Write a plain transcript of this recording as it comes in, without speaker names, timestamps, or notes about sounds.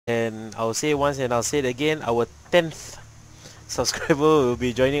And I'll say it once and I'll say it again, our 10th subscriber will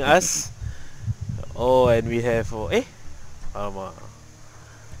be joining us. Oh, and we have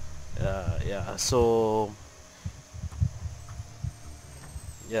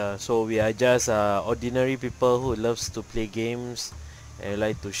yeah, so we are just ordinary people who loves to play games and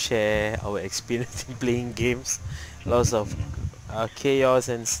like to share our experience in playing games. Lots of chaos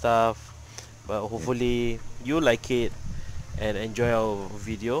and stuff, but hopefully you like it and enjoy our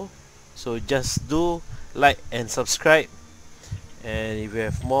video. So just do like and subscribe, and if we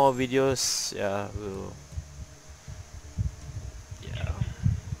have more videos, we'll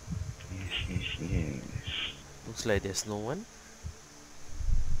Yes. looks like there's no one.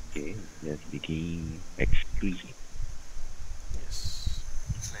 Okay, let's begin extreme. Yes,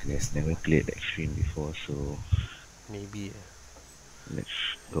 We've never played extreme before, so maybe let's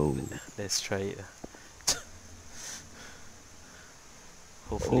go. let's try it.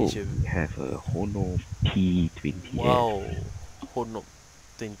 Oh, Hopefully we have a Honor P20. wow, Honor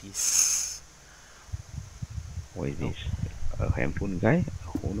 20s. What is this? A handphone guy?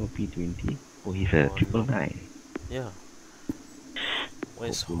 A Honor P20? Oh, he's a 999. Yeah.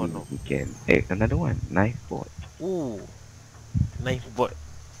 Where's Hopefully Honor? he can. Hey, another one. Knife board. Ooh, knife bot,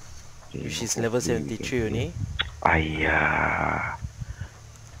 Okay, which is level hopefully we 73 can only. Ayah.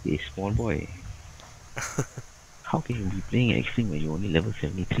 Hey, small boy. How can you be playing extreme when you're only level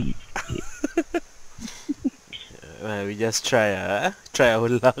 73? We just try our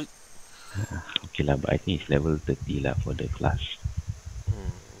luck. Okay lah, but I think it's level 30 lah for the class.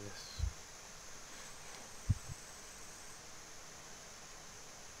 Yes.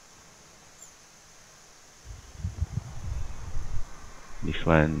 This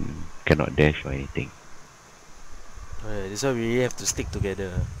one cannot dash or anything. This one we really have to stick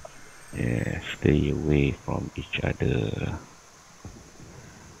together. Yeah, stay away from each other.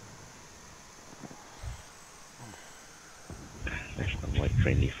 Let's avoid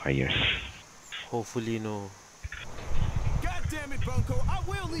friendly fires. Hopefully no. God damn it, Bunko! I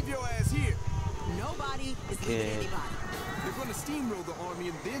will leave your ass here. Nobody is leaving anybody. They're gonna steamroll the army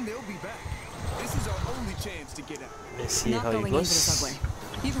and then they'll be back. This is our only chance to get out. Let's see Not how it going into the goes. subway.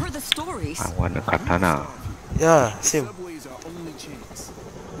 You've heard the stories. I want a katana. Yeah, same. Subway is our only chance.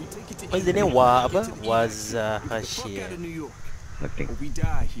 We take it to What's the name? Wazahashi. Fuck out of New York. Nothing. Or we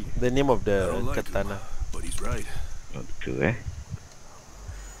die here. The name of I the don't like katana. him, but he's right. Not true, eh?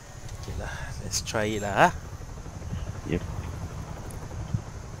 Okay lah, let's try it lah. Yep.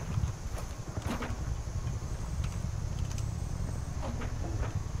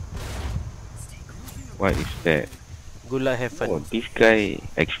 What is that? Good luck, have Oh, fun. this guy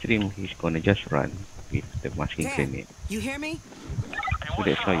extreme. He's gonna just run with the masking Dan, grenade. you hear me? So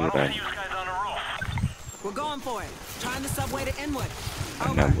that's how you run. We're going for it. Trying the subway to Inwood.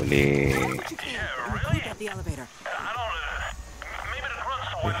 Anda boleh. What you can, and we'll creep up the elevator.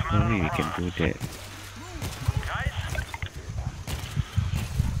 There's no way we can do that.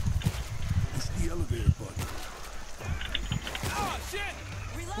 It's the elevator button. Ah, shit!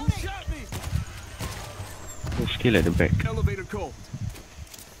 Who shot me? Oh, still at the back. Elevator cold.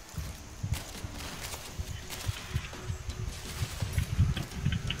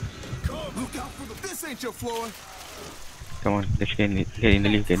 Look out for the. This ain't your floor. Come on, let's get in the lift, get in the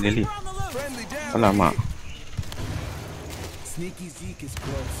lift. Friendly down. Alamak. Sneaky Zeke is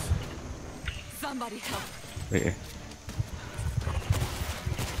close. Somebody help. Wait, eh.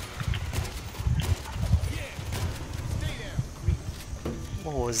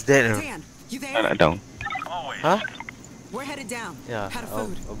 What was that? Dan, you Tak there? nak down. Huh? We're headed down. Yeah, Had a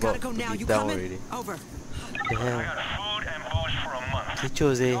food. about Gotta go to now. be You down coming? already. Over. Damn. Food and booze for a month.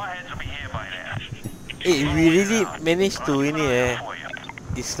 Kecoh seh. Your heads will be here by then. We really managed to ini For you.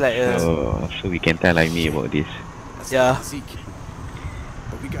 It's like a Oh, so we can tell me about this. yeah. Zeke.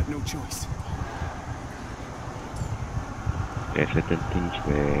 But we got no choice. There are certain things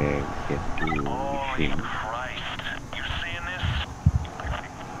where we can do Holy things. Christ. You seeing this?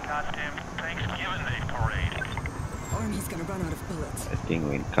 Goddamn Thanksgiving Day parade. Army's gonna run out of bullets. I think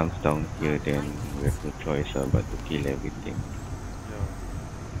when it comes down here, then we have no choice but to kill everything.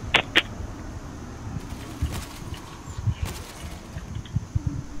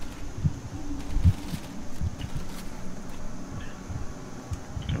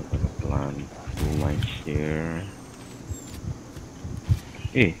 I'm gonna plant 2 lines here.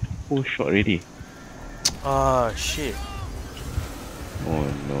 Hey, who shot already? Ah shit. Oh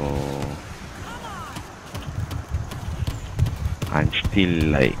no. I'm still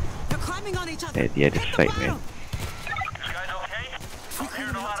like They're climbing on each other. at the other Hit the side, man. bottom. You guys okay? If we I'm clear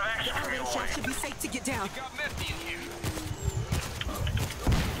hearing them a lot out, of the action elevator your shaft way. should be safe to get down. Got messy in here.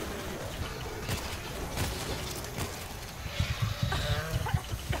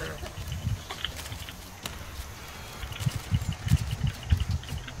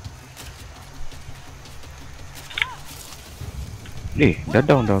 Dah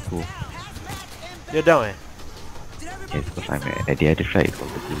down dah aku. You're down eh? Yes, because I'm at the other side of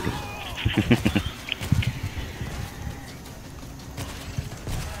the building.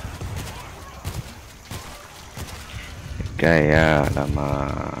 Gaya lama.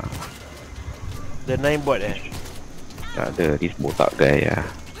 The 9 bot eh? Tak ada, this botak gaya.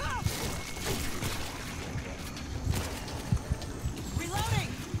 Reloading.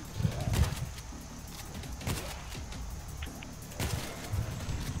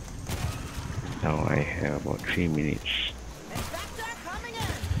 Now I have about 3 minutes. Infector coming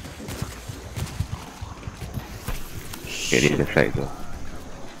in. Get it the side though.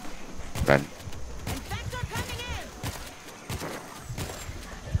 Run. Infector coming in.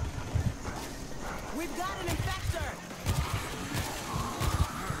 We've got an infector.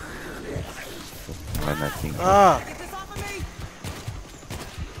 Run nothing. Ah! Get this off of me.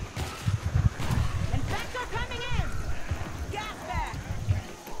 Infector coming in. Gas bag.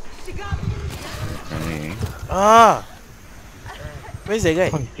 She got me. Hey. Ah! Where's that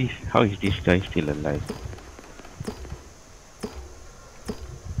guy? How is this guy still alive?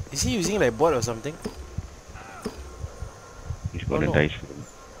 Is he using like bot or something? He's gonna no. die soon.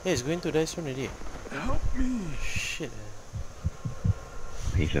 Yeah, he's going to die soon already. Help me. Shit.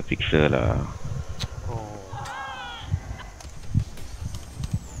 He's a fixer lah. Oh.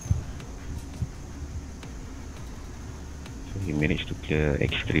 So he managed to clear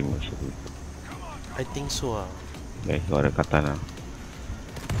extreme also. I think so ah. Like got a katana.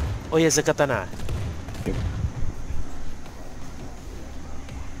 Oh, he has a katana. Yep.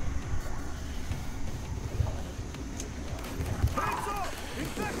 Hands up!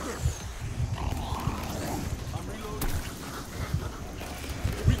 Infector! I'm reloading.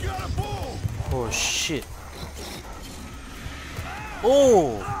 We got a bull! Oh shit.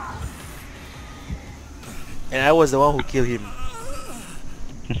 Oh! And I was the one who killed him.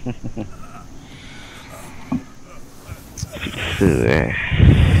 Fixer eh.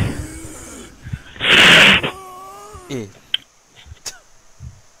 Eh.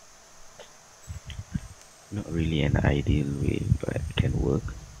 Not really an ideal way, but it can work.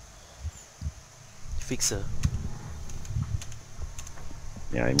 Fixer.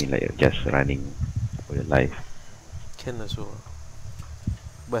 Yeah, I mean like just running for your life. Can also.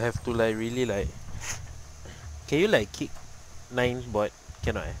 But have to like really like. Can you like kick 9 bot?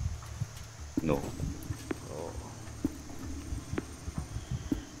 Cannot eh? No. Oh.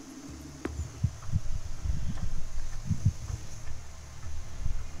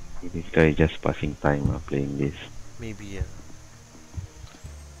 This guy is just passing time playing this. Maybe yeah.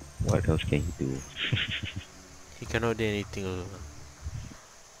 What else can he do? He cannot do anything also.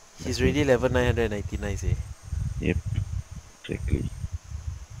 He's already level 999 eh. Yep, exactly.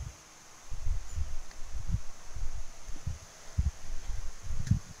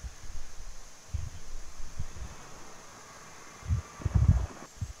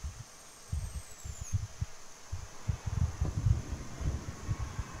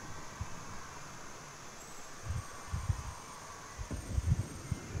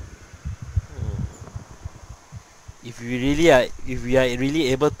 If we are really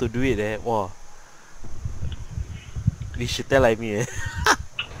able to do it eh, wow. We should tell me eh.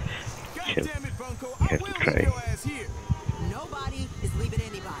 God Yep. damn it, Bunko. You I have will to leave try. your ass here. Nobody is leaving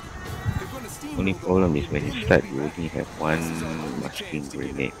anybody. They're gonna steamroll Only the problem whole is when you thing, start, they'll you be only have one masking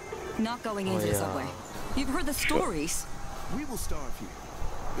grenade. Not going Oh, into the yeah. subway. You've heard the stories. We will starve here.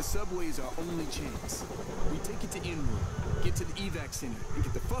 The subway is our only chance. We take it to Inwood, get to the evac center, and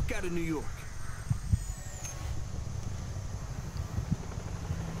get the fuck out of New York.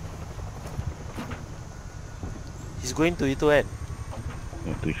 He's going to itu kan?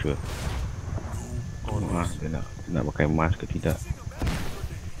 Not too sure. Oh no. Dia nak pakai mask ke tidak?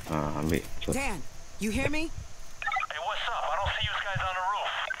 Ambil. So, Dan, you hear me? Hey, what's up? I don't see you guys on the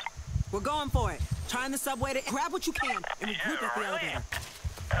roof. We're going for it. Trying the subway to grab what you can and Yeah, regroup at the really? elevator.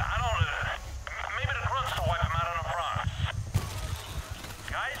 I don't. Maybe the grunts will wipe him out in the Bronx.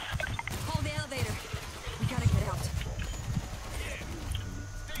 Guys? Call the elevator. We gotta get out.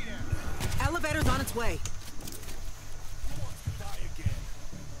 Elevator's on its way.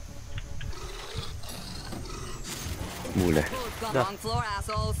 boleh. Both got Dah. wrong floor,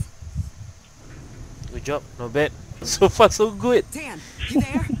 assholes. Good job, not bad. So far so good. Dan, you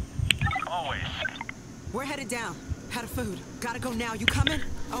there? Always. We're headed down. Out of food. Gotta go now. You coming?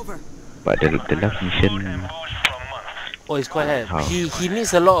 Over. But the last Food and mission, booze for a month. Oh, it's quite hard. How? He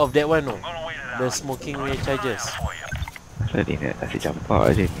needs a lot of that one no. I'm gonna wait it The out. smoking I'll keep an eye out recharges. for you. asal dia nak kasih campak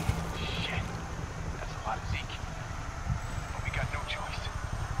je ni. Shit. That's a lot of Zeke. But we got no choice.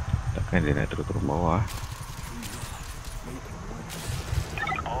 Takkan dia nak turun bawah.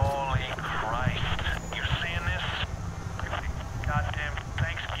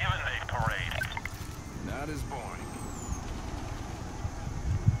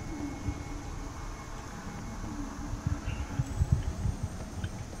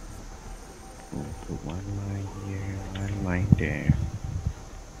 Put one line here, one line there.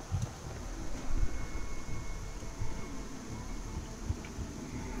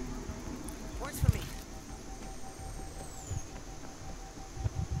 Works for me.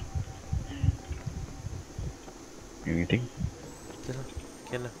 Anything? Okay lah.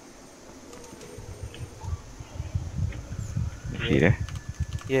 Can lah. See there?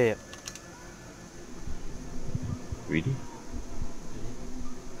 Yeah, yeah. Ready?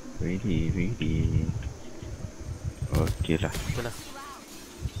 Ready. Okay lah. Okay lah.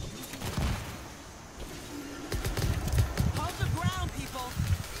 Hold the ground, people.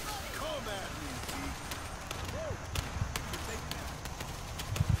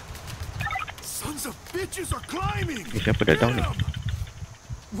 Sons of bitches are climbing! Ni siapa dah down ni?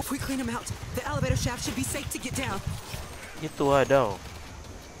 If we clean them out, the elevator shaft should be safe to get down. Itu lah dah.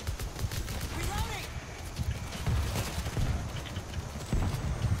 Reloading!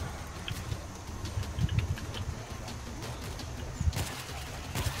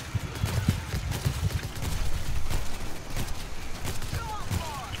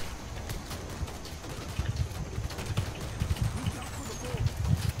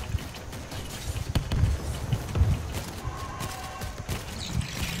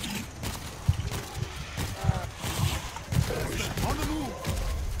 On the move!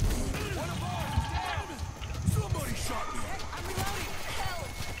 One of ours is down! Somebody shot me! I'm reloading! Help!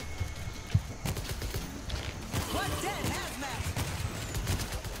 One dead hazmat!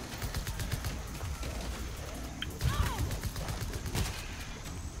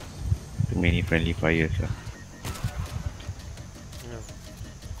 Too many friendly fires lah.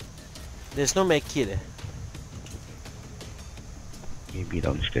 There's no med kit eh. Maybe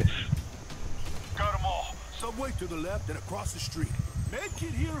downstairs. Got them all. Subway to the left and across the street. Med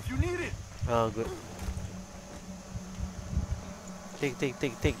kit here if you need it. Oh, good.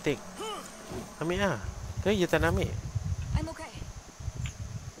 Take. Ambil lah. Kau je tak nak ambil. I'm okay.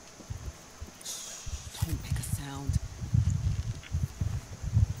 Don't make a sound.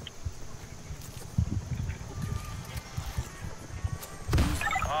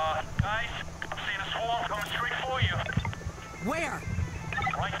 Guys, I'm seeing a swarm coming straight for you. Where?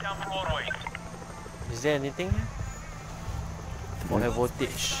 Right down Broadway. Is there anything here? High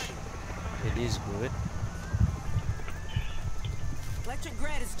voltage. It is good. Electric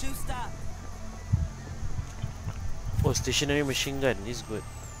grid is juiced up. Oh, stationary machine gun is good.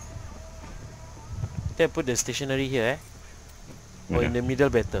 Can I put the stationary here Or in the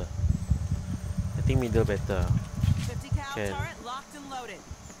middle better? I think middle better. 50 cal Okay. turret locked and loaded.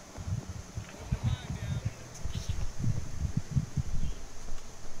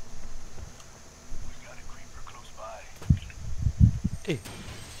 Got a creeper close by.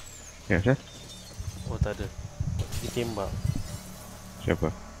 Ya, Sat? Oh, tak ada. Ditembak.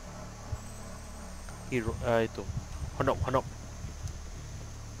 Siapa? Hero, itu. Honop.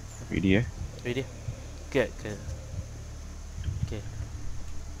 Ready Ready? Okay. Okay.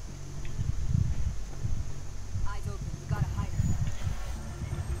 Eyes open. We gotta hide her.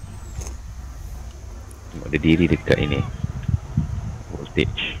 Tengok dia diri dekat ini.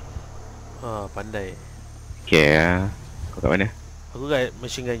 Voltage. Pandai. Okay lah. Kau kat mana? Aku kat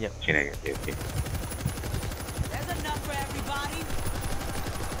machine gun jap. Sini lagi. Okay. There's enough for everybody.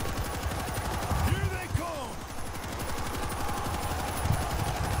 Here they come!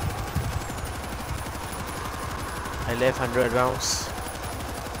 I left 100 rounds.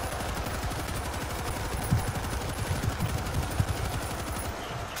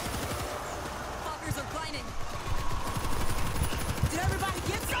 Fuckers are climbing. Did everybody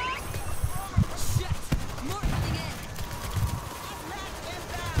get some? Shit! More coming in. Hazmat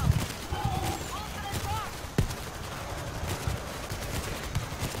inbound!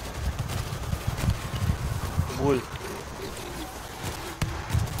 Bull.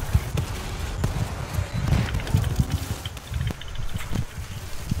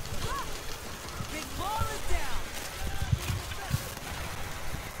 Big ball is down!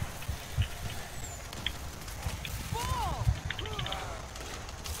 Ball!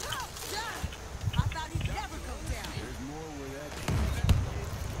 I thought he'd never go down. There's more where that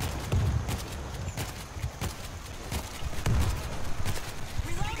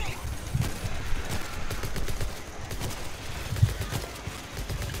Reloading!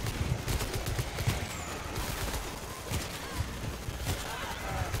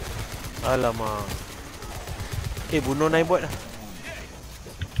 Alamak. Bunuh Naibot lah.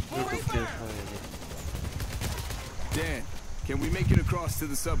 Dan, can we make it across to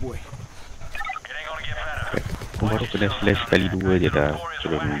the subway? It ain't gonna get better. Aku baru kena slash kali 2 je dah.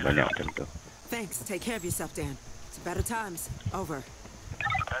 Sudah banyak macam tu. Thanks. Take care of yourself, Dan. It's better times. Over.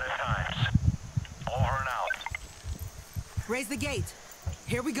 Better times. Raise the gate.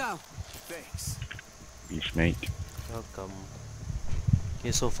 Here we go. Thanks. Please, mate. Welcome.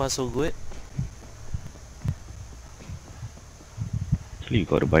 Okay, so far so good. Actually, you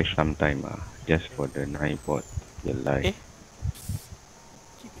gotta buy some time, just for the 9 port. Your life. Eh?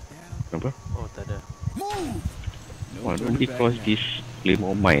 Keep it down. Kenapa? Oh, tak ada. Move! No Oh, throwing don't back cross now. this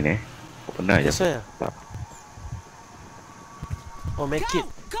claymore mine, Kau pernah je. That's why. Tak. Oh, make it.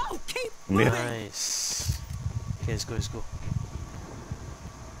 Go! Keep Yeah. moving! Nice. Okay, let's go, let's go.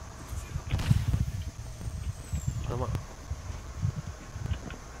 Alamak.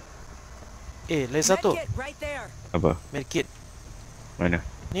 Eh, lagi satu. Medkit right there. Apa? Medkit. Mana?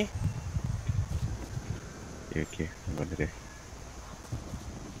 Ni. Okay. Tunggu dulu.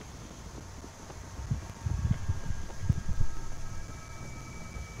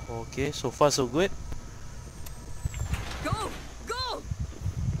 Okay, so far so good. Go! Go!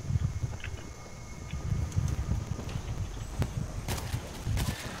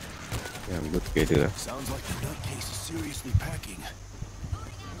 Yeah, we go together. Sounds like the nutcase is seriously packing.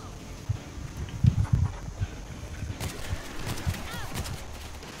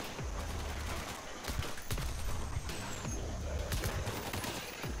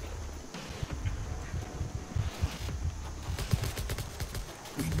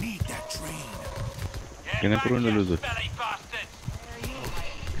 We need that train. Get Jangan back, turun you dulu tu. smelly bastard!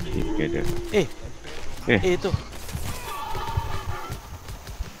 Stay together. Eh, Eh, tu.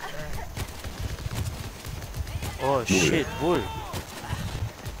 Oh shit, bull.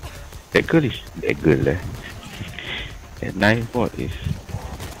 that girl is... That girl That 9 port is...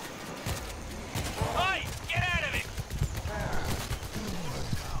 Hey, get out of it!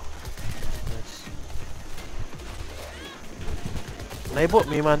 Naik bot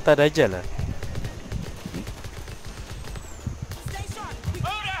memang hantar Dajjal lah. Stay sharp. Who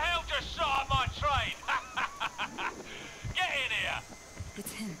the hell just shot at my train? Get in here!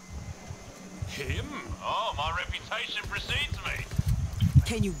 It's him. Him? Oh, my reputation precedes me.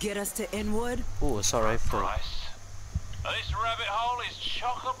 Can you get us to Inwood? Oh, assault rifle. Price. This rabbit hole is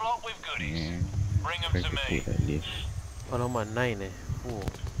chock-a-block with goodies. Bring them Try to to me. put at least. Alamak, 9 eh. Oh.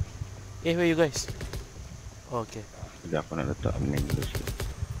 Eh, where you guys? Oh, okay. Sekejap aku nak letak main dulu sikit.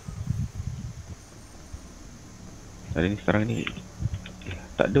 Hari ni sekarang ni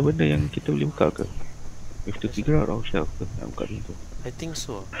tak ada benda yang kita boleh buka ke? We have to figure out ourselves ke nak buka pintu. I think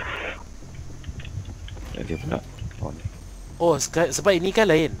so. Tak ada pula on. Oh, sebab ini kan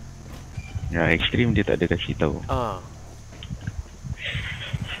lain. Ya, ekstrim dia tak ada kasih tahu. Ah.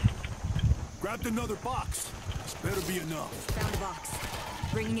 Grabbed another box. This better be enough. Found a box.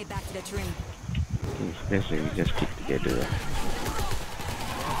 Bringing it back to the train. It's best that we just stick together.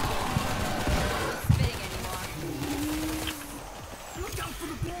 Spitting anymore. Look out for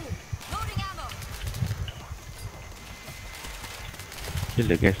the bull! Loading ammo. Kill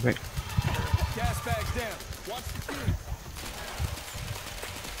the gas bag. Gas bags down. Watch the field.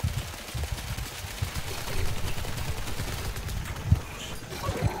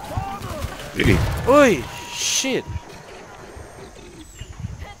 Really? Oi, shit.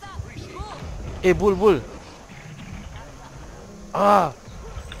 Heads up. Bull. Eh, bull. Ah.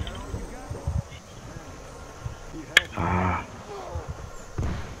 Ah,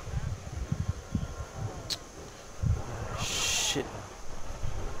 Shit.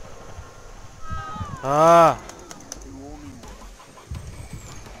 Ah.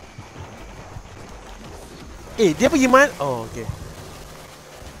 Eh, dia pergi mana? Oh, okay.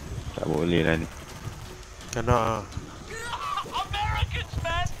 tak boleh lah ni. Kena. Americans,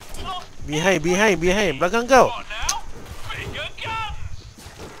 man! Look Behind. Belakang kau. what now? Bigger guns!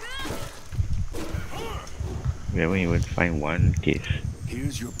 We haven't even find one case.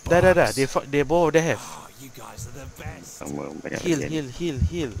 Here's your box. Dah. They both they have. Oh, you guys are the best. Sama banyak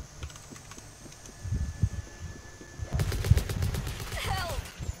Heal. Help.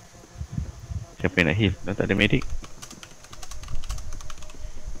 Siapa yang nak heal? Dah tak ada medic.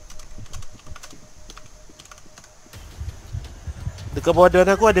 Dekat border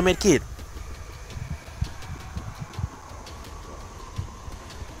aku ada medkit.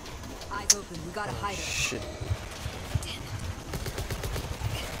 Eyes open. We got a hider. Shit.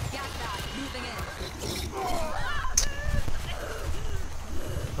 Gas bag. Moving in.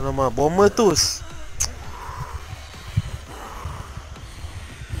 Alamak, bomber tu.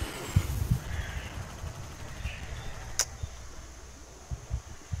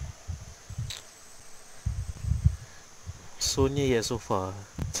 Sonya ya so far.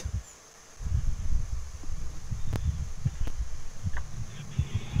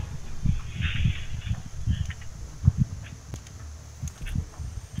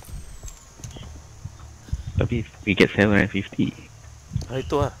 Tapi we get 750.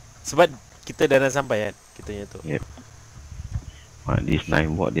 Itu lah. Sebab kita dah nak sampai kan. Kitanya tu. Yep. This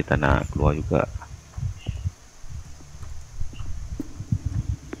 9 bot dia tak nak keluar juga.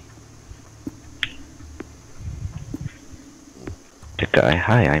 Cakap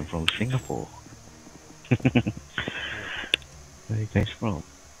hi, I'm from Singapore. Where are you guys from?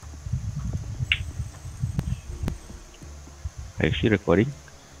 Are you still recording?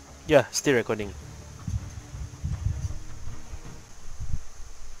 Yeah, still recording.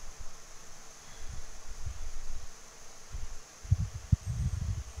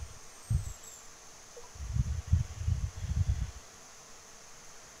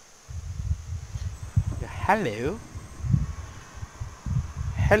 Hello.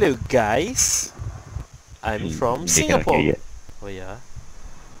 Hello guys. I'm from Dia kena Singapore. kaya. Oh yeah.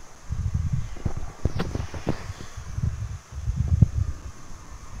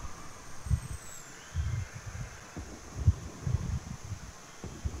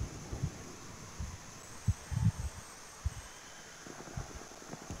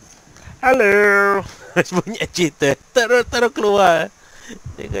 Hello. Bunyi cerita. Terus keluar.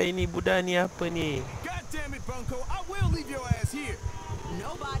 Tengok ini budak ni apa ni? God damn it, Bunko! I will leave your ass here.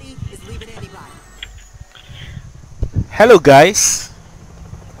 Nobody is leaving anybody. Hello guys.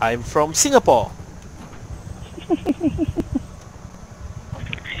 I'm from Singapore.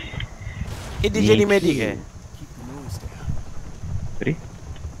 Dia jadi medik Keep the noise down. Sorry?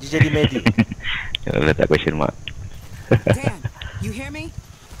 Dia jadi medik. Jangan letak question mark. Dan, you hear me?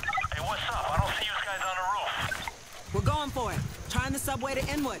 Hey, what's up? I don't see you guys on the roof. We're going for it. Trying the subway to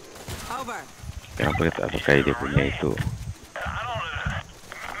Inwood. Over. Kenapa dia tak pakai dia punya itu? I don't.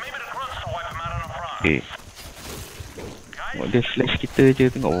 Maybe the grunts will wipe him out on the front. Okay. Oh, dia slash kita je.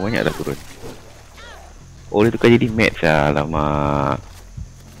 Tengok berapa banyak dah turun. Oh, dia tukar jadi match lah. Alamak.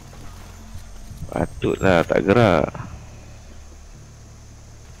 Patutlah tak gerak.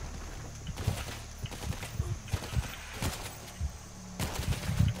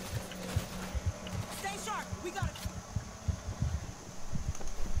 Stay sharp. We got it.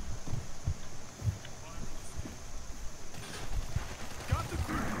 Got the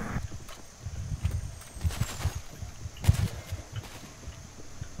crew.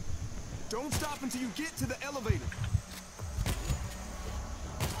 Don't stop until you get to the elevator.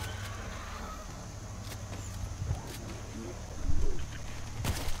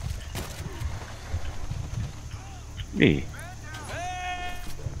 Eh.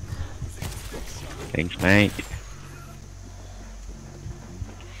 Thanks, mate.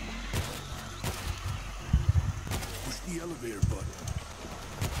 Push the elevator button.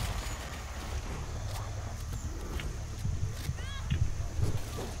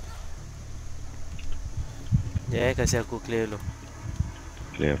 Ya, kasih aku clear dulu.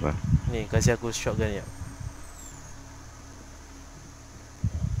 Clear apa? Ni, kasih aku shotgun ya.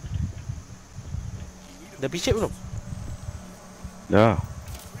 Dah picit belum? Dah.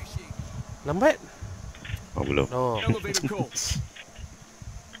 Lambat? Oh, belum. Oh. Elevator code.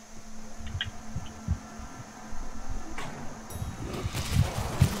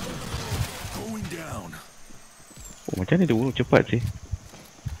 Going down. Oh, macam ni dia bunuh cepat sih.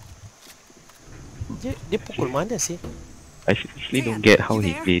 Dia pukul mana sih? I seriously don't get how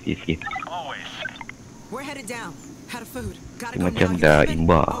he play this game. Always. We're headed down. Had a food. Gotta Dia go macam now. You dah coming?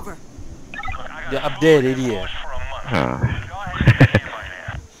 imba. Over. Dia up there already ya. For a month. Ha. Go ahead and stay by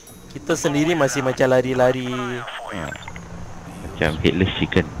there. Kita sendiri masih macam lari-lari. For you. Macam headless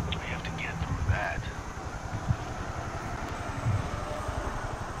chicken. We have to get through that.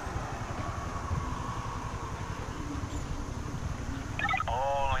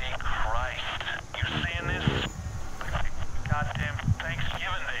 Holy Christ. You seeing this? Goddamn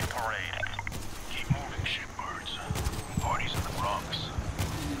Thanksgiving Day parade. Keep moving, shitbirds. Party's in the Bronx.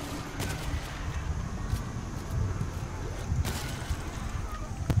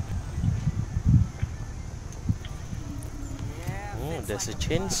 Yeah, Oh, fits there's a like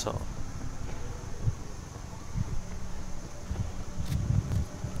chainsaw.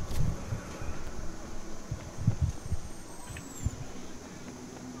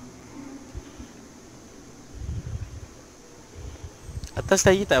 Atas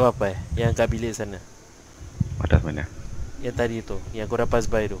tadi tak apa-apa yang kat bilik sana. Atas mana? Yang tadi tu, yang korang pass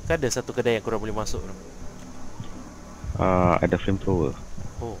by tu. Kan ada satu kedai yang korang boleh masuk tu. Ada flamethrower.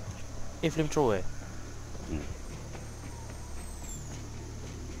 Oh. Flamethrower.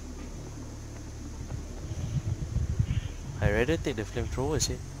 I rather take the flamethrower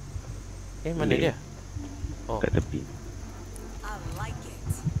sih. Mana Boleh. dia? Oh, Kat tepi. I like it.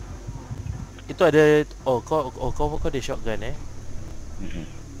 itu ada. Kau ada shotgun eh? Mhm.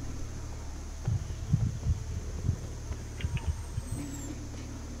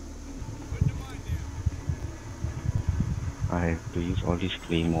 I have to use all this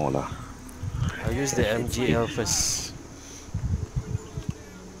claymore lah. I'll use the MGL first.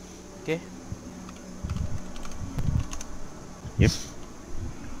 Okay. Yep.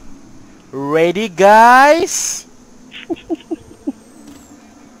 Ready, guys?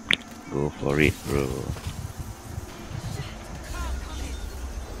 Go for it, bro.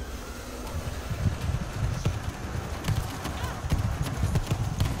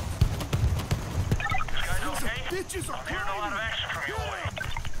 Bitches are I'm hearing a lot of action from your way.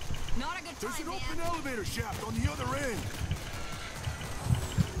 Not a good There's time, an man. open elevator shaft on the other end.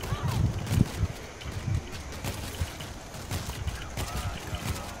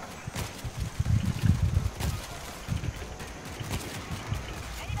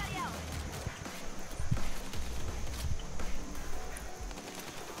 Anybody else?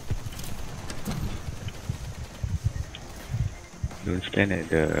 Don't stand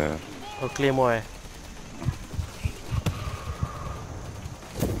at the. Oh, claymore eh.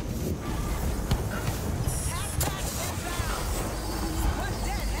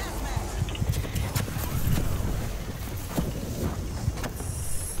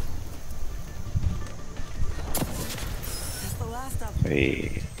 That's the last of them.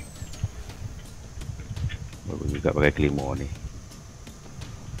 Eh. Bagus juga pakai claymore ni.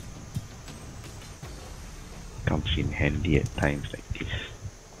 Comes in handy at times like this.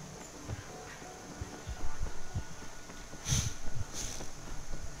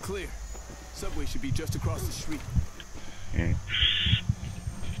 Clear. Subway should be just across the street. Eh.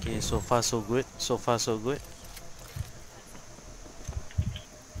 Okay, so far so good. So far so good.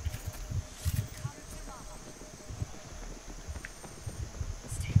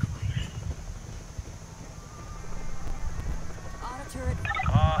 Stay quiet. Auto turret.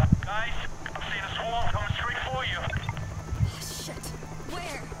 Guys, I'm seeing a swarm coming straight for you. Oh, shit.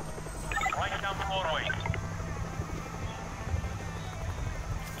 Where? Right down the motorway. 5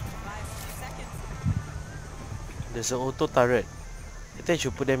 seconds. There's an auto turret. I think I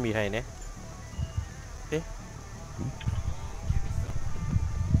should put them behind eh. Okay.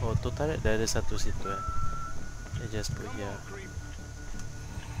 Auto turret dah ada satu situ eh. I just put here.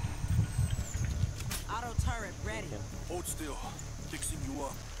 Auto turret ready. Hold still. Fixing you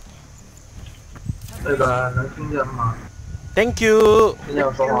up. 那个能听见吗？ Thank you. 听见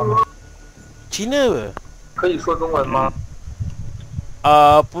我说话吗？ China 的。可以说中文吗？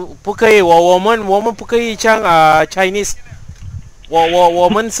不可以，我们不可以讲Chinese，我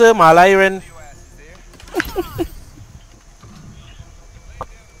们是马来人。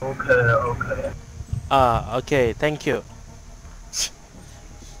OK， okay, thank you.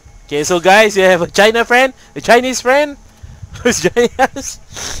 Okay, so guys, you have a China friend, a Chinese friend who's joining us.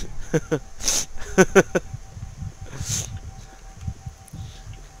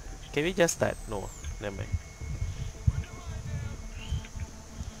 Can we just start? No, never mind.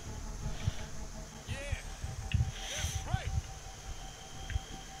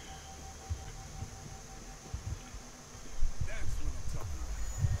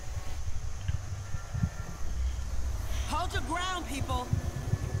 Hold your ground, people.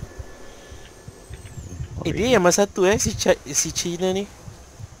 Dia yang masa satu si China ni.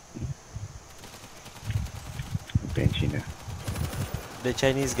 Ben China. The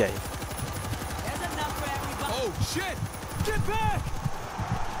Chinese guy. There's enough for everybody. Oh, shit! Get back!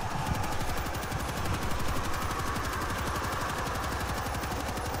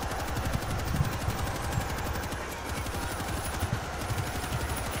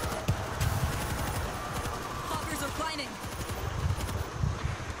 Fuckers are climbing.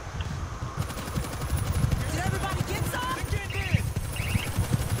 Did everybody get some? They're getting in!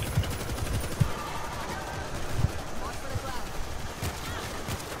 Watch for the cloud.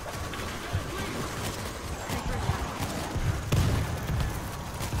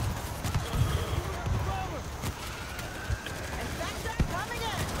 Infector coming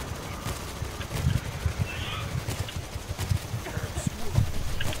in.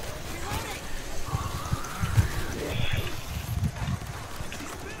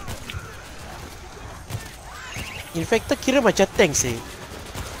 Infector kira macam tank sih.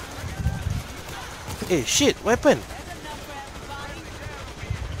 Eh shit, what happened? There's enough for everybody.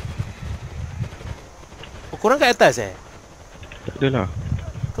 Oh, korang kat atas eh? Tak ada lah.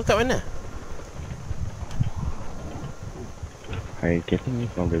 Kau kat mana? I getting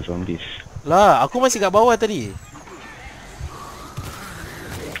from the zombies. Lah, aku masih kat bawah tadi.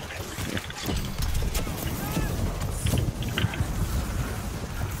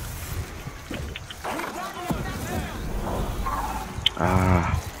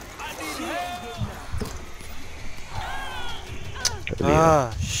 Ah. Tak boleh lah.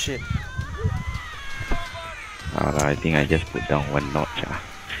 Ah, shit. I think I just put down one notch.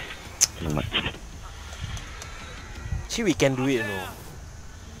 Too much. See, we can do it, no?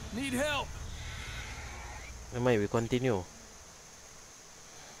 Need help. Never mind, we continue.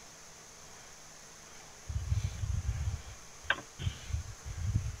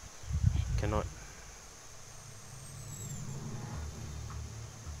 Cannot.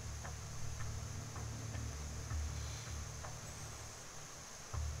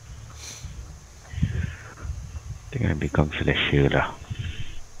 I think I become slasher lah.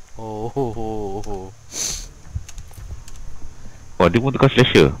 Oh, ho, ho, ho. Oh, dia pun tukar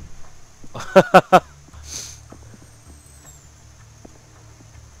slasher.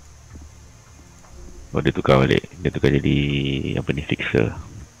 Oh, dia tukar balik. Dia tukar jadi apa ni, fixer.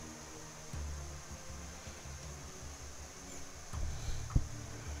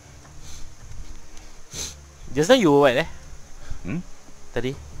 Just now you were what Hmm?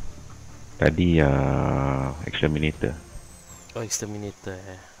 Tadi? Tadi exterminator. Oh, exterminator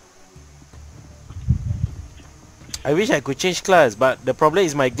I wish I could change class, but the problem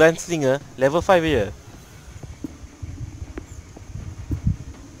is my gunslinger level 5 here.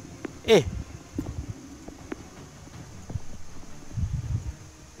 Eh.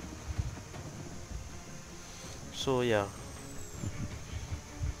 So yeah.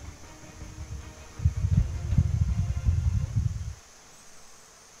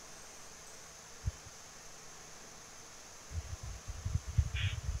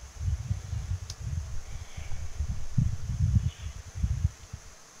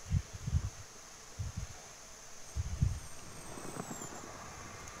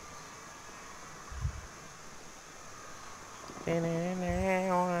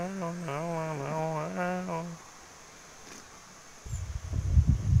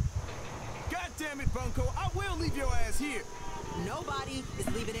 God damn it, Bunko! I will leave your ass here. Nobody is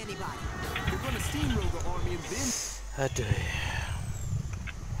leaving anybody. We're gonna steamroll the army and then. Aduh.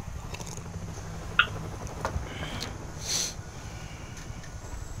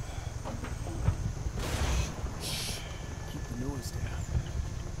 Keep the noise down.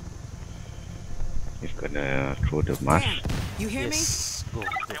 He's gonna throw the mask. You hear Yes. Go. Hey,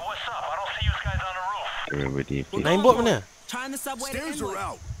 what's up? I don't see you guys on the roof. Everybody please. Nine board mana? Trying the subway to Stairs Inwood. are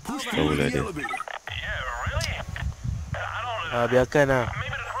out. Push Over. through Over the there. elevator. Yeah, really? I don't. Biarkan lah. Maybe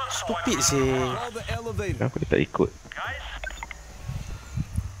the grunt's the Stupid wipe sih. Call the elevator. Kenapa dia tak ikut? Guys?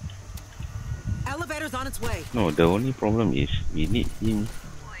 Elevator's on its way. No, the only problem is we need him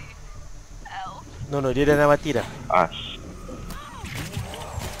No, dia dah nak mati dah. us.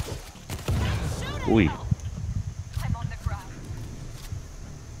 Ui, I'm on the ground.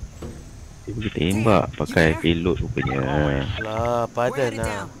 dia boleh tembak pakai payload rupanya. Lah, We're padan headed lah.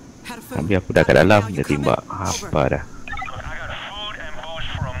 down. Had a food. Habis aku dah kat dalam, Now you dia come in? tembak. Over. Apa dah? Look, I got food and booze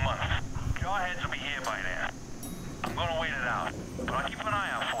for a month. Your heads will be here by then. I'm gonna wait it out, but I'll keep an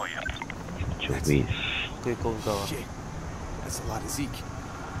eye out for you. Cubis. Aku ikut kau. Shit. That's a lot of Zeke.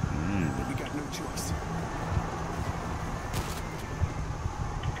 But we got no choice.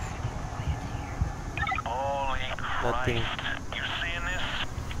 Holy Christ. Nothing. You seeing this?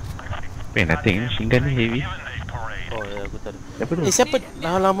 Nothing. Singgah ni heavy. Given Day parade. Oh, ya, aku tak ada. Siapa tu? Siapa?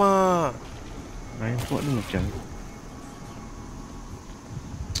 Alamak. Ninebot ni macam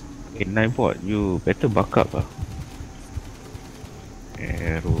Ninebot, you better backup lah.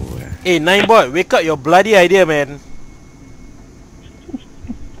 Arrow lah. Nine board, wake up your bloody idea, man.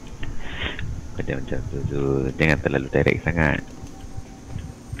 Kau macam tu. Jangan terlalu direct sangat.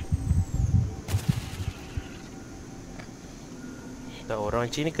 Tak, orang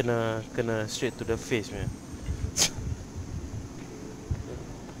Cina kena straight to the face, man.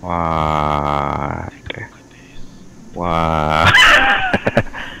 Wah. Wah.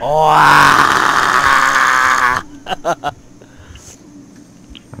 Wah!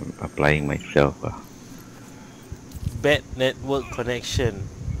 I'm applying myself lah. Bad network connection.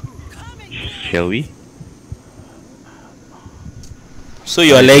 Shall we? So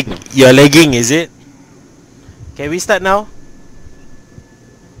you're lagging, is it? Can we start now?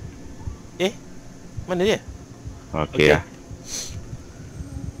 Mana dia? Okay lah.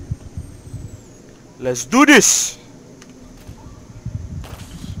 Let's do this.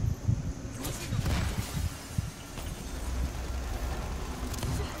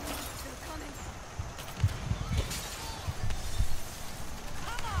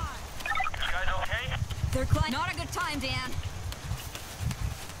 You guys okay? They're climbing. Not a good time, Dan.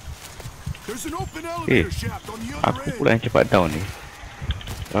 There's an open Eh, elevator shaft on the other aku end. pula yang cepat down ni.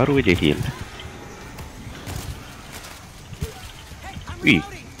 Baru je heal. Wih.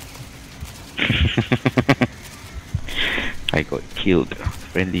 I got killed.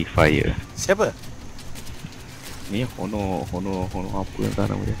 Friendly fire. Siapa? Ni Honor apa entah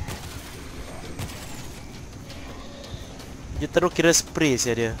nama dia. Dia terus kira spray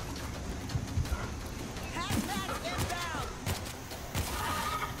saya dia.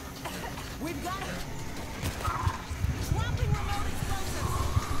 We've got it. Swapping remote explosives.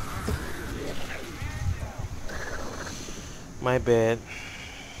 My bad.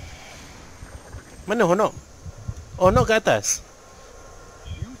 Mana Honor? Honor ke atas?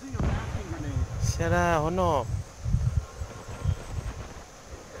 Sialah Honor.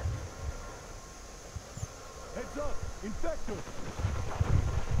 Heads up, infector.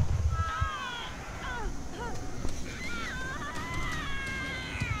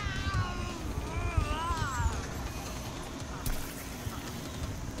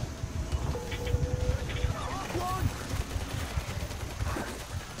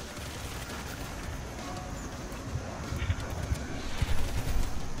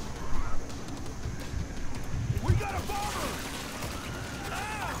 We got a bomber!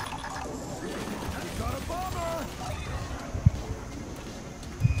 We got a bomber!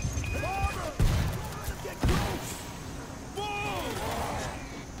 Bomber! Get close! Boom!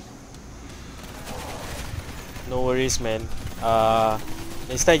 No worries, man.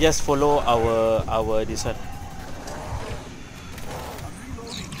 Next time just follow our this one.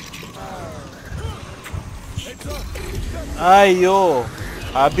 Ayo,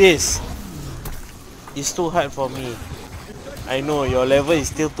 habis. It's too hard for me. I know your level is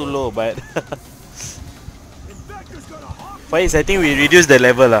still too low, but Infector's gonna hawk Faiz, I think we reduce the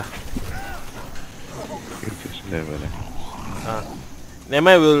level lah. Reduce level lah. Never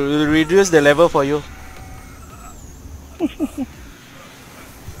mind, we'll reduce the level for you.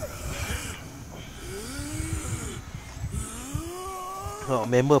 Oh,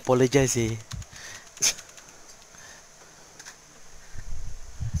 member apologize eh.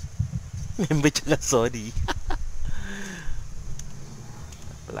 Member cakap sorry.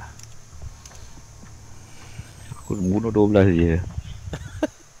 Apalah. Aku bunuh 12 je.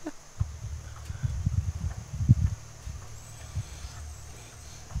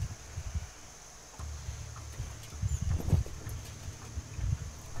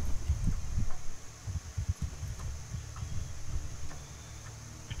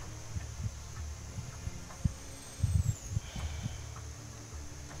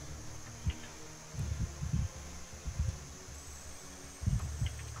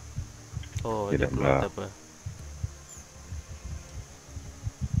 Oh, Tidak dia keluar lah. tak apa.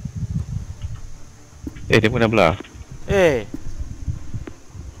 Dia pun dah belah.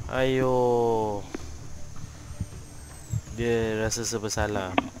 Ayo. Dia rasa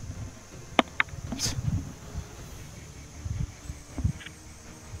bersalah.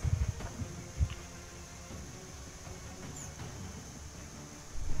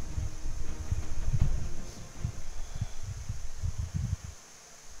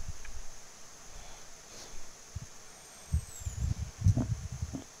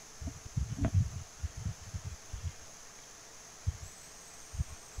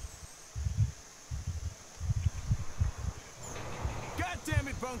 God damn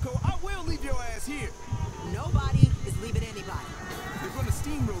it, Bunko! I will leave your ass here. Nobody is leaving anybody. They're gonna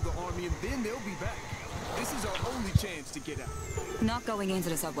steamroll the army and then they'll be back. This is our only chance to get out. Not going into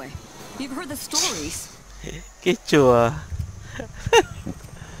the subway. You've heard the stories. Kecoh ah.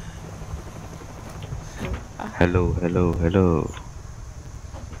 Hello. Hello?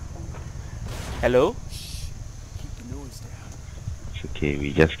 Keep the noise down. It's okay,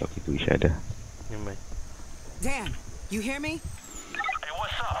 we just talking to each other. Never mind. Dan, you hear me? Hey,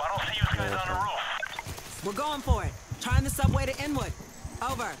 what's up? I don't see you guys on the roof. We're going for it. Trying the subway to Inwood.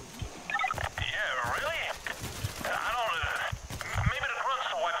 Over. Yeah, really? I don't... maybe the grunts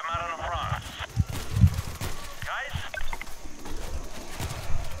will wipe him out in the Bronx. Guys?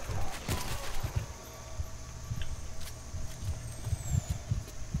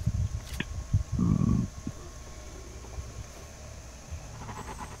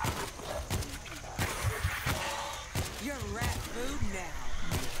 You're rat food now.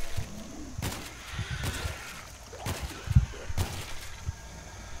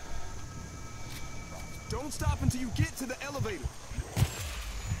 Don't stop until you get to the elevator.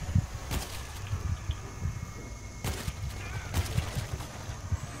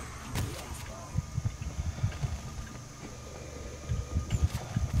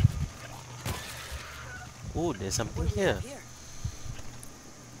 Oh, there's something here.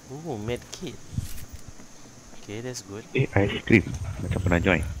 Oh, med kit. Okay, that's good. Ice cream. Macam pernah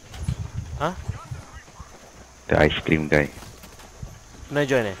join. Huh? The ice cream guy. Pernah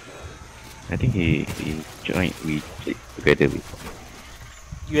join eh? I think he joined, we played together with.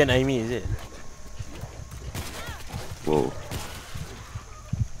 You and Aimi, is it? Whoa.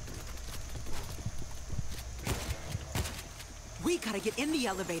 We gotta get in the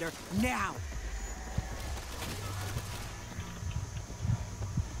elevator now.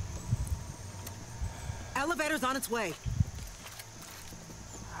 Elevator's on its way.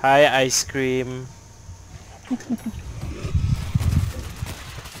 Hi, ice cream.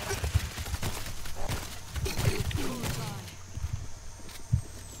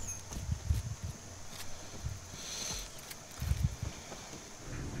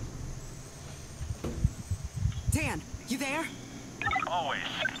 Dan, you there? Always.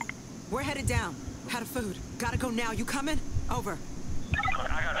 We're headed down. Out of food. Gotta go now. You coming? Over.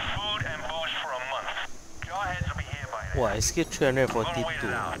 Look, I got food and booze for a month. Jawheads will be here by then. Wah, SK I'm gonna wait it 342.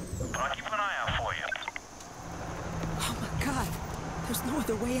 out, but I'll keep an eye out for you. Oh my god. There's no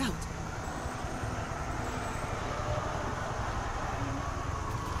other way out.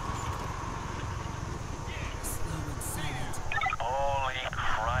 Slow and silent. Holy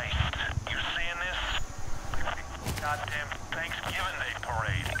Christ. You seeing this? Goddamn Thanksgiving Day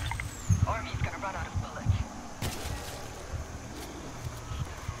parade. Army's gonna run out of bullets.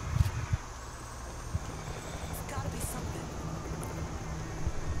 There's gotta be something.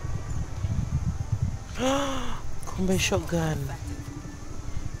 Combat shotgun.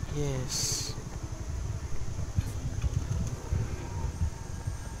 Yes.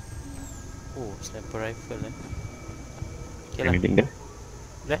 Oh, sniper rifle eh. Okay lah. Anything there?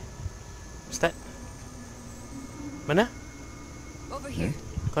 Dah. Start. Mana? Over here.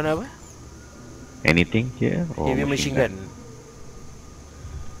 Kau nak apa? Anything here? Or Heavy machine gun.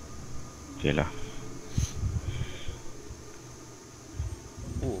 Okay lah.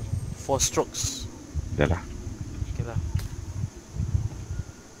 Oh, 4 strokes. Dah lah. Okay lah.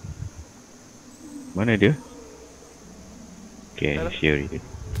 Mana dia? Okay, Dah lah. share it.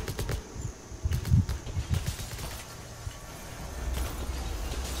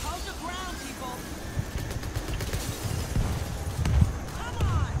 Hold your ground, people. Come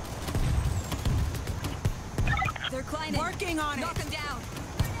on. They're climbing. Working on it. Knock them down.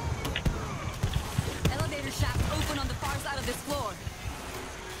 Elevator shaft open on the far side of this floor.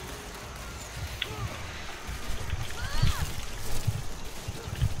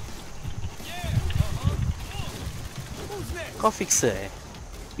 Kau fixer eh?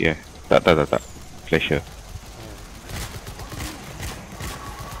 Yeah. Tak. Flasher. Oh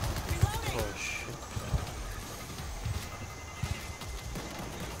shit.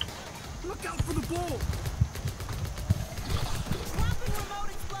 Look out for the ball! Dropping remote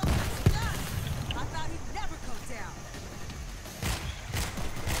explosives. I thought he'd never go down.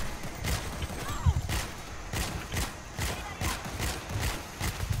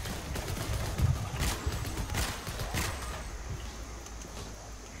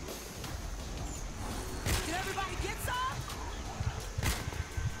 Did everybody get some?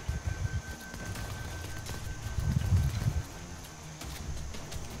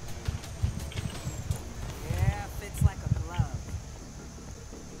 Yeah, fits like a glove.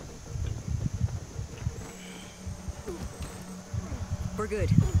 We're good.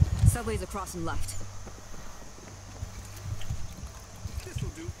 Subway's across and left. This'll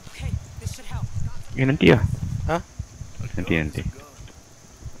do. Okay, this should help. Nanti lah. Hah? Nanti.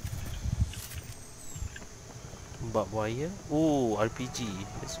 Barbed wire. Oh, RPG.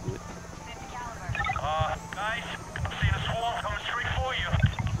 That's good. Guys, I'm seeing a swarm coming straight for you.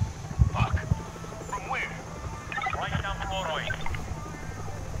 Fuck. From where? Right down Broadway.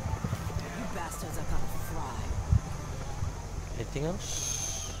 You bastards are gonna fry. Anything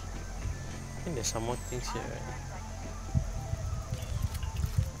else? I think there's some more things here, right?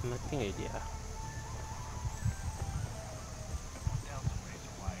 Nothing already ah.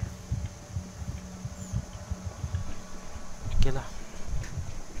 Okay lah.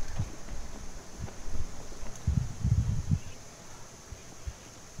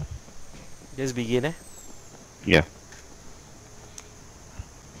 Just begin eh. Yeah.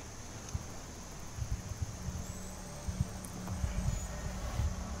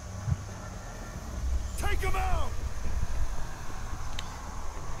 Take him out!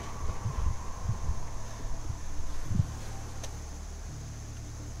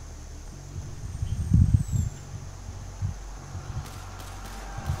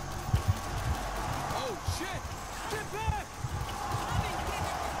 Oh shit! Get back!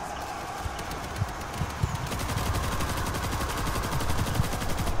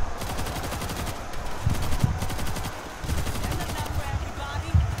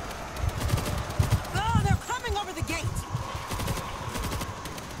 Oh, they're coming over the gate.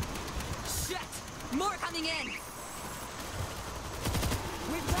 Shit! More coming in!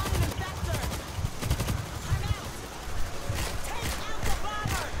 We've got an infector. I'm out.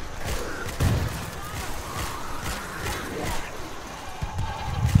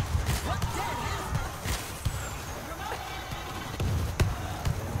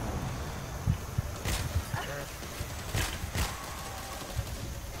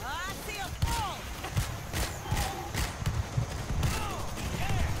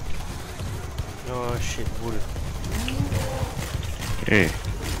 Oh shit, bull. Eh,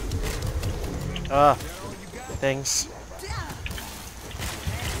 Ah, thanks.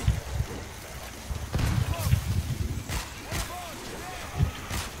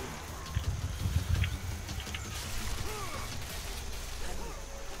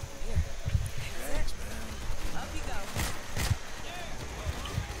 Up you go.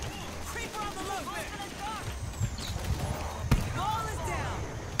 Creeper on the loose. Ball is down.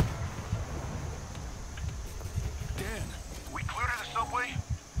 Dan, We clear to the subway?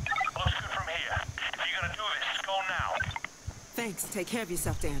 Looks good from here. If you're gonna do this, go now. Thanks. Take care of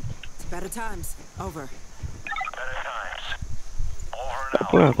yourself, Dan. It's better times. Over. Better times. Over and tak out.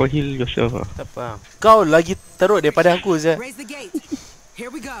 apa lah, kau heal yourself lah. Tak apa. Kau lagi teruk daripada aku je. Raise the gate. Here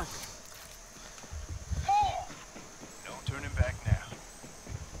we go. no turning back now.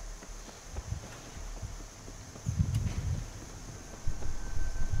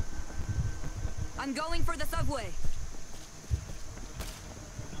 I'm going for the subway.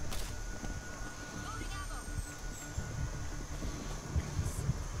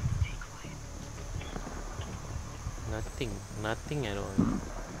 Nothing at all.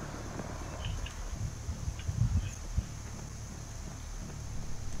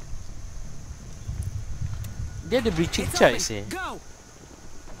 Dia ada breaching It's charge open. eh. Go.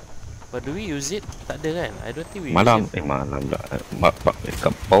 But do we use it? Tak ada kan? I don't think we Malam, use it. malam tak.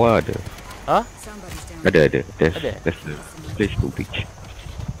 Kat bawah ada. Hah? Somebody's down. Ada. Ada? That's the place to reach.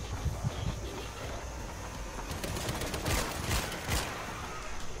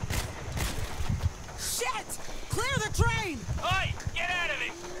 Shit! Clear the train. Hey, get out of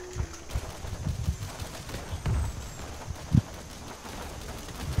it!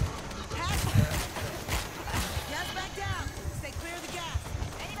 Gas back down. Stay clear of the gas.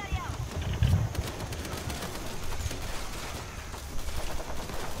 Anybody else?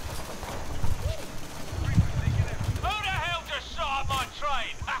 Who the hell just shot at my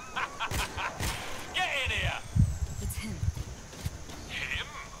train? Get in here! It's him. Him?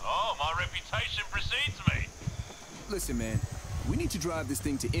 Oh, my reputation precedes me. Listen, man, we need to drive this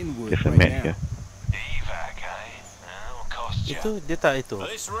thing to Inwood There's a right map now. here. Evac, eh? That'll cost you. Itu dia tak itu.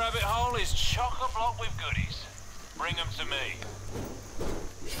 This rabbit hole is chock-a-block with goodies. Bring them to me.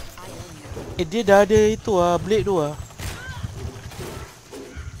 I owe you. Dia dah ada itu ah, blade tu ah.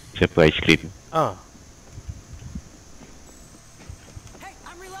 Siapa ice cream? Ah, Hey,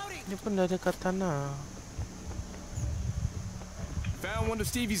 I'm reloading. dia pun dah ada katana. Found one of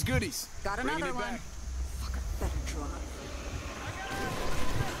Stevie's goodies. Got Bringing another it one. back. Fucker better drive.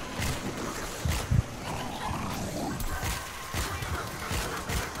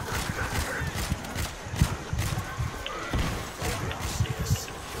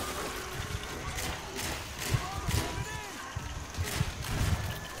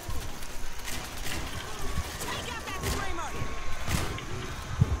 Take out that screamer.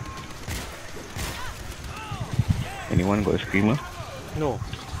 Anyone got a screamer? No.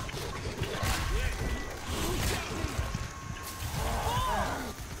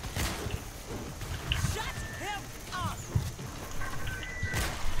 Shut him up.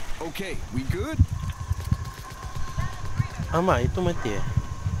 Okay, we good? Amak, itu mati eh?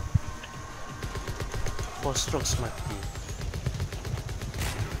 4 strokes mati.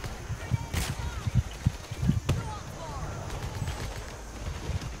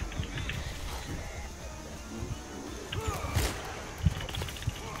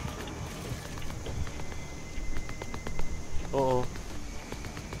 Oh,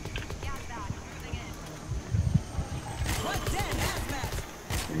 What dead hazmat?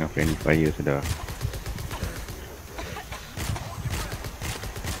 Tengah friendly fire sudah.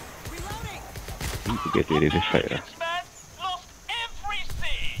 Reloading. Need to get to the other side lah. This man lost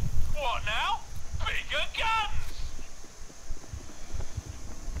everything. What now? Bigger guns.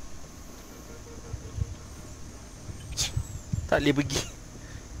 tak boleh pergi.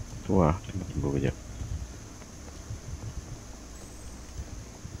 Tu lah, tunggu kejap.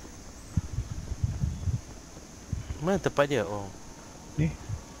 Mana tempat dia? Oh. Ni,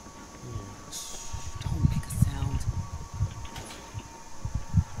 Don't make a sound.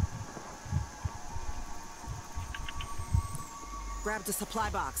 Grabbed a supply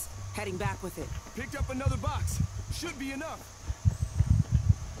box. Heading back with it. Picked up another box. Should be enough.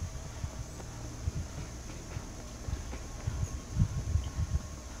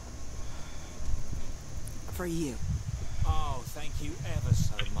 For you. Oh, thank you ever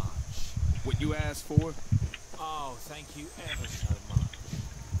so much. What you asked for? Oh, thank you ever so much.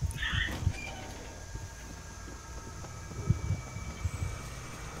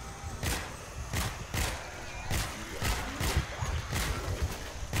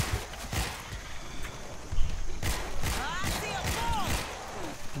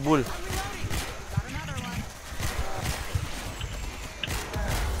 Bull.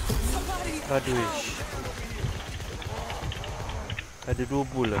 Aduh. Ada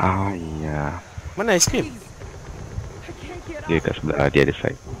 2 bull lah. Ya. Mana aiskrim? Dia kat sebelah, dia ada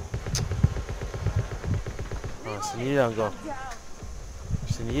side. Sendiri lah kau.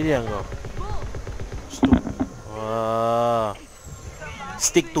 Sendiri lah kau. Stop. Wah.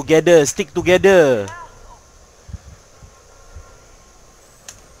 Stick together, stick together.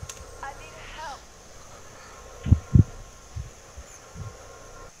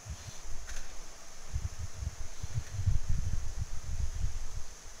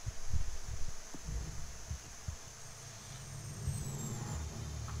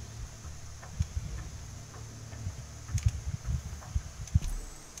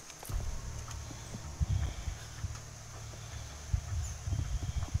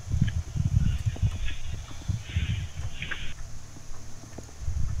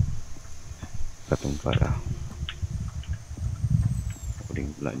 Satu tempat lah. Paling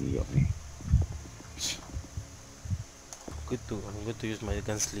pula New York ni. I'm going to use my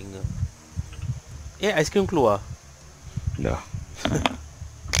gunslinger. Aiskrim keluar. Dah.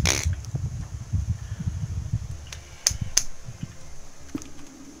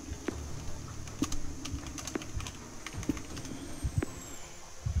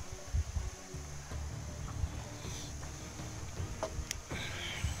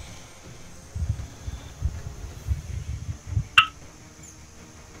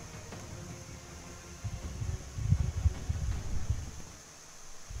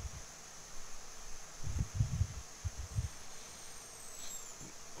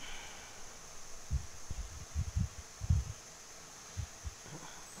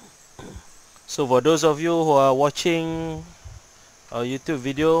 So for those of you who are watching our YouTube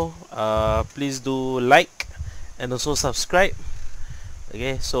video, please do like and also subscribe.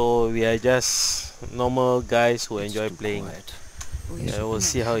 Okay, so we are just normal guys who enjoy playing. Yeah, we'll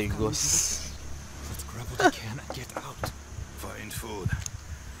see how it goes. Let's grab what we can and get out. Find food.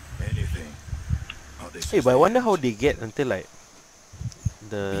 Anything. Hey, but I wonder how they get until like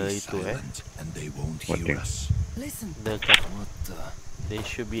the itu and they won't What hear thing? us. Listen. the What the? they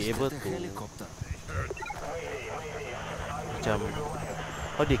should be able to Helicopter. macam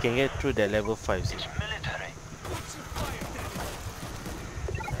how they can get through that level 5 sih. Military.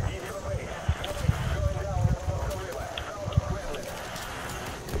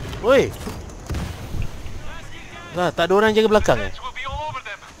 Oi. Lah, tak ada orang jaga belakang We'll be all over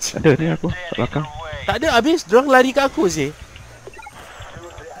them. Ada ni aku kat belakang. Tak ada, habis dorang lari kat aku sih.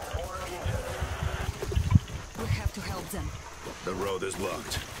 We have to help them. The road is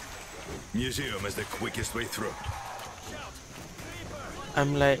blocked. Museum is the quickest way through.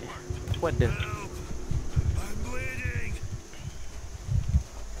 I'm like, what the? I'm bleeding.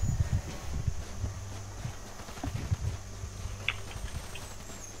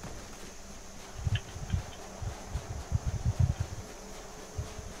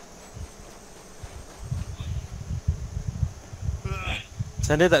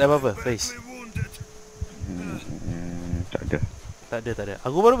 Sana tak ada apa-apa, Faiz. Wounded. Tak ada. Tak ada.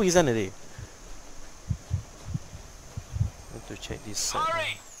 Aku baru pergi sana tadi. Want to check this side.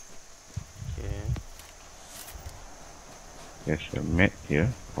 Hurry! Okay. There's a map here.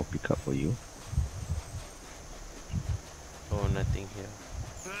 I'll pick up for you. Oh, nothing here.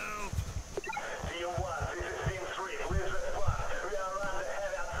 Help.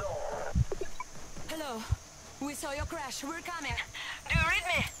 Hello. We saw your crash. We're coming. Do you read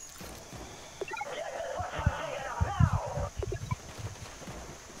me?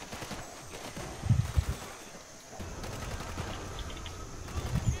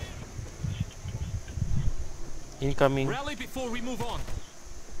 Incoming. Rally before we move on.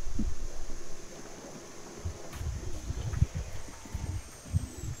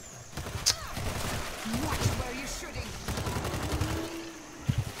 Watch where you're shooting.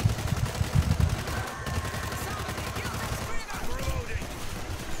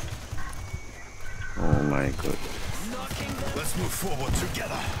 Oh my god. Let's move forward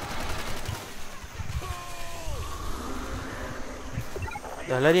together.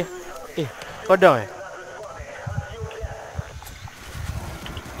 Dah lari. Kau down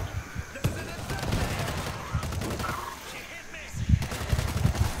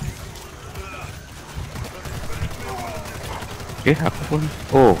Aku pun.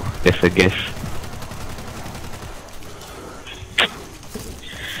 Oh, there's a gas.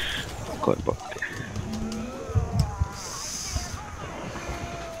 God, bot.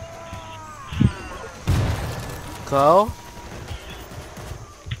 Kau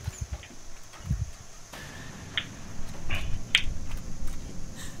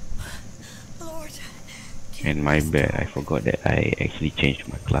And my bad, I forgot that I actually changed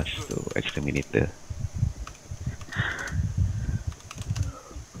my class to exterminator.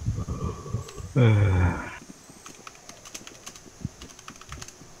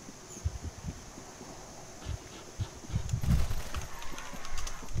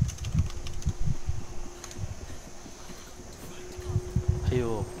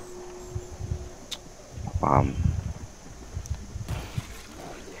 Ayo. Faham.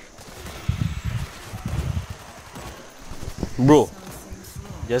 Bro,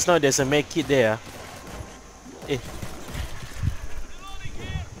 just now there's a med kit there. Eh.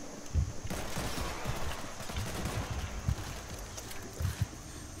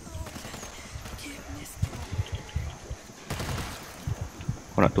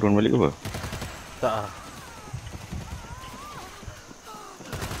 Kau nak turun balik ke apa? Tak ah.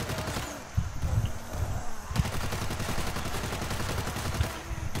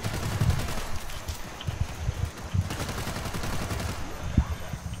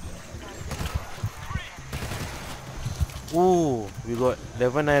 Ooh, we got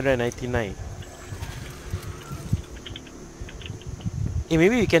level 999. Maybe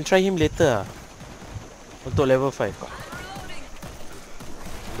we can try him later untuk level 5.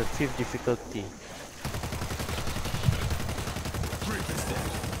 The 5th difficulty.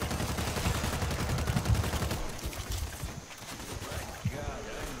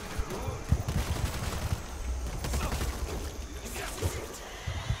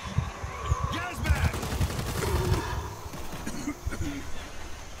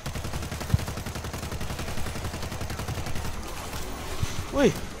 Woi.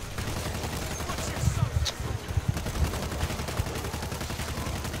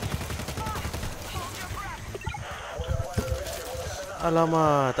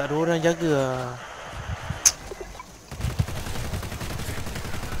 Alamak, tak ada orang jaga ah.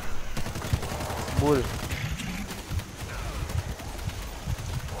 Bull.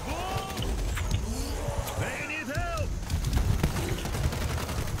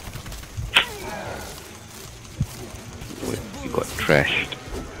 We got trashed.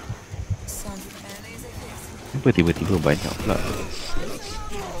 Kenapa tiba-tiba banyak pula?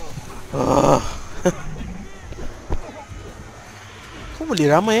 Kau boleh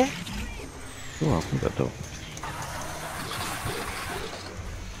ramai Tu aku tak tahu.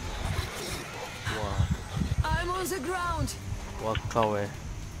 I'm on the ground. Wah kau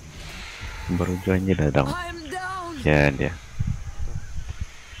Baru join je dah down. I'm down. Jangan dia.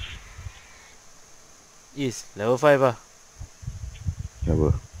 Is level 5 lah. Apa?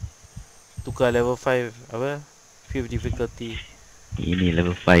 Tukar level 5 apa? 5th difficulty. Ini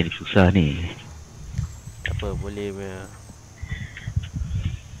level 5 ni susah ni. Tak apa, boleh punya.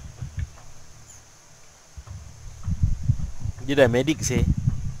 Dia dah medic sih.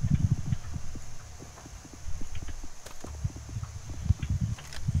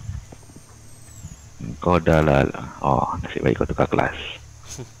 Kau dah lah. Oh, nasib baik kau tukar kelas.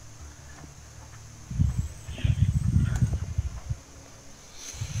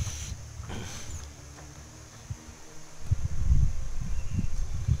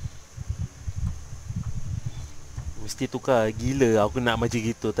 Mesti tukar. Gila aku nak macam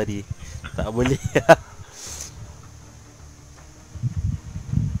gitu tadi. Tak boleh.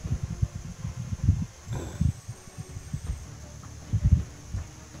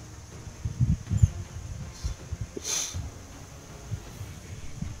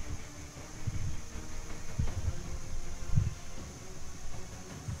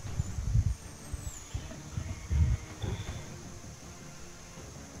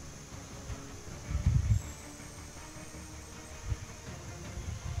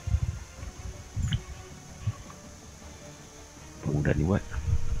 Dah lewat.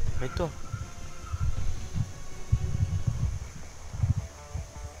 Itu.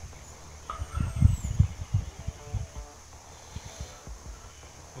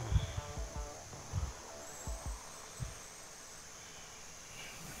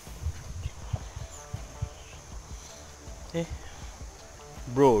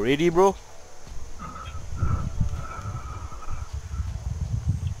 Bro, ready bro?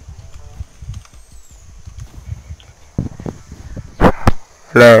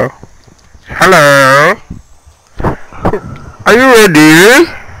 Hello? Hello? Are you ready?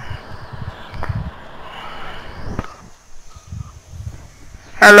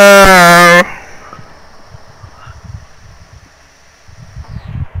 Hello?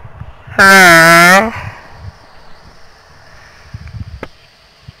 Hello?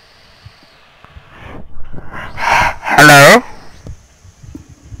 Hello?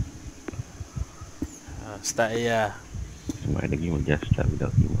 Start ya. Might the game will just start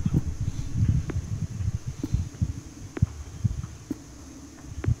without you also.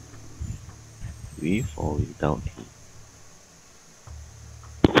 with or without him?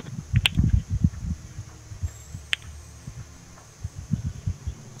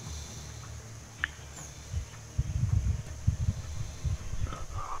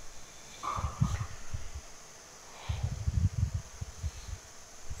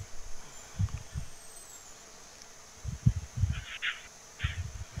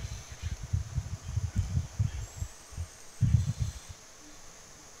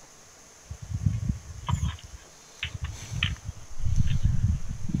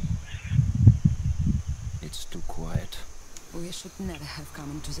 It's too quiet. We should never have come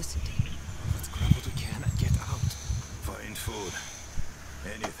into the city. Let's grab what we can and get out. Find food.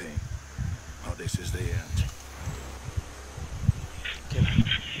 Anything. Oh, this is the end.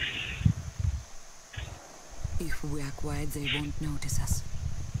 If we are quiet, they won't notice us.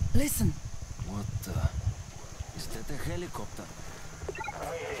 Listen. What the? Is that a helicopter?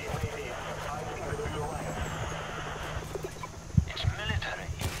 It's military.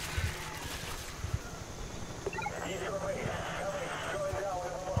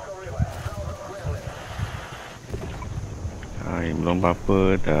 Belum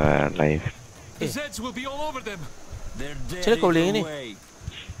apa-apa dah live. The Zeds will be all over them. They're dead Macam mana kau boleh either ni? way.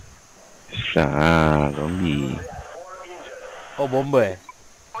 Zombie. Oh, bomba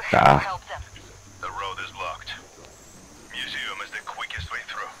Tak. The road is blocked. Museum is the quickest way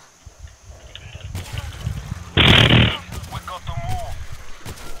through. We got to move.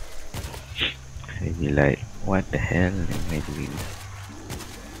 I be like, what the hell am I doing?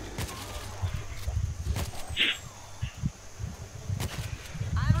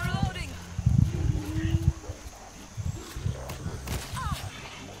 I'm reloading.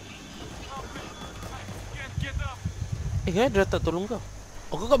 Get up. Kan dia tak tolong kau.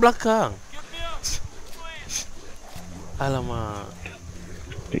 Oh, kau kat belakang. Get me up. Please. Alamak.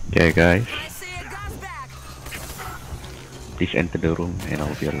 Take care guys. I see a gas bag. Please enter the room and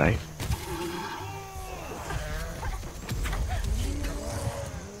I'll be alive.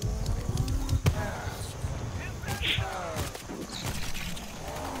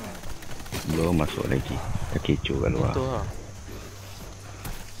 Belum masuk lagi. Dah kecoh kat luar. Betul lah.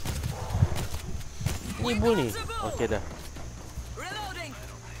 Ni ibu ni. Okey dah. Reloading.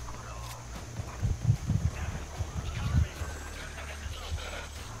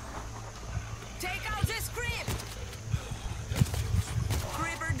 Take out this creep.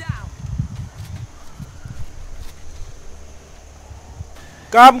 Creeper down.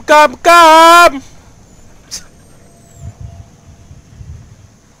 Come.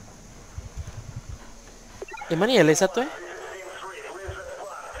 Mana yang lain satu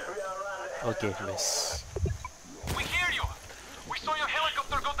Okay, best. We hear you. We saw your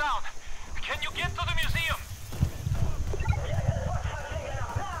helicopter go down. Can you get to the museum?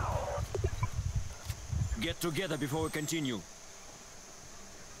 Get together before we continue.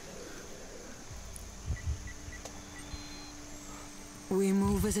 We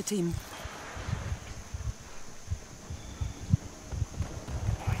move as a team.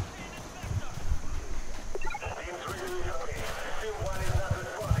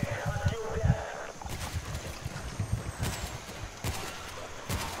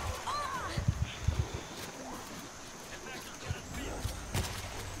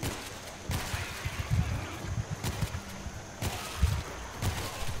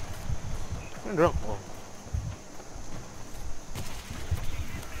 Drop.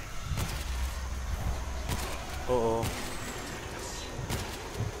 Oh.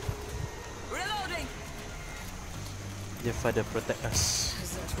 Reloading. Your father protect us.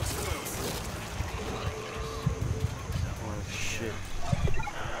 Oh shit.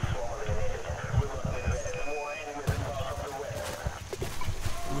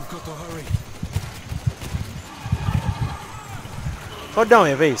 We've got to hurry. Kau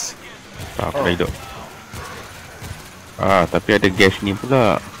down Faiz? Tak, aku dah hidup. Tapi ada gas ni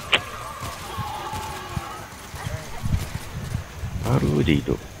pula. Baru je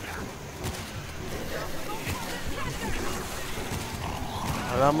hidup.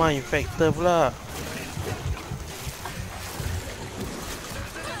 Alamak, infector pula.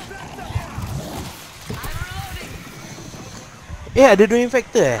 Ada 2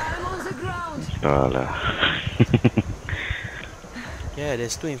 infector I'm on the ground. Alah. Yeah,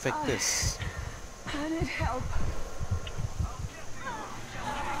 there's 2 infectors. I need help.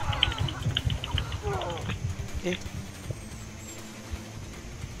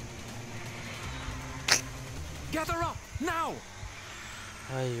 Gather up now.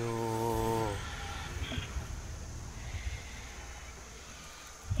 Ayo.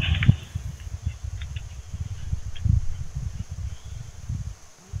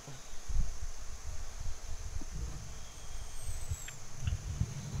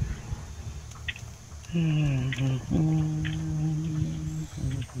 It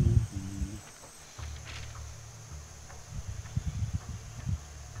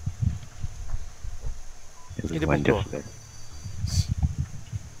was Ini wonderful. pukul.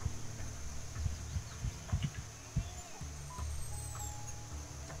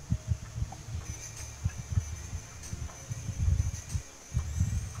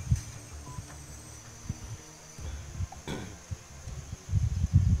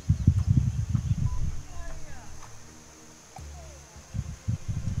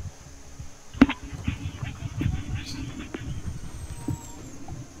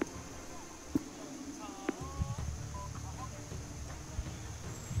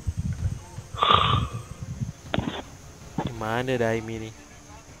 Mana dah Aimi ni?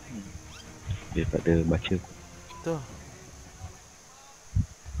 Dia tak ada baca. Tu.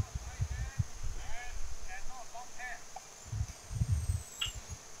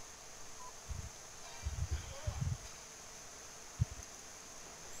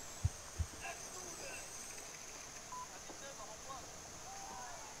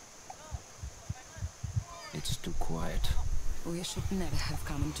 It's too quiet. We should never have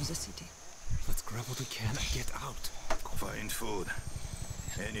come into the city. Let's grab what we can and get out. Find food.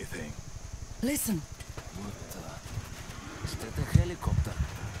 Anything. Listen. What the? Is that a helicopter?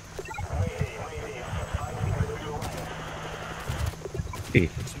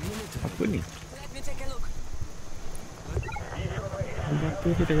 It's military. Apa ni? Let me take a look. Apa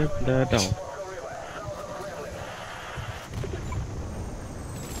dia dah down?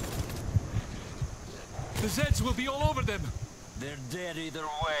 The Zeds will be all over them. They're dead either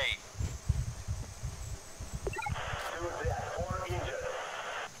way.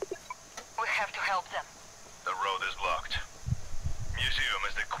 We have to help them. The road is blocked. Museum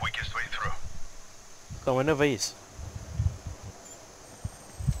is the quickest way through. Kau mana Faiz?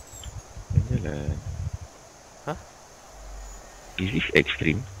 Yalah. Huh? Is this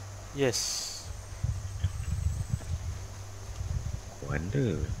extreme? Yes.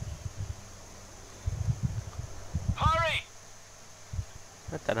 Wonder. Hurry!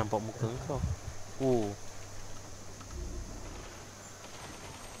 Tak nampak muka kau. Oh.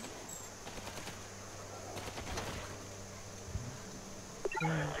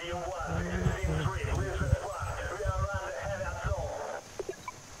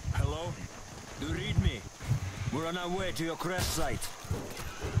 Hello? Do you read me? We're on our way to your crash site.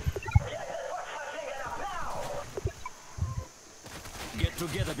 Get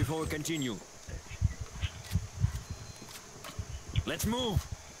together before we continue. Let's move!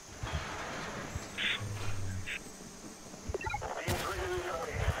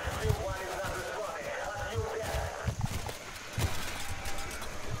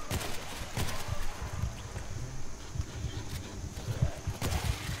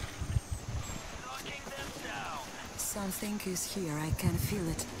 Something is here. I can feel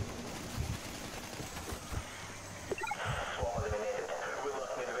it.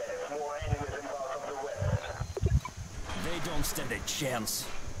 They don't stand a chance.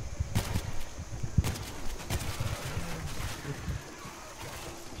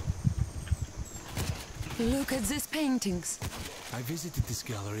 Look at these paintings. I visited this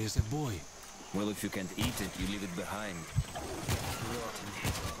gallery as a boy. Well, if you can't eat it, you leave it behind. Rotten.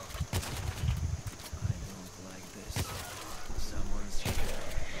 I don't like this. Someone's here.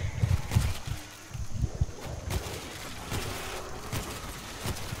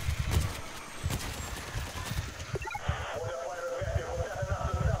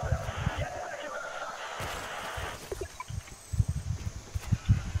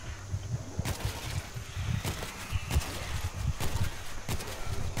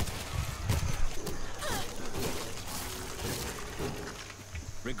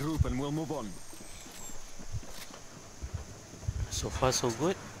 Regroup and we'll move on. So far so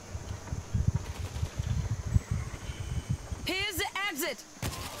good. Here's the exit.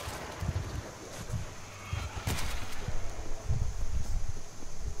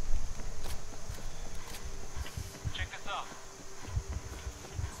 Check this out.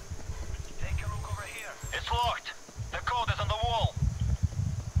 Take a look over here. It's locked. The code is on the wall.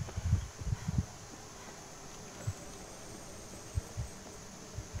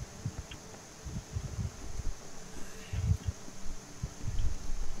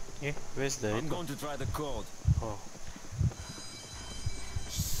 Eh, where's the I'm going to try the code. Oh.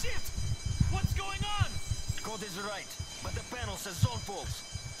 Shit! What's going on? Code is right, but the panel says zone pulse.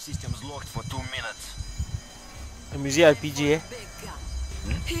 System's locked for 2 minutes. Muzik RPG eh. Big gun.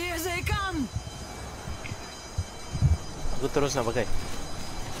 Here they come. Aku terus nak pakai.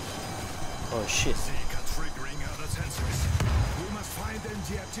 Oh shit. Zika triggering out the sensors. We must find and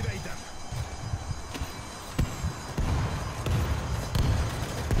deactivate them.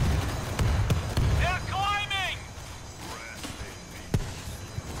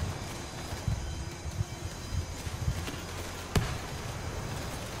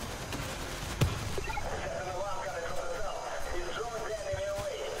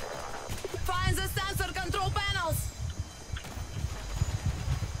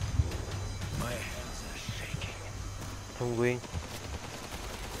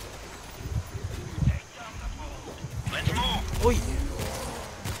 Oi.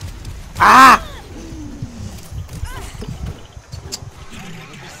 Ah!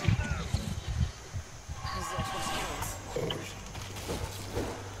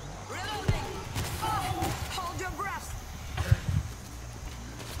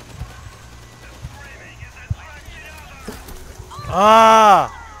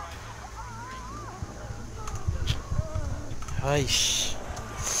 Ah! Aish.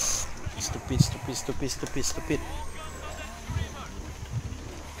 Stupid.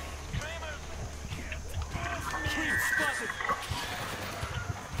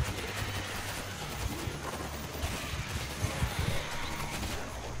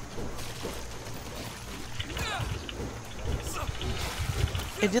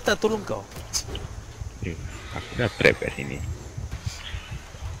 Dia tak tolong kau. Aku dah trap kat sini.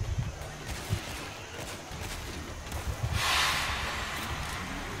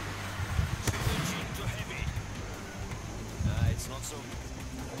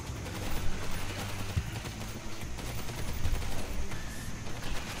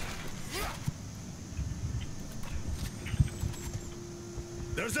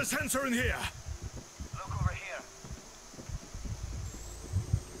 There's a sensor in here. Look over here.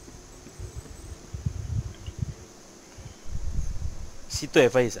 Situ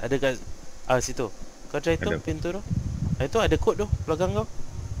Faiz, ada kat situ. Kau try tu Ada. pintu tu. Itu ada kod tu belakang kau.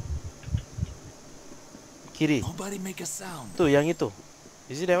 Kiri. Nobody make a sound. Tu yang itu.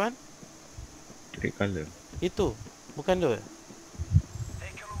 Is it that one? Red color. Itu. Bukan tu.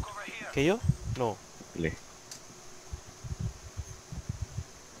 Take a look over here. Okay, you? No. Boleh.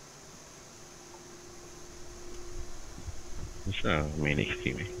 Susah main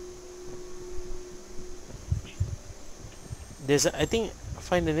extreme eh. There's I think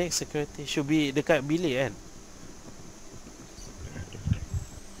find the next security should be dekat bilik kan.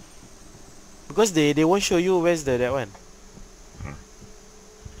 Because they won't show you where's that one.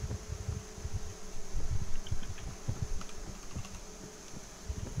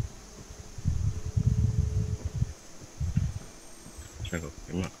 Macam tu,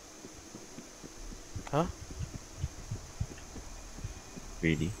 tembak. Huh?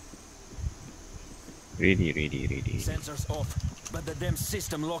 Ready. Sensors off, but the damn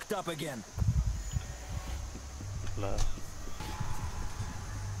system locked up again. Lah.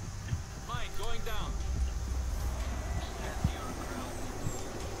 Mine going down.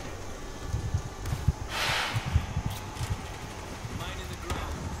 Mine in the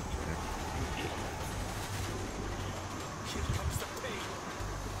ground. Here comes the pain.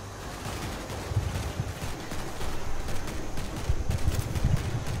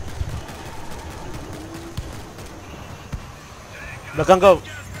 Belakang kau.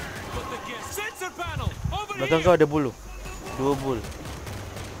 Sensor panel over Belakang kau ada bulu. 2 bul.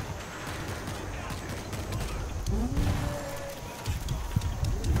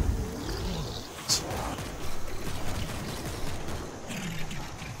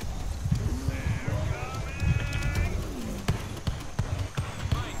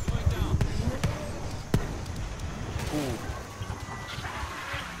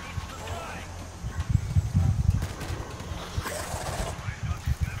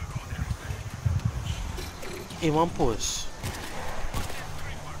 Mampus.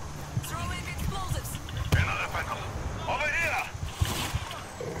 Another phantom. Over here.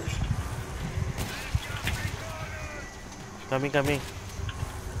 Coming.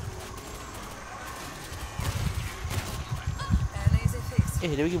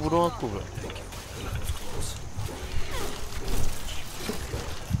 Dia bagi bunuh aku pula.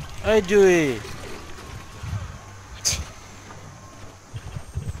 Aduh.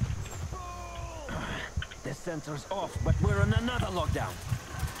 The sensor's off, but we're on another lockdown.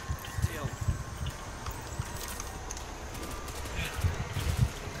 Still.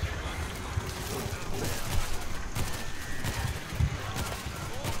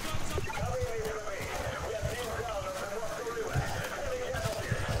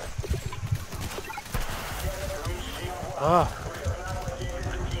 Ah.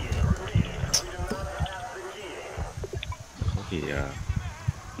 Okay, ya.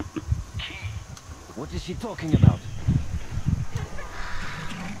 What is she talking about?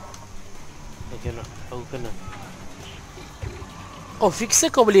 Aku kena. Oh, fixer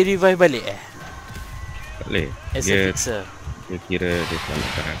kau boleh revive balik Tak boleh. As a fixer. Dia kira dia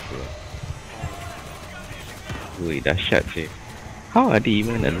selamatkan aku lah. Woi, dahsyat sih. How are they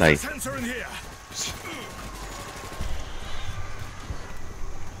even alive? Sensor in here.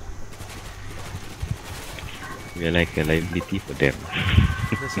 We are like a liability for them.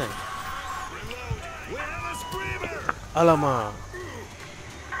 That's right. Alamak.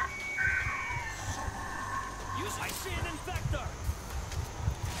 see an infector.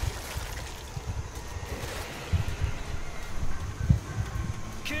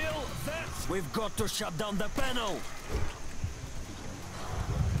 Kill that. We've got to shut down the panel.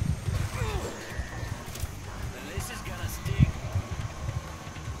 This is gonna sting.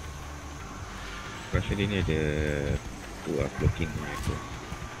 Rasa dia ni ada blocking punya tu.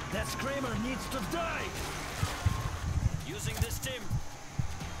 That screamer needs to die. Using this team.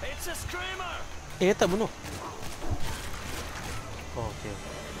 It's a screamer. Eh, tak bunuh. Oh, okay.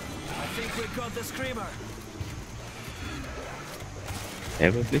 I think we got the screamer.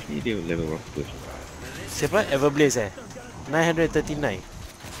 Everblaze ni dia level berapa? Siapa? Everblaze 939.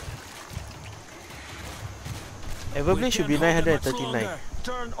 Everblaze should be 939.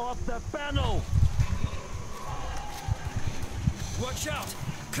 Turn off the panel. Watch out,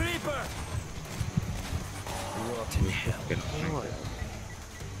 creeper. What in hell?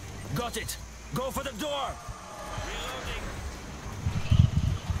 Got it. Go for the door. Reloading.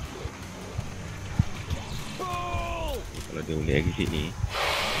 Bull. Kalau dia boleh exit ni.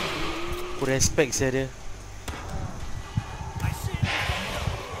 Aku respect saya dia. I see it.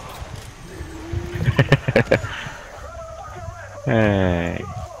 Hai,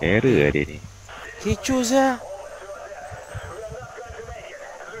 error dia ni. Kecoh saya.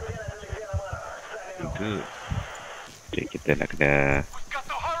 Good. Okay, kita nak kena.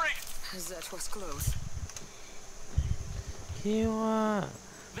 That was close. Kiwa.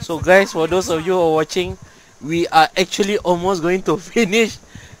 So guys, for those of you who are watching, we are actually almost going to finish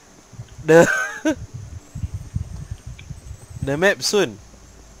the the map soon.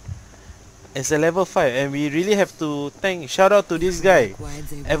 It's a level 5 and we really have to shout out to this guy,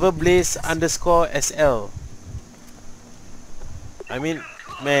 Everblaze_SL. I mean,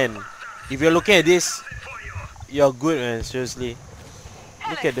 man, if you're looking at this, you're good, man, seriously.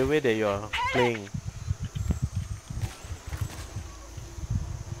 Look at the way that you're playing.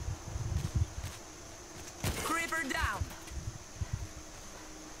 Creeper down.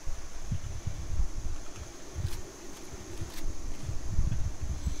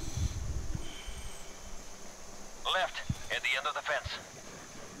 Left, at the end of the fence.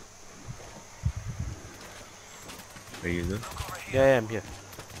 Are you there? Yeah, I'm here.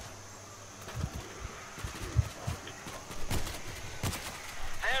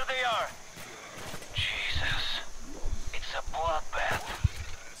 There they are. Jesus. It's a bloodbath.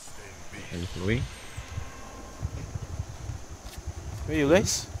 Are you following? Where you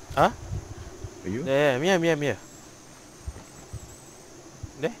guys? Huh? Are you? Yeah, I'm here.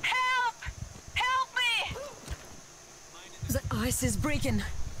 There? Help! Help me! The ice is breaking.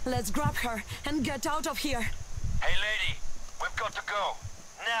 Let's grab her and get out of here. Hey lady, we've got to go.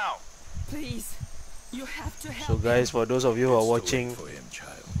 Now. Please, you have to help. So guys, for those of you who are watching, For him,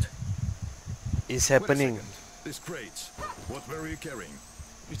 child. it's happening. This crates. What were you carrying?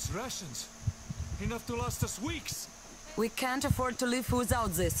 It's rations. Enough to last us weeks. We can't afford to live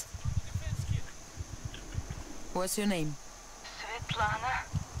without this. What's your name? Svetlana.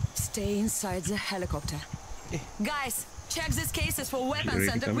 Stay inside the helicopter. Guys, check these cases for weapons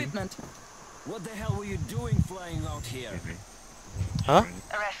and equipment. What the hell were you doing flying out here? Huh?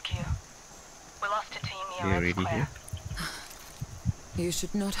 A rescue. We lost a team Are near you Red ready Square. here? You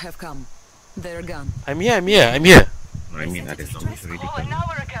should not have come. They're gone. I'm here. I mean, ada zombies already Oh, an coming.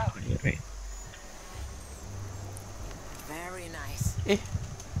 hour ago. Yeah, right. Very nice.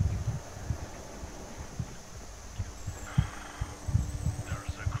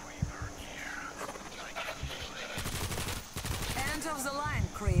 There's a creeper here. End of the line,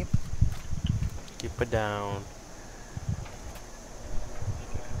 creep. Keep it down.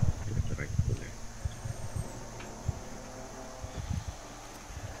 Kita right boleh.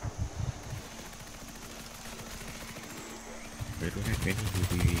 I don't have any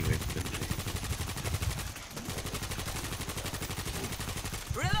UAV weapons.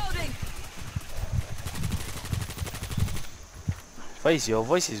 Reloading. Faiz, your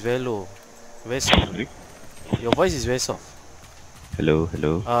voice is very low. Very soft. Sorry? Your voice is very soft. Hello,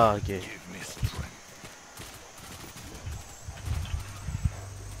 hello. Ah, okay. Give me strength.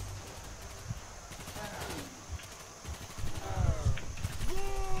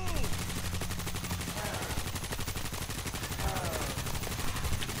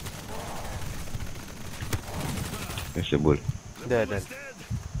 There's a bull. There, then. Can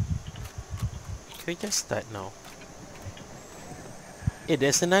we just start now? Eh,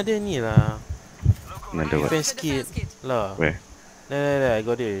 there's another ni lah. Another what? Defense kit lah. Where? There, I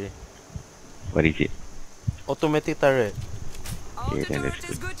got it already. What is it? Automatic turret. Okay, then Turret that's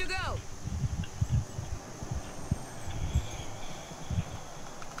is good. good to go.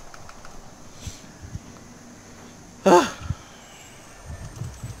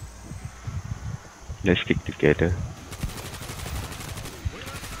 Let's stick together.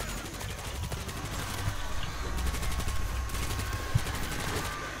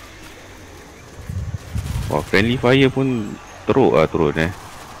 Wah, friendly fire pun teruk lah turun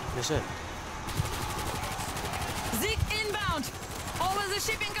Yes sir. Zeke inbound. Over the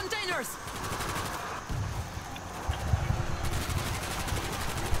shipping containers.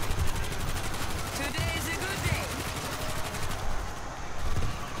 Today is a good day.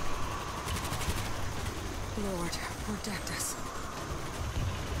 Lord, protect us.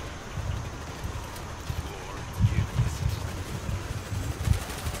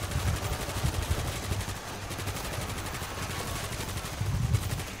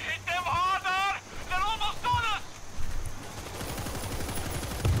 Hit them harder! They're almost on us!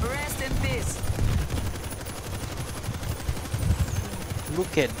 Rest in peace.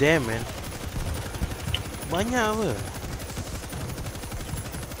 Look at them man. Banyak apa?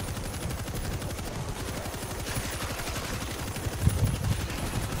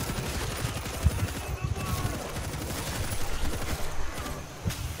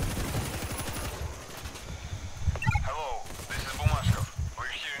 Hello, this is Bumashkov.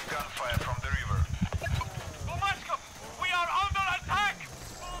 We're hearing gunfire from the river. Bumashkov, we are under attack!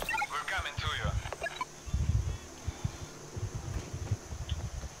 We're coming to you.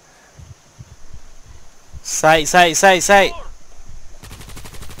 Side.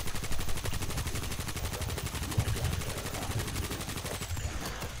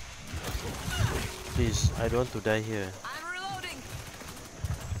 Please, I don't want to die here. I'm reloading.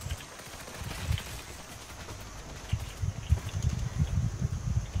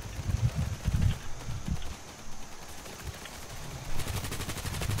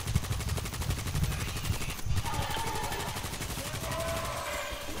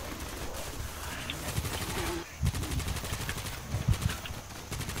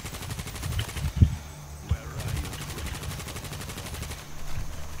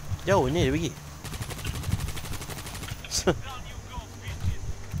 Jauh ni dia pergi.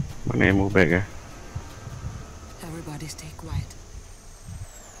 Mana ammo bag Everybody stay quiet.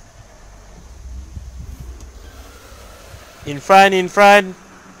 In front.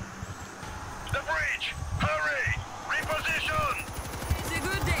 The bridge! Hurry! Reposition! It's a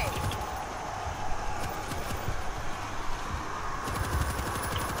good day.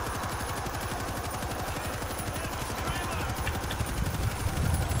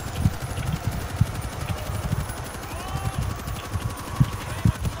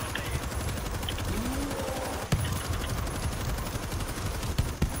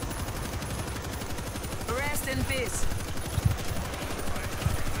 Rest in peace.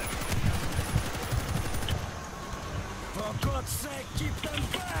 For God's sake, keep them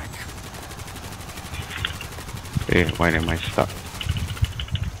back! why am I stuck?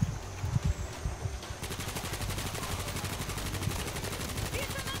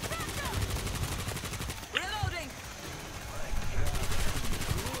 Reloading.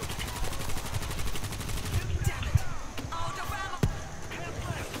 Damn it. Out of ammo.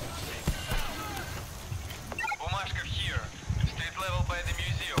 Bumashkov here. State level by the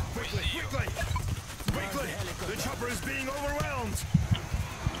museum. We see you. Quickly! The chopper is being overwhelmed!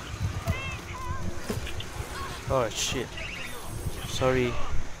 Oh shit. Sorry.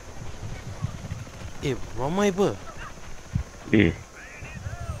 Ramai apa?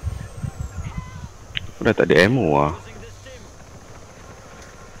 Aku dah tak ada ammo lah.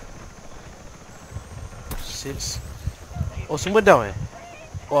 Six. Oh semua down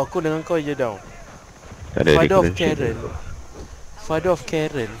Oh aku dengan kau je down. Tak ada Father of differential. Karen. Father of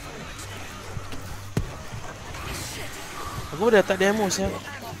Karen. Aku dah tak ada ammo siap.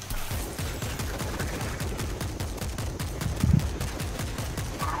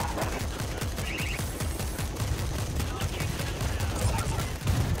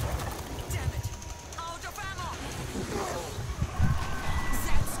 Damn it. Out of ammo.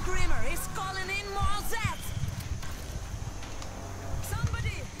 That screamer is calling in more Zeds.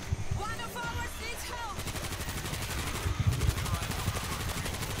 Somebody. One of ours needs help.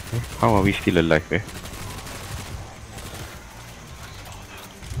 How are we still alive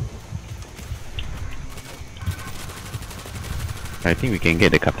I think we can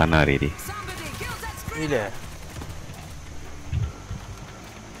get the katana already. Somebody kill that screamer. Bila?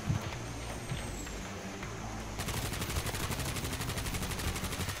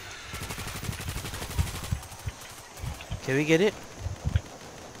 Can we get it?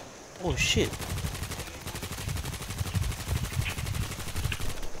 Oh shit.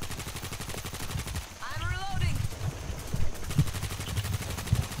 I'm reloading.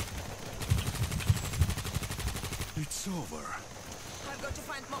 It's over. I've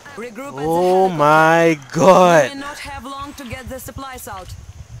Regroup at the Oh helicopter. my We god. may not have long to get the supplies out.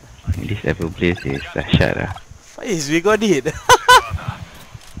 This ever place is dahsyat lah. Faiz, we got it.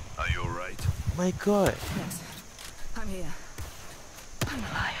 Are you alright? My god. Yes, I'm here. I'm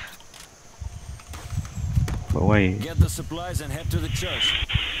alive. But why? Get the supplies and head to the church.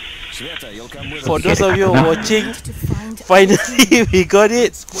 Sveta, you'll come with For us. those of you watching, To find finally we got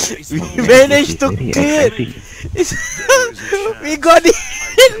it. We managed to Very clear it. exciting. We got it.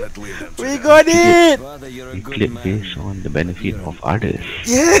 Cannot leave them to We die. got it. Father, you're a You good click man. based on the benefit of others.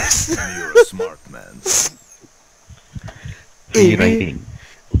 Yes. You're a smart man. Hey, Free riding.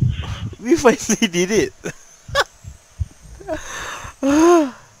 we finally did it.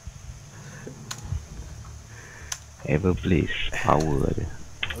 Everblaze power ada.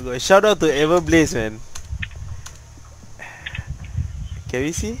 Oh God, shout out to Everblaze, man. Can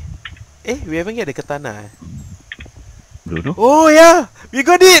we see? We haven't get the katana. Don't know Oh yeah, we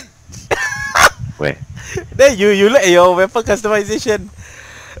got it. where. Then you look at your weapon customization,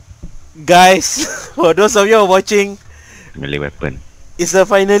 guys. For those of you who are watching, Melee weapon. it's a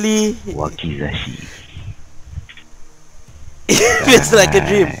finally. Wakizashi. It feels like a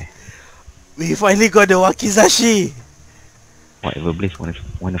dream. We finally got the Wakizashi. Whatever Blaze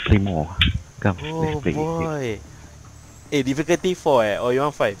wanna play more. Come, Oh let's play. boy. Difficulty 4 or you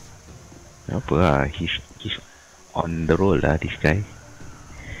want 5? Apa lah, he's on the roll lah, this guy.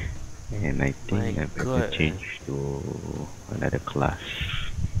 And I think My I better God. change to another class.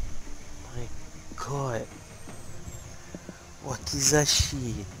 My god.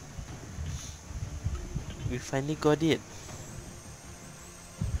 Wakizashi. We finally got it.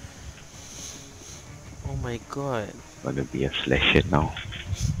 Oh my god. Gonna be a slasher now.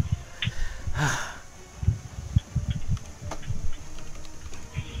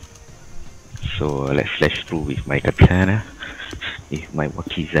 So let's slash through with my katana, with my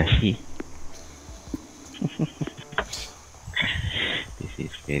wakizashi. This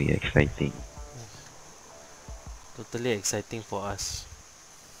is very exciting. Totally exciting for us.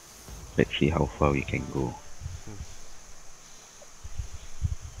 Let's see how far we can go.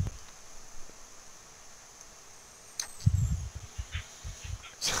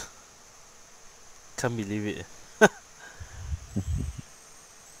 Can't believe it.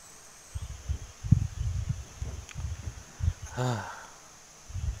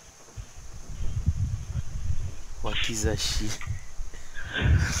 Wakizashi.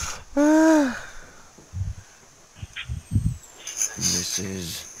 This is...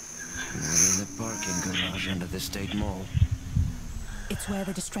 we're in the parking garage under the state mall. It's where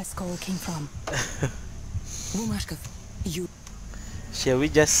the distress call came from. Bumashkov, you... Shall we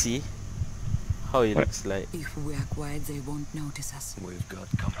just see how it What? looks like? If we are quiet, they won't notice us. We've got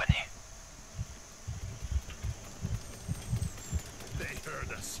company. They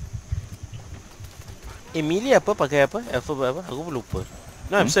heard us. Millie apa pakai apa? Alphabet apa? Aku pun lupa.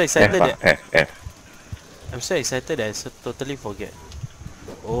 No, I'm so excited that F. I'm so excited that I totally forget.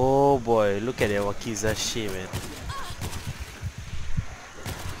 Oh boy, look at that Wakizashi, man.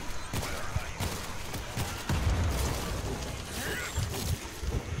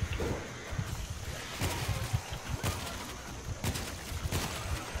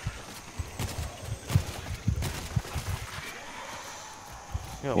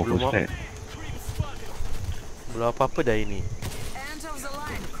 Ya, Oh, who's that? belum apa-apa dah ini. End of the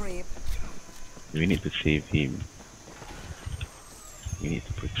line, creep. We need to save him. We need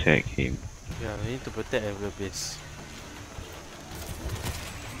to protect him. Yeah, we need to protect every base.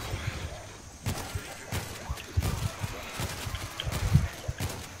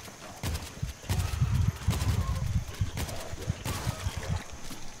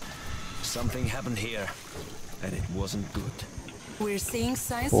 Something happened here, and it wasn't good. We're seeing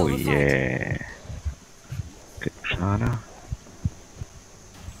signs Oh of a fight. yeah. Katana.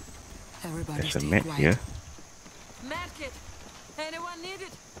 Everybody There's a stay map quiet. here. Medkit! Anyone need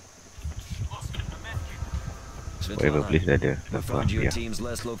it? Whatever place dah ada. We Apa? found your Ya. team's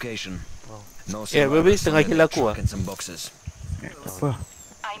last location. Wow. No Eh, baby, survivors, setengah only kill a aku truck ah. and some boxes. Apa?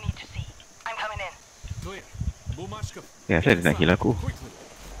 I need to see. I'm coming in. Clear. Bumashkov. Ya, saya nak heal aku. Quickly.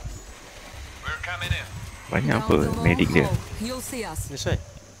 We're coming in. Banyak Down apa the long medic dia? hall. You'll see us. That's right.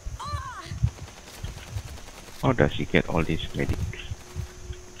 How does he get all these medics?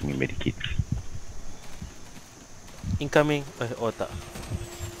 I mean medikits. Incoming. Oh tak.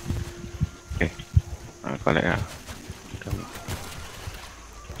 Okay. Collect lah. Incoming.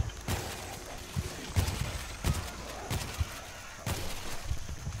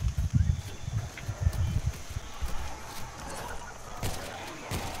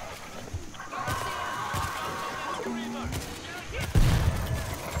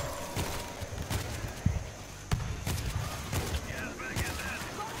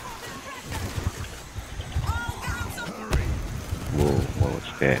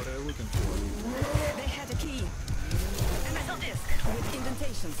 there. What are you looking for? They had a key. A metal disc with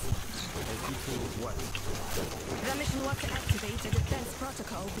indentations. A key to what? The mission was to activate a defense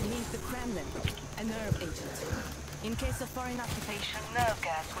protocol beneath the Kremlin. A nerve agent. In case of foreign occupation, nerve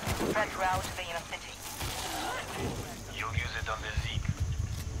gas would be spread throughout the inner city. You'll use it on the Zeke.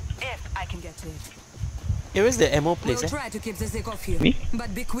 If I can get to it. Hey, where's the ammo place? We'll try to keep the Zeke off here, Me?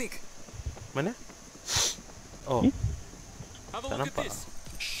 but be quick. Mana? Oh, Have a tak look at nampak. this.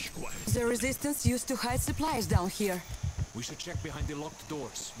 Shh, quiet. The resistance used to hide supplies down here. We should check behind the locked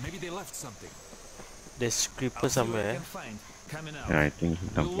doors. Maybe they left something. There's creeper I'll see what somewhere. I can find. Coming out. Yeah, I think he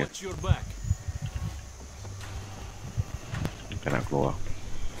We'll don't get. watch your back. Cannot go up.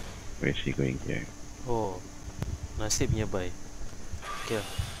 Where is he going here? Oh, nasib nearby. Okay,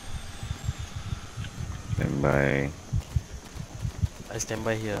 Stand by. I stand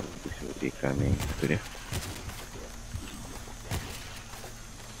by here. This will be coming. Tu dia.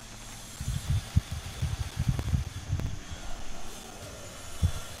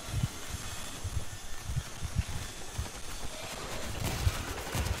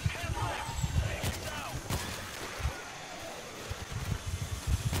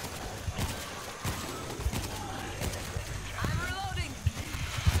 I'm reloading.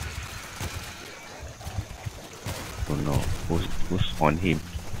 Oh no. Who's on him?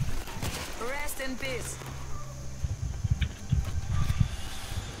 Rest in peace.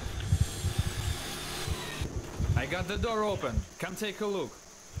 I got the door open. Come take a look.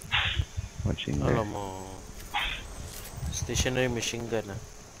 What's in there? Alamak. Stationary machine gun lah.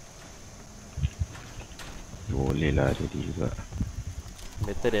 Boleh lah jadi juga.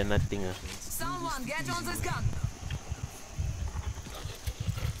 Better than nothing ah. Someone get on this gun.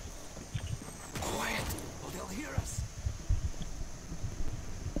 Quiet, or they'll hear us.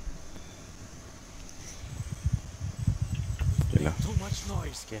 Okay lah. Too much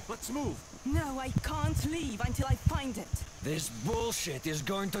noise. Okay. Let's move. No, I can't leave until I find it. This bullshit is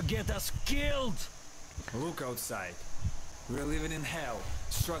going to get us killed. Look outside. We're living in hell,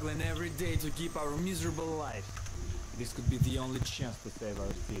 struggling every day to keep our miserable life. This could be the only chance to save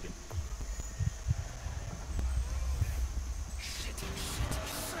our city.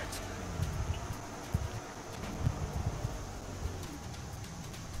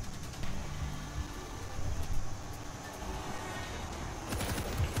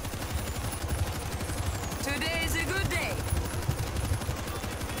 Today is a good day.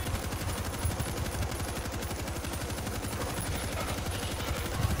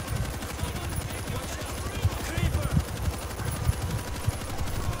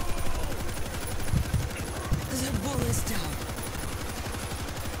 The bull is down.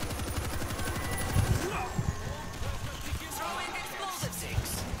 Throwing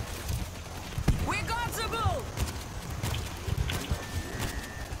explosives. We got the bull.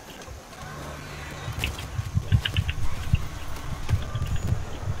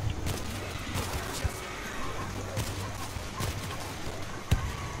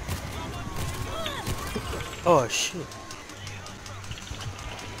 Oh shit.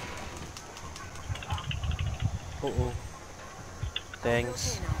 Oh.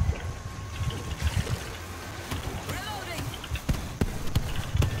 Thanks. Reloading.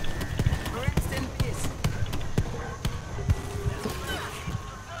 Rest in peace.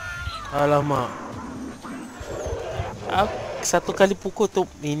 Alamak. Satu kali pukul tu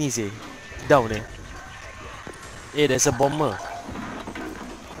ini sih. Down eh. There's a bomber.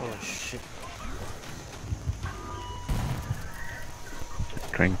 Oh shit.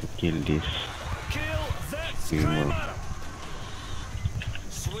 Trying to kill this Kill that screamer.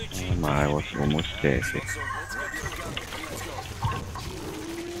 Switching. I was almost there. Let's go.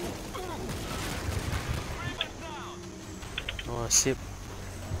 Oh sip.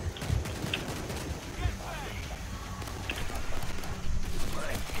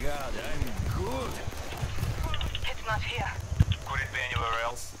 My God, I'm good. It's not here. Could it be anywhere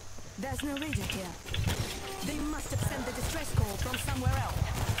else? There's no radio here. They must have sent the distress call from somewhere else.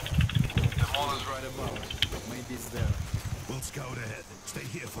 The mall is right Right above us. Maybe it's there. We'll scout ahead. Stay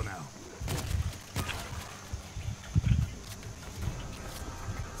here for now.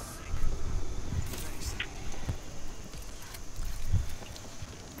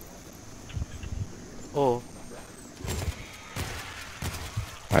 Oh.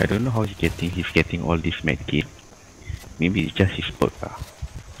 I don't know how he's getting all this medkit. Maybe it's just his perk lah.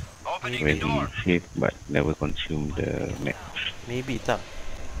 Opening When the he door. save but never consume the meds. Maybe tak.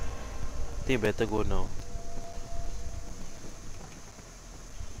 Think better go now.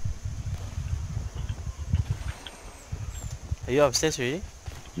 Are you upstairs already?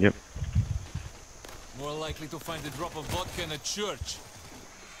 Yep. More likely to find a drop of vodka in a church.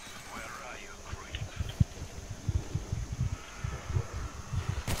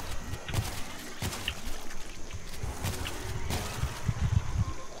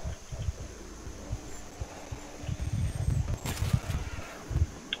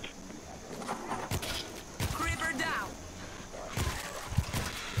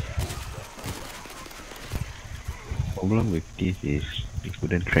 problem with this is we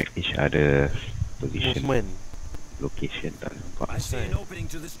couldn't track each other's position, Movement. location. Tak nampak. I see an opening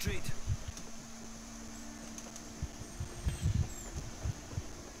to the street.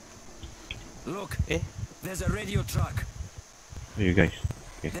 Look, there's a radio truck. Where you guys?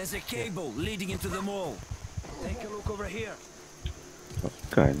 Okay. There's a cable leading into the mall. Take a look over here.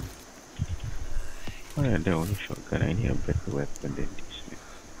 Shotgun. Why are there only shotgun? I need a better weapon than this.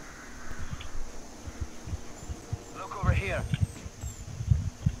 Look over here.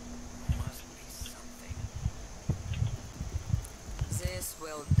 This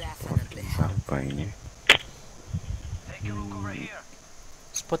will definitely help. Sampai ni. Take a look over here.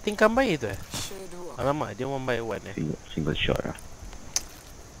 Spotting kambai tu Should work. Alamak, dia one by one Single shot lah.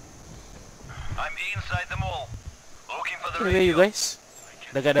 I'm inside the mall. Looking for the Where are you radio. guys?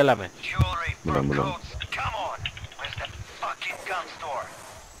 Dah kat dalam Jewelry, Belum, belum. coats. Come on. Where's that fucking gun store?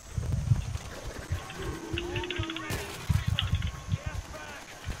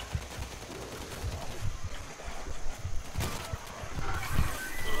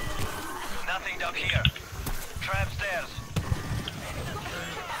 Nothing down here. Trap stairs.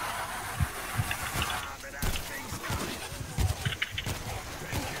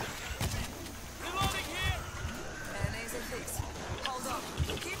 Reloading here. An easy fix. Hold on.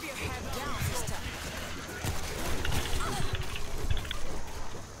 Keep your head down, sister.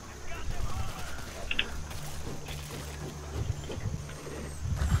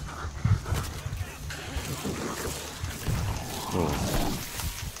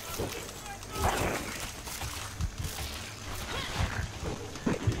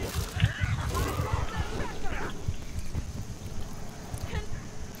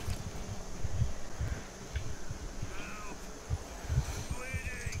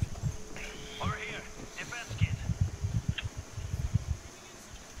 Over here. Defense kit.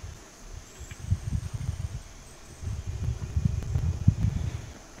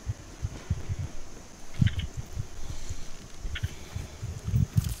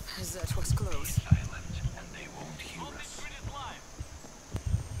 That was close. Silent, and they won't hear us.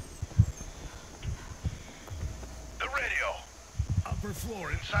 The radio. Upper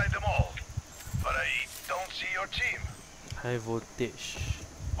floor Inside the mall. But I don't see your team. High voltage.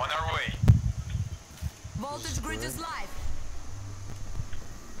 On our way. Voltage grid is live.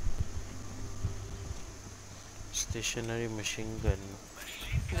 Stationary machine gun.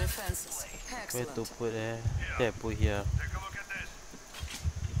 Defenses. Where to Excellent. put There, put here. Take a look at this.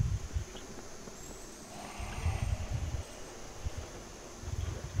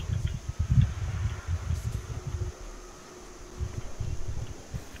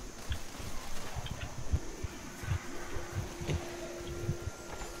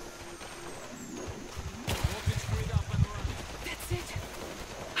 That's it.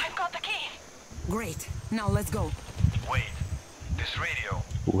 I've got the key. Great. Now let's go. Wait. This radio.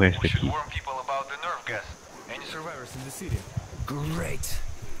 Who has We the should key? warn people about the nerve gas. Any survivors in the city? Great.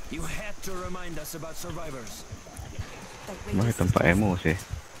 You had to remind us about survivors. The Mana radio tempat system. ammo sih?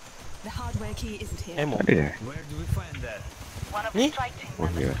 The hardware key isn't here. Ammo. Ada eh? Where do we find that? One of Eh? the strike team Oh,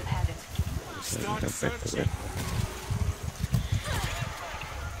 members yeah. would have had it. Start Ada better searching. weapon.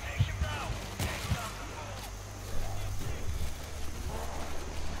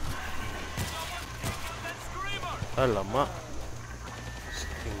 Alamak.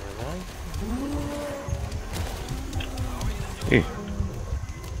 Screamer lagi. Eh,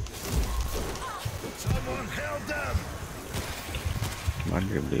 Someone held them. mana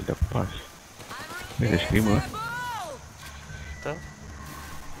dia boleh lepas? Ni ada screamer. Tahu?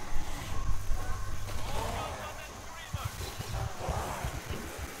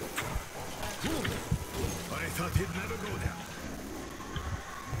 I thought he'd never go down.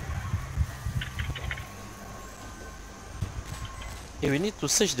 Hey, we need to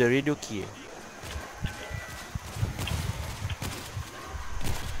search the radio key.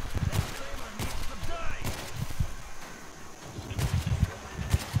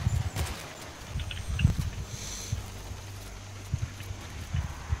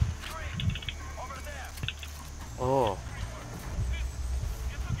 Oh.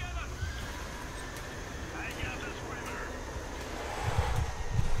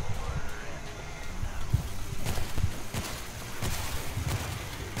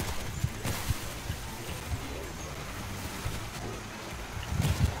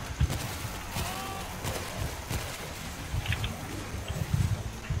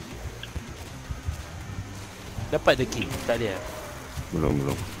 Dapat the key? Tak ada. Belum,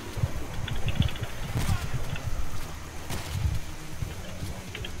 belum.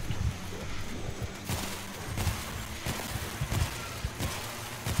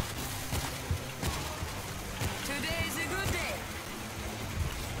 Today's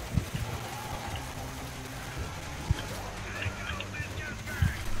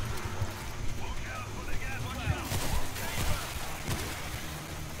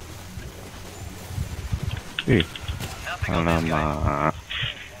Alamak.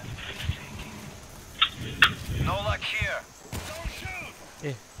 No luck here.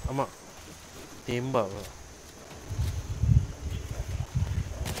 Amak. Tembak pula.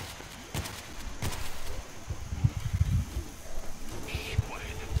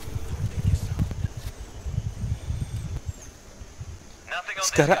 Nothing on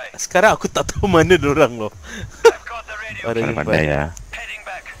this guy. Sekarang aku tak tahu mana dorang loh. I've got the radio. Ada jumpa. Pandai ya. Heading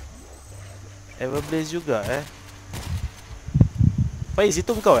back. Everblaze juga Faiz,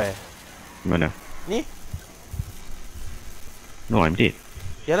 itu kau Mana? Ni? No, I'm dead.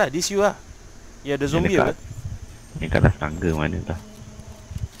 Yalah, this you lah. Ya, ada zombie Yang apa? Yang kat atas tangga mana entah.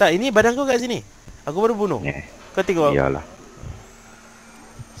 Tak, ini badan kau kat sini. Aku baru bunuh. Kau tengok. Iyalah.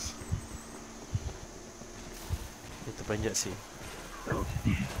 Dia terperanjat sih.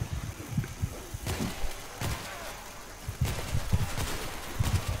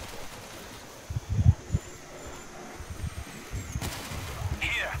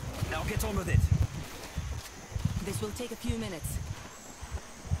 Here, now get on with it. This will take a few minutes.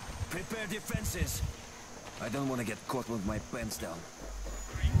 Prepare defenses. I don't want to get caught with my pants down.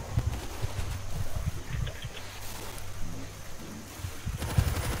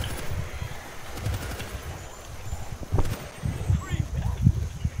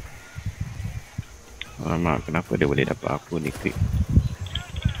 Alamak, kenapa dia boleh dapat apa ni creep?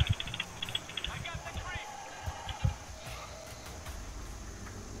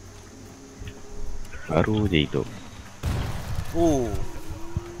 Baru je hidup. Oh.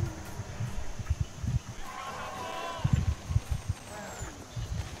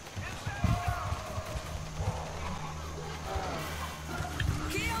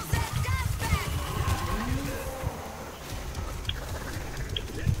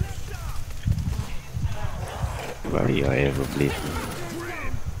 Bari I ever believe.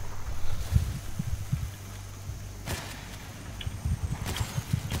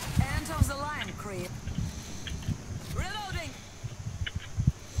 End of the line, creep. Reloading.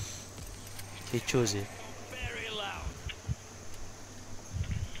 Kecoh sih.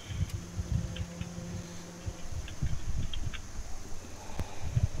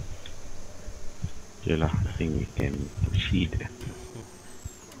 Okay lah, I think we can proceed.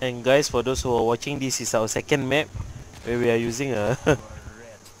 And guys, for those who are watching, this is our second map where we are using a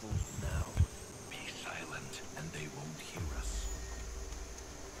Be silent, and they won't hear us.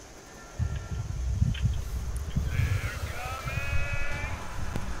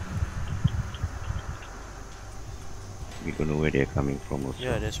 We don't know where they're coming from also.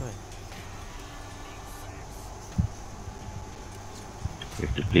 yeah, that's why. We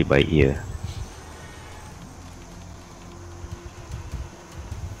have to play by ear.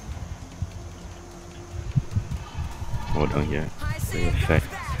 Oh, down here. Very fat.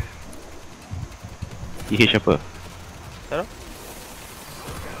 EH apa? Tak tahu.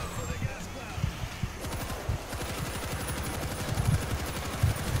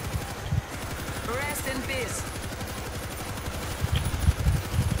 Rest in peace.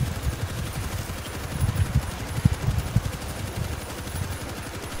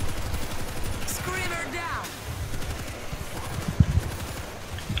 Screamer down.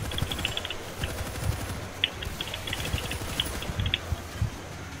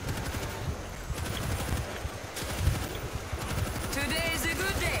 Today is a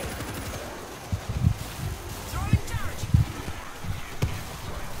good day. Throwing charge.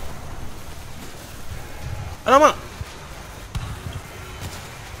 Alamak,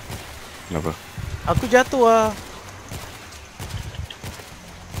 Kenapa? aku jatuh ah.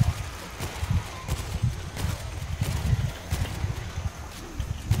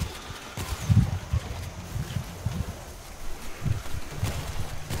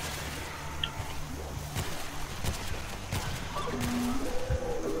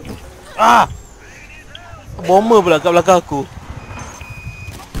 Ah! Bomber pula kat belakang aku.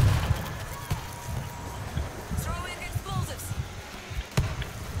 Throwing explosives.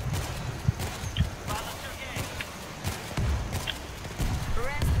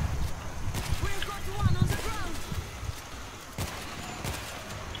 Rest. We've got one on the ground.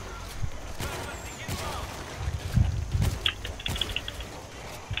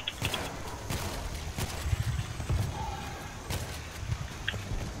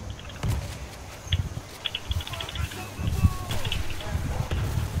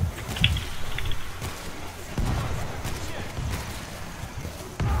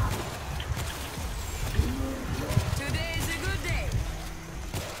 Today is a good day.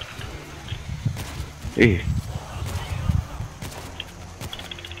 Eh,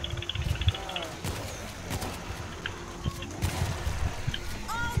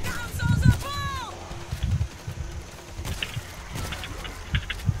 All guns on the ball.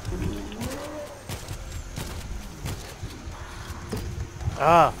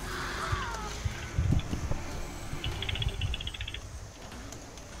 Ah.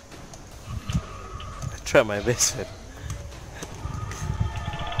 I tried my best, man.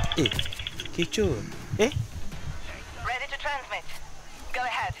 Eh, kecoh. Eh? Ready to transmit. Go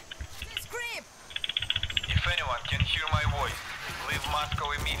ahead. Scream! If anyone can hear my voice, leave Moscow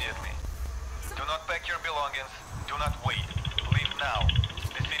immediately. Do not pack your belongings. Do not wait. Leave now.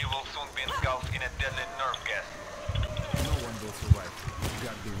 The city will soon be engulfed in a deadly nerve gas. No one will survive.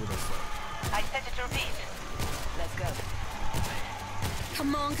 God be with us all. I set it to repeat. Let's go.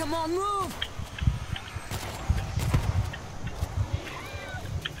 Come on, move!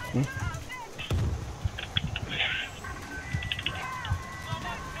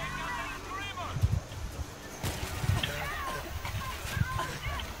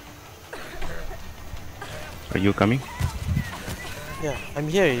 Are you coming? Yeah, I'm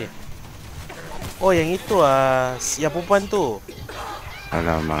here already. Oh, yang itu yang perempuan tu.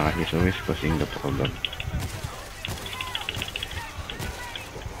 Alamak, he's always causing the problem.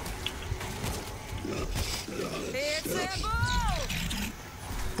 It's a move!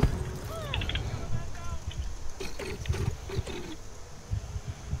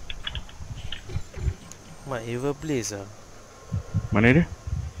 My evil place Mana dia?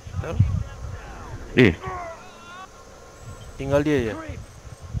 Tahu? Tinggal dia je.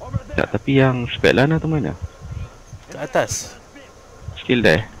 Tak, tapi yang spek lana tu mana? Kat atas. Still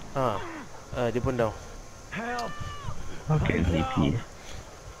there? Dia pun down. Okay, VP.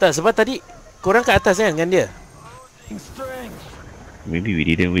 Tak, sebab tadi korang kat atas kan dengan dia. Maybe we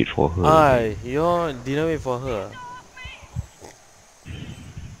didn't wait for her. You didn't wait for her.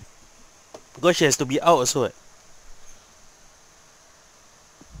 Because she has to be out also.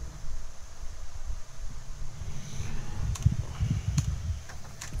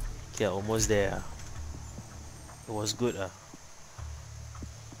 Okay, almost there. It was good.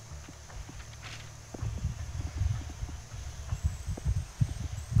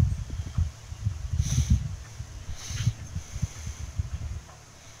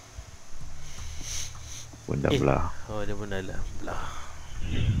 Pun dah belah. Oh, dia pun dah belah.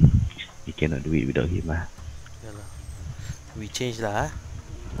 We cannot do it without him Yalah. We change lah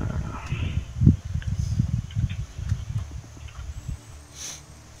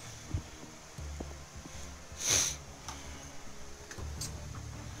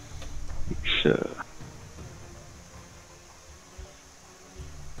It's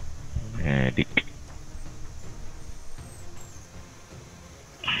medic.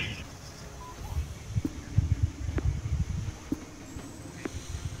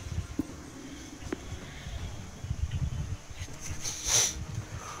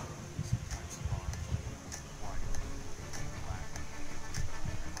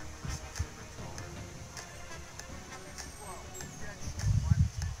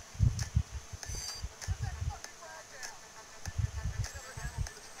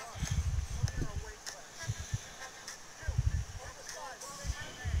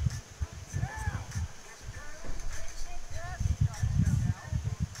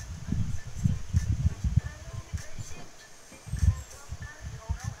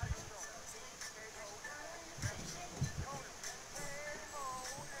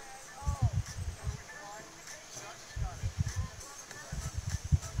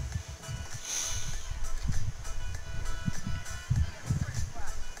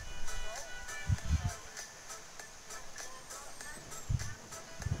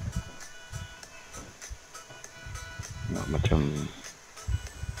 Nak macam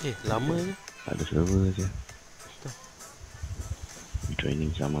lama je. ada server je.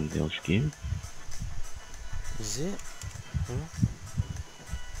 Training someone else game. Is it?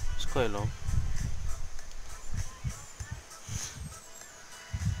 It's quite long.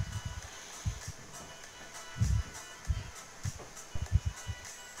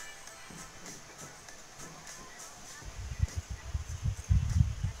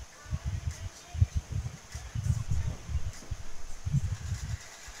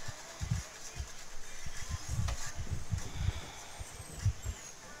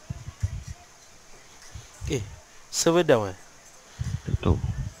 Server down Tak tahu.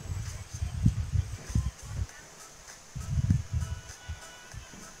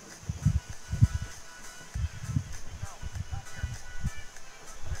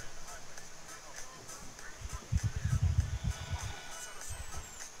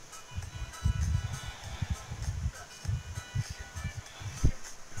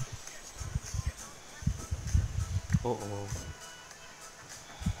 Oh.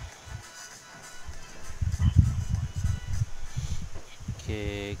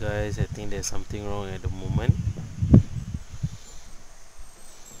 Okay guys, I think there's something wrong at the moment.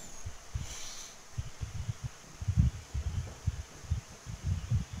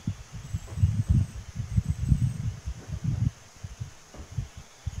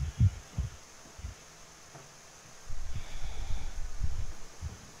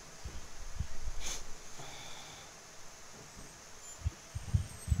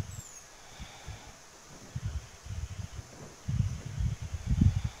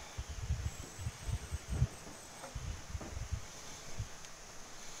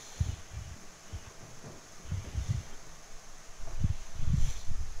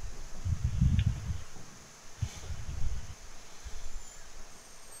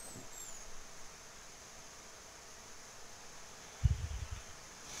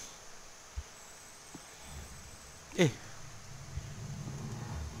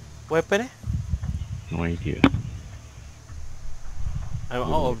 Weapon eh? No idea. I'm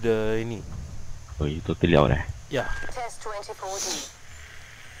out of the ini. Oh, you totally out eh? Yeah. Test 24D.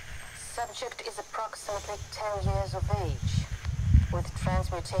 Subject is approximately 10 years of age, with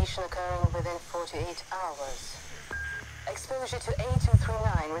transmutation occurring within 48 hours. Exposure to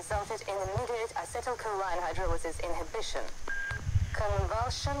A239 resulted in immediate acetylcholine hydrolysis inhibition,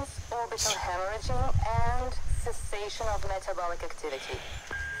 convulsions, orbital hemorrhaging, and cessation of metabolic activity.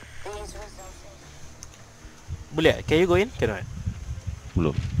 These results in... Boleh? Can you go in? Cannot.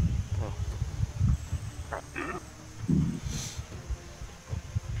 Belum. Oh.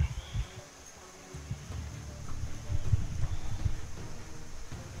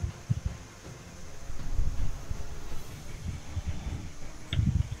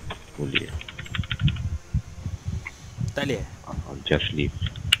 Boleh. Tak boleh? I'll just leave.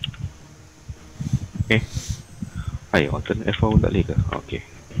 Hai, alternate F1 tak boleh ke? Okay.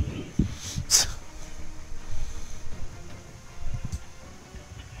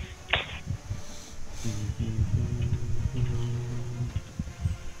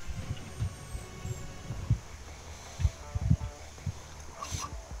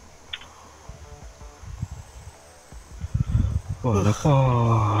 Wah, lapar.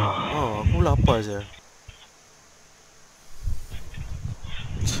 Oh, aku lapar je.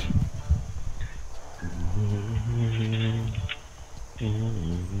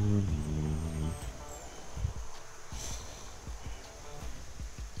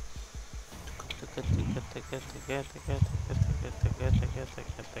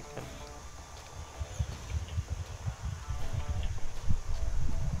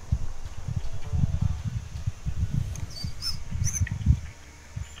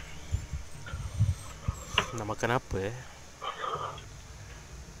 Nak makan apa eh?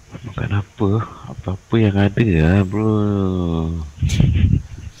 Makan apa? Apa-apa yang ada lah bro.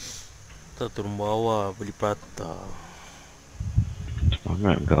 Tak turun bawah beli prata.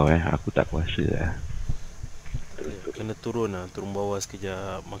 Semangat kau aku tak kuasa lah. Kena turun lah, turun bawah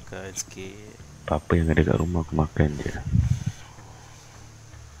sekejap, makan sikit. Apa-apa yang ada kat rumah aku makan je.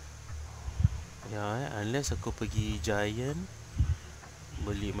 Ya unless aku pergi Giant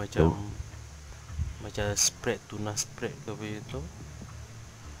beli macam macam spread, tuna spread ke apa itu,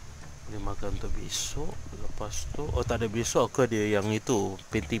 boleh makan untuk besok. Lepas tu, oh tak ada, besok aku ada yang itu,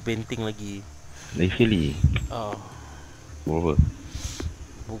 painting lagi. Lagi sekali? Berapa?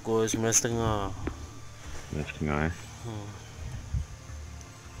 Pukul 9.30. 9.30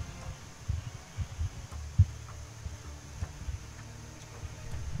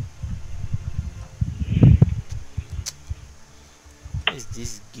 What is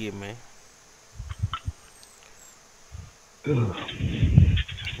this game eh?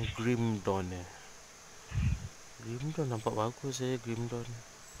 Grim Dawn eh. Grim Dawn nampak bagus Grim Dawn.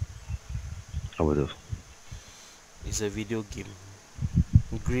 Apa tu? It's a video game.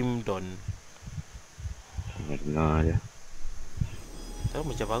 Grim Dawn. Dengar je.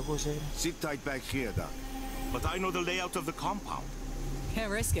 Tahu macam bagus Sit tight back here, Doc. But I know the layout of the compound. Can't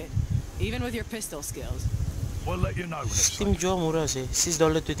risk it, even with your pistol skills. We'll let you know when it's Steam jual murah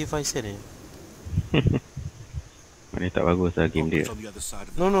 $6.25 Mana tak bagus lah game dia.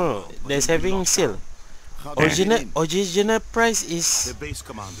 No, there's having sale. Original price is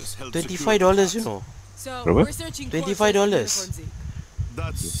 $25, you know. So Berapa? we're searching $25.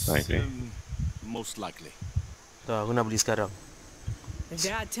 That's most likely. Tuh, aku nak beli sekarang. If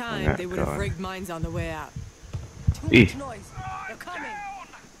they had time, they would have rigged mines on the way out. Too Eh. much noise. They're coming.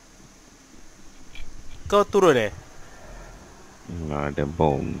 Kau turun Ada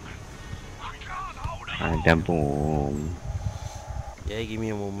bom. Ada bom. Yeah, give me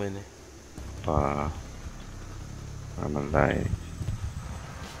a moment Apa? I'm alive.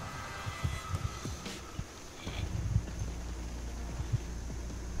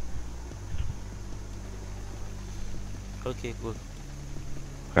 Okay, good.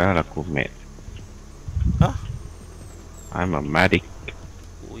 Sekarang aku med. Hah? I'm a medic.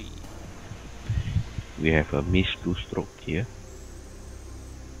 Ui. We have a miss 2 stroke here.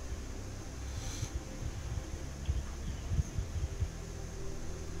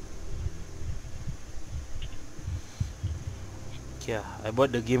 Yeah, I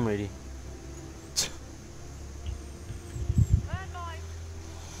bought the game already.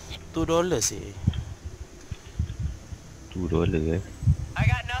 $2 $2 I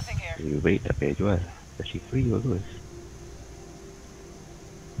got nothing here. Lebih baik tak payah jual. Kasih free bagus.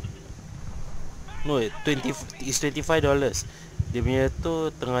 No, it's $25. Dia punya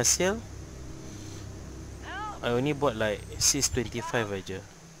tu tengah sale. I only bought like $6.25 aja.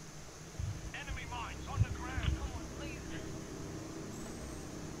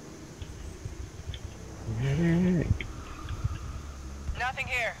 Nothing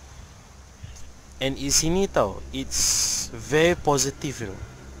here. And di sini tau, it's very positive, you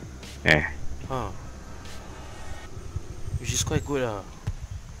know. Which is quite good lah.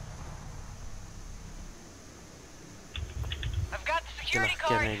 I've got the Okay lah, security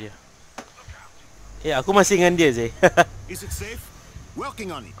kian card. dia. Aku masih dengan dia je. Is it safe?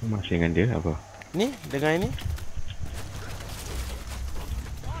 Working on it. Kau masih dengan dia apa? Ni, dengar ni.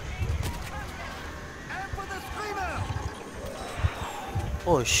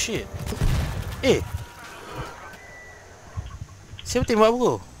 Oh shit. Siapa tembak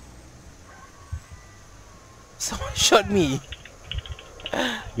aku? Someone shot me.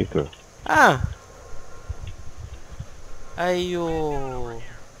 Gitu. Ayo.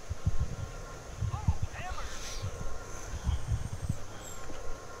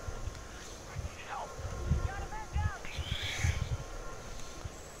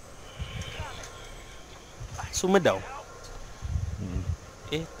 Sumedang.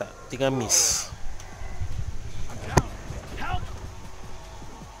 Tak, tinggal miss.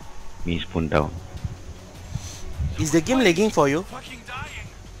 Miss pun down. Is the game lagging for you?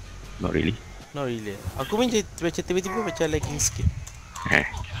 Not really. Not really. Aku main macam tiba-tiba macam lagging sikit.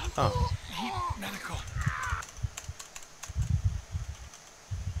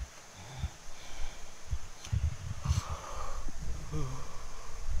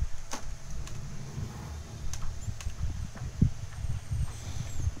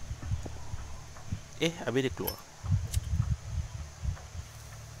 Habis dia keluar.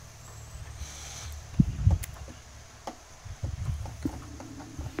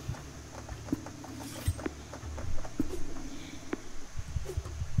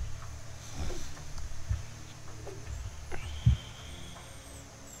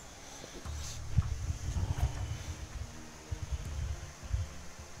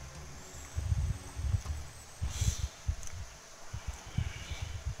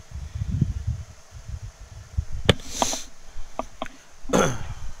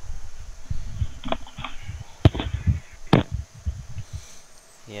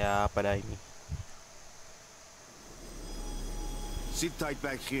 Ya, pada ini. Sit tight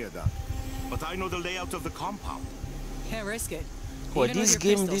back here, Doc. But I know the layout of the compound. Can't risk it. Wah, this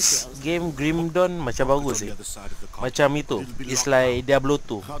game Grim Dawn macam bagus Macam itu. It's like Diablo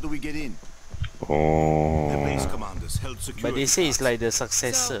 2. How do we get in? Oh. The base commanders held security. But they say it's like the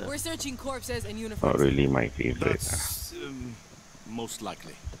successor. So we're searching corpses and uniforms. Not really my favorite. That's most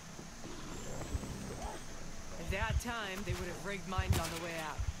likely. At that time, they would have rigged mines on the way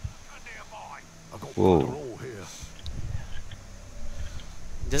out. Whoa.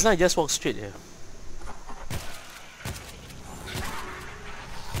 Just now I just walk straight here.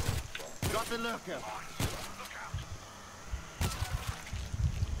 Got the lurker.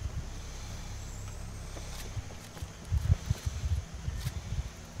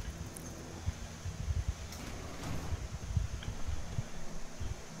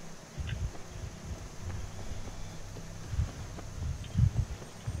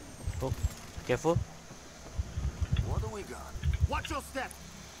 Oh, careful. What do we got? Watch your step.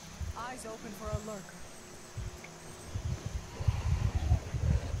 Eyes open for a lurker.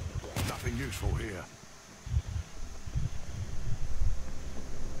 Nothing useful here.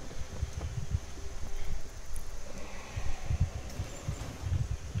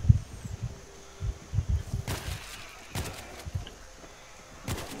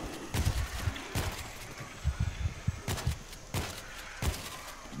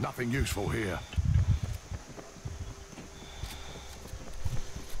 Nothing useful here.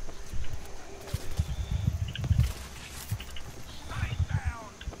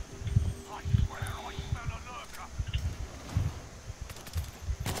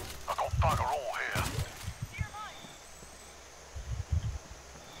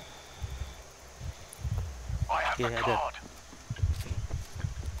 Okay, ada.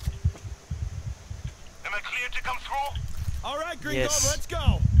 Am I clear to come through? All right, Green Yes. Goblin, let's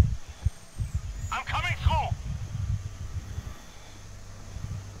go. I'm coming through.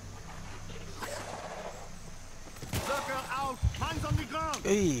 Lurker out. Hands on the ground.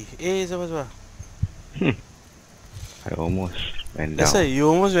 Sabar. I almost went That's why down. you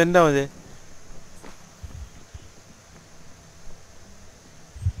almost went down there.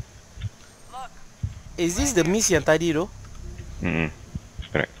 Is this the miss yang tadi tu?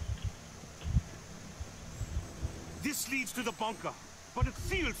 Correct. This leads to the bunker, but it's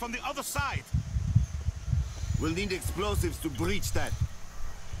sealed from the other side. We'll need explosives to breach that.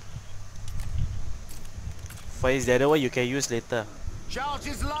 Faiz, the other one you can use later. Charge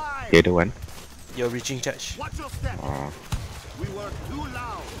is live. The other one. Your reaching charge. Watch your step. Oh. We were too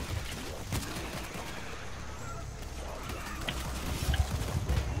loud.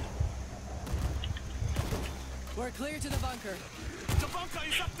 We're clear to the bunker. The bunker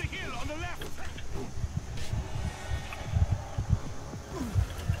is up the hill on the left.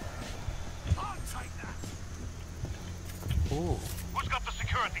 I'll take that. Oh. Who's got the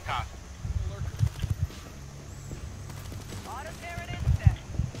security card?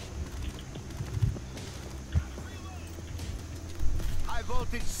 High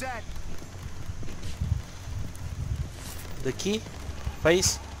voltage set. The key?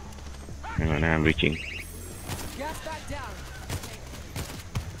 Faiz? Hang on, I'm reaching. Gas back down.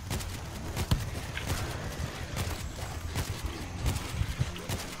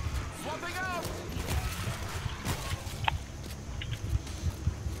 Swapping out.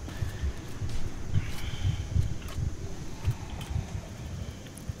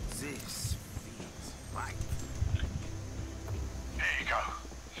 This feels right. There you go.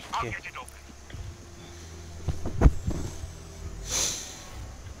 I'll get it open.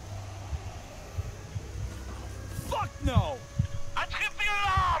 Fuck no! I tripped the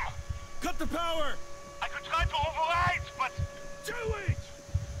alarm! Cut the power! I could try to override, but... Do it!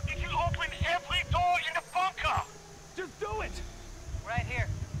 It will open every door in the bunker! Just do it! Right here.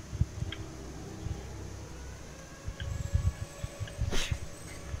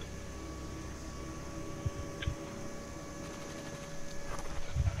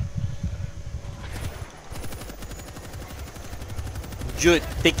 Jude,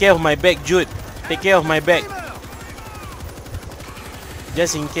 take care of my bag, Jude. Take care of my bag.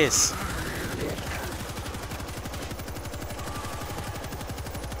 Just in case.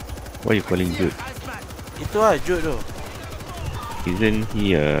 What are you calling Jude? Itu lah Jude tu. Isn't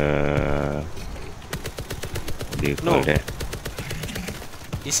he they call No. that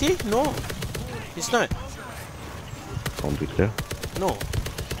Is he? No. He's not. computer? No.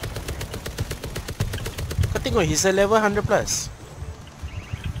 Kau tengok, he's a level 100 plus.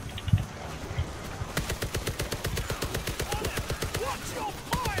 Watch your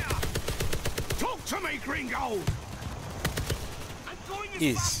fire! Talk to me, gringo! I'm going as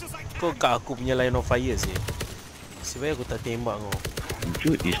Is, fast as I kau can! kat aku punya line of fire sih. Sebenarnya aku tak tembak kau.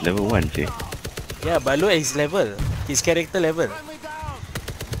 Jude is level 1 sih. Yeah, but look at his level. His character level. Friendly down!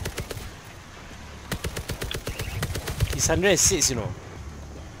 He's 106, you know.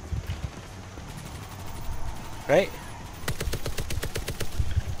 Right?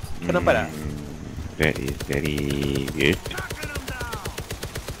 Kau nampak tak? That is very weird. Knocking them down!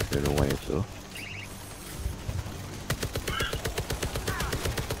 Don't know why so.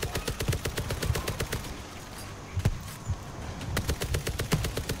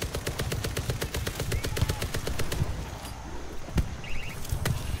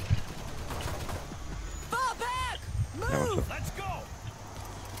 Fall back! That was Move! Let's go!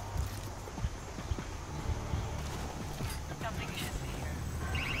 Something you should see here.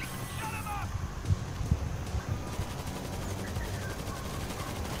 Shut him up!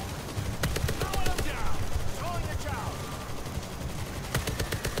 Throwing him down! Throwing the child!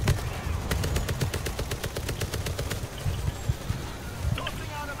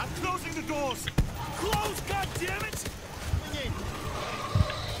 Tossing out I'm closing the doors! Close, goddammit! Coming in!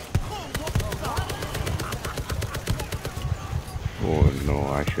 Oh, what the fuck? Oh no,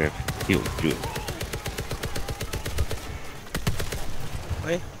 I should have killed Jude.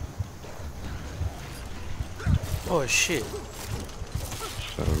 Eh? Oh shit.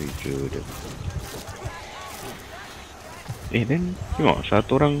 Sorry Jude. Then tengok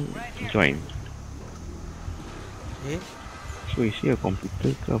satu orang join. Eh? So is he a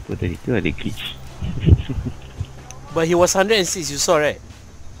computer ke apa tadi ke ada glitch? But he was 106, you saw right?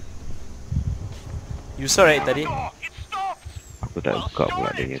 You saw right tadi? It stopped! Aku tak buka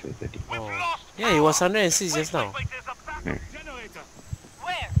pula dia tu tadi. Oh. Yeah, he was 106 just now. Wait, there's a backup Hmm. generator!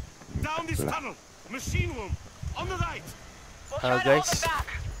 Where? Down this tunnel! Machine room! On the right! We'll try to hold guys. them back.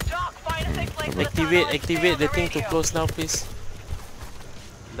 Doc, find a safe place for the Activate, tunnel and stay activate on the thing to radio. close now please.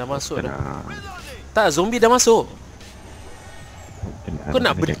 Dah masuk dah. Tenang. Tak, zombie dah masuk. Kau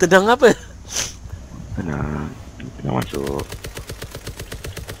nak bertenang apa? Tenang. Tenang masuk.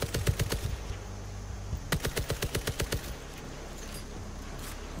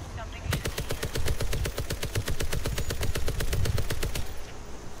 Something you should see here.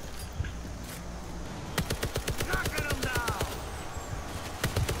 Knocking them down!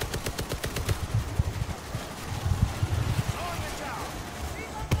 Throwing it down!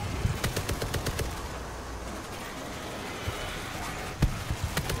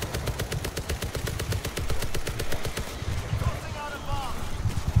 Tossing out a bomb!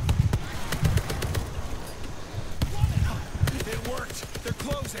 It worked! They're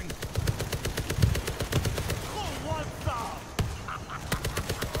closing! Oh, what the?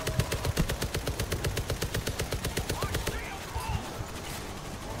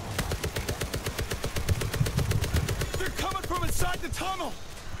 inside the tunnel!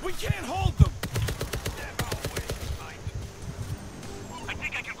 We can't hold them! I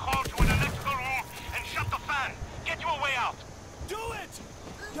think I can crawl to an electrical room and shut the fan! Get you a way out! Do it!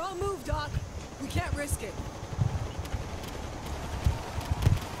 Don't move, Doc. We can't risk it.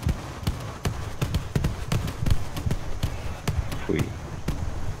 Wih.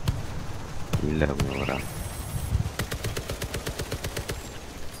 Gila punya orang.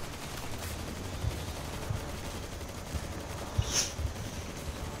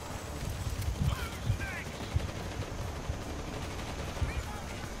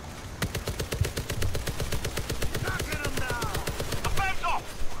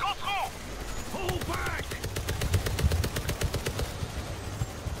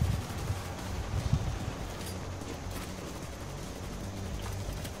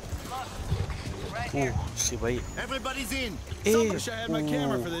 Si baik. Everybody's in. Wish I had my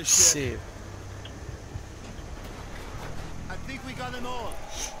camera for this shit. Save. I think we got them all.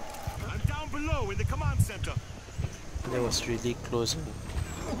 I'm down below in the command center. That was really close.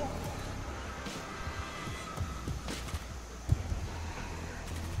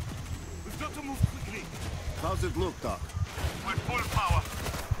 We've got to move quickly. How's it look, Doc? We're full power.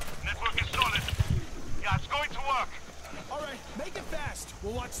 Network is solid. Yeah, it's going to work. All right, make it fast.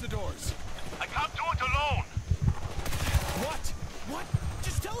 We'll watch the doors. I can't do it alone. What? What?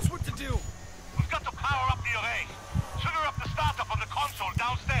 Just tell us what to do. We've got to power up the array. Trigger up the startup on the console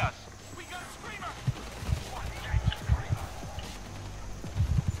downstairs. We got a screamer.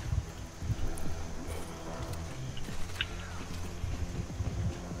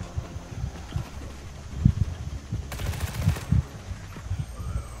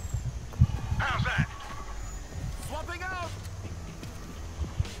 How's that? Swapping out.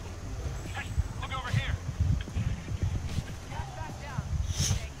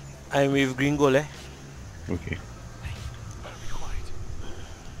 I'm with Gringo eh. Okay.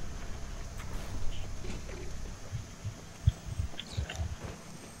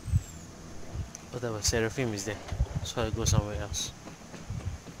 Oh, that was Seraphim is there. So I'll go somewhere else.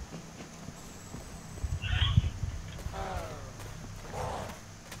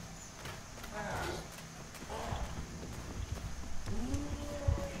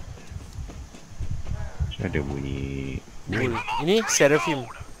 Ada bunyi. Cool. Ini Seraphim.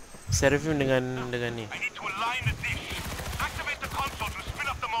 Seraphim dengan ni. I need to align the dish. Activate the console to spin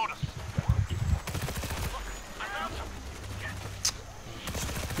up the motors.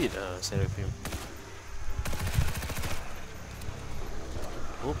 Stupid Seraphim.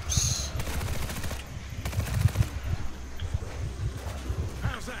 Oops.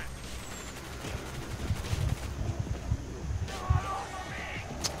 How's that?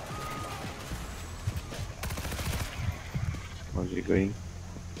 How's it going?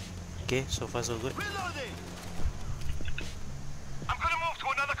 Okay, so far so good. Reloading. I'm gonna move to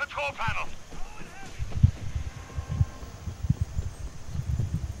another control panel.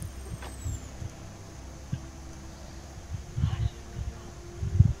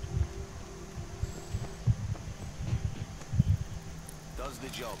 Does the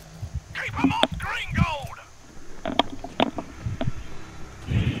job. Keep him off green gold!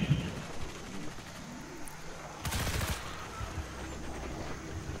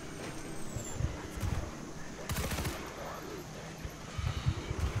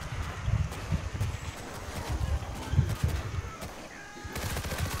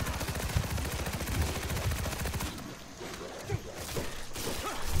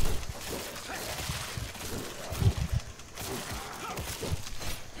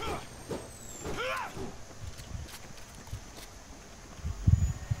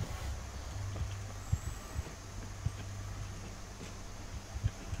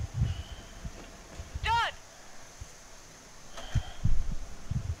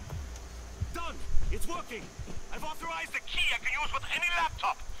 It's working. I've authorized a key I can use with any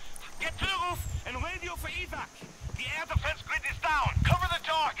laptop. Get to the roof and radio for evac. The air defense grid is down. Cover the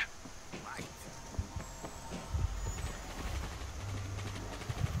dark. Right.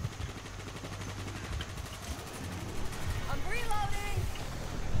 I'm reloading.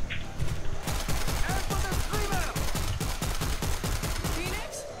 And for the screamer.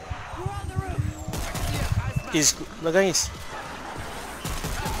 Phoenix, we're on the roof. Is guys.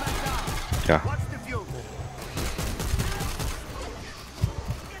 Yeah. What's the view?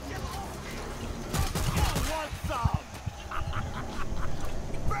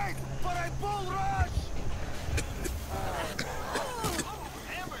 Break for a bull rush!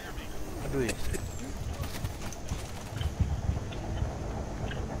 Aduh.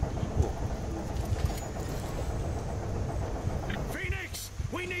 Phoenix,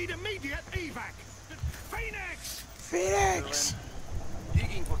 we need immediate evac. Phoenix! Phoenix!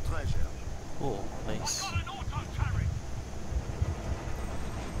 Digging for treasure. Oh, nice.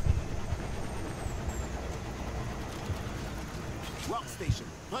 Workstation,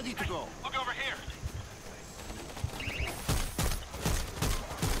 ready to go. Look over here.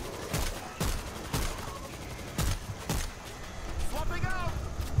 Swapping out.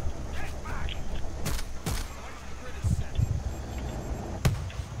 Get back.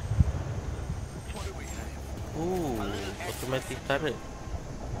 What do we have? Ooh, automatic turret.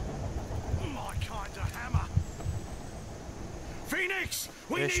 My kind of hammer. Phoenix,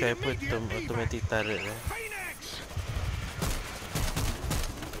 we Where need should I put the immediate evac. automatic turret? Phoenix.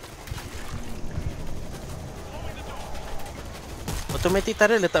 Automatic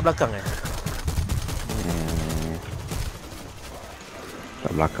turret letak belakang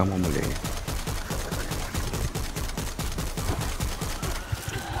Kat belakang pun boleh.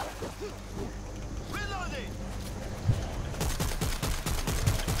 Reloading.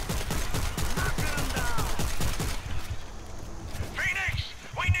 Phoenix,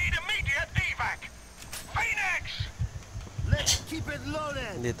 we need immediate evac. Phoenix. Let's keep it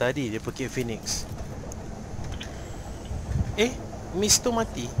loaded. Dia tadi dia pakai Phoenix. Miss tu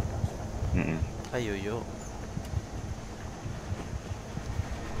mati. Ayo yo.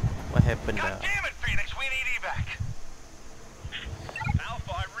 What happened God dah? damn it, Phoenix, we need evac.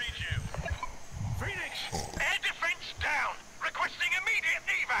 Alpha, I read you. Phoenix, air defense down. Requesting immediate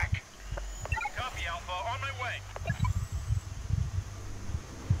evac. Copy, Alpha, on my way.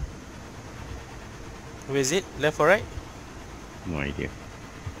 Where is it? Left or right? No idea.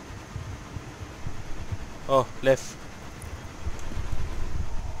 Oh, left.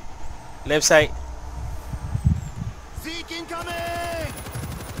 Left side. Zeke incoming!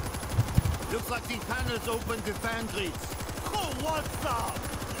 Looks like the panels open the fan grids. Oh, what's up?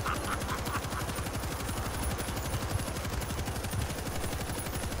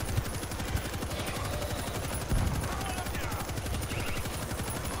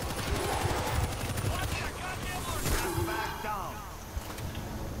 Back down.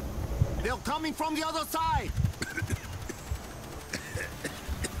 They're coming from the other side.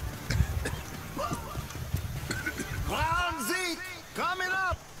 Ground Zeke, coming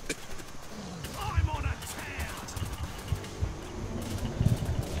up. I'm on a tear.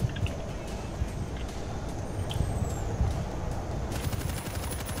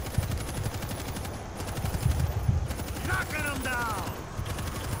 Knocking them down.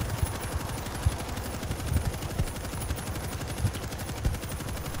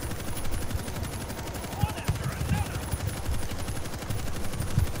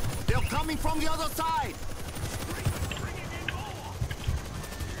 They're coming from the other side.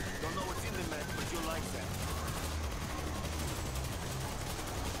 Don't know what's in the map, but you like that.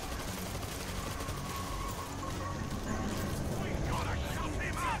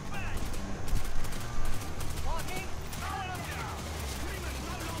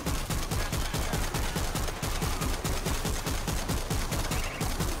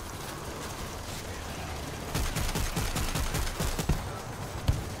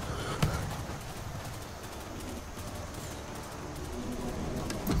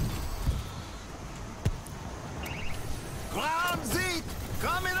 Ground Zeke,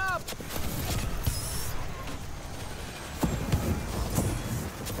 coming up.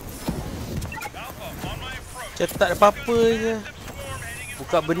 Alpha, on my approach. Macam tak ada apa-apa je.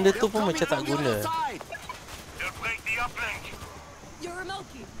 Buka benda tu pun macam tak guna. They'll break the uplink. Your remote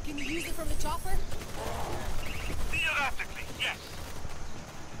key. Can you use it from the chopper? Theoretically, yes.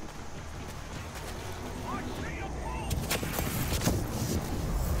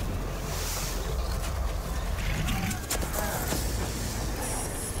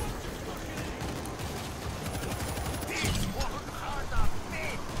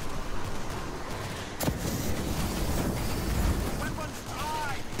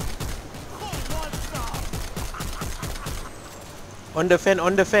 On the fan,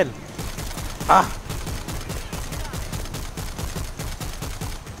 on the fan. Ah.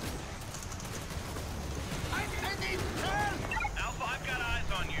 Alpha, I've got eyes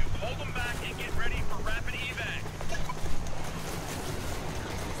on you. Hold them back and get ready for rapid evac.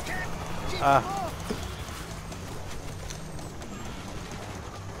 Ah.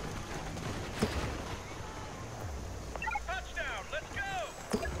 Touchdown, let's go.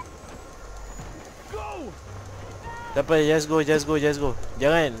 Tak apa, just go, just go, just go.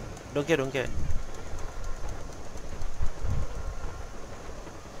 Jangan. Don't care, don't care.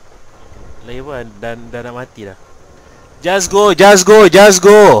 Lagi pun dah nak mati dah. Just go, just go, just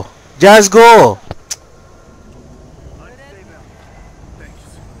go. Just go.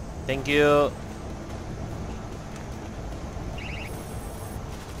 Thank you.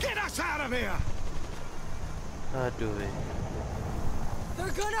 out of here! Aduh. They're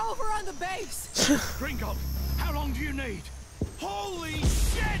good over on the base. Gringo, how long do you need? Holy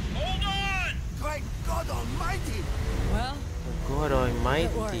shit! Hold on! Great God Almighty! Well, God it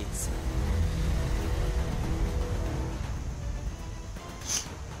Almighty. works.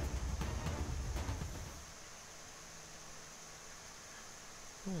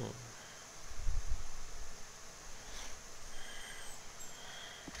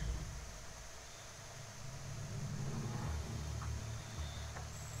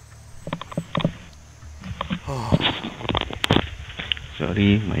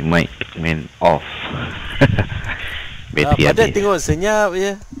 Sorry, my mic went off. Bateri Padahal habis. tengok senyap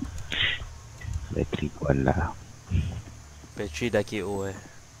je. Bateri kuat lah. Bateri dah KO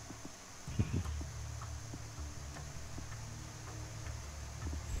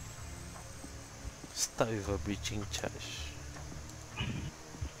Start with a breaching charge.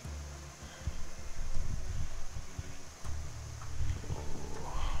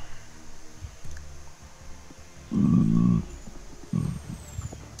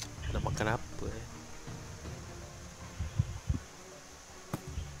 Nak makan apa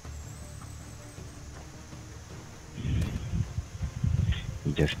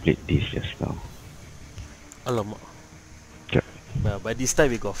We just played this just now. Alamak. Sekejap. By this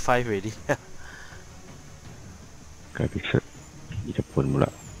time we got 5 already. Kan episode di Jepun pula.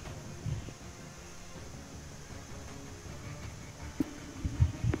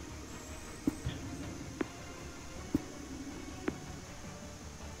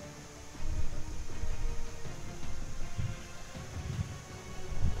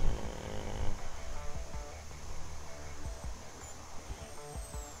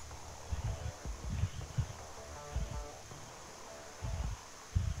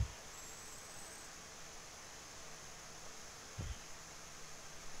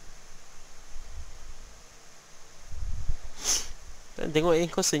 Tengok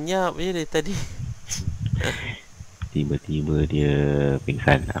kau senyap je dari tadi. Tiba-tiba dia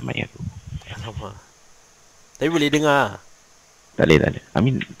pingsan lah mic aku. Alamak. Tapi boleh dengar. Tak ada. I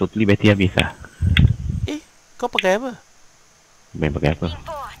mean, totally bateri habis lah. Kau pakai apa? Main pakai apa?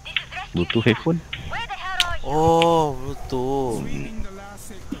 Bluetooth headphone? Oh, Bluetooth.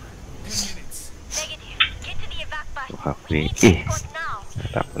 Oh, HP.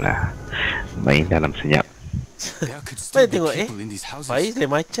 Tak apalah. Main dalam senyap. Baik tengok Faiz lain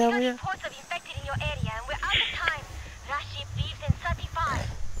macam je.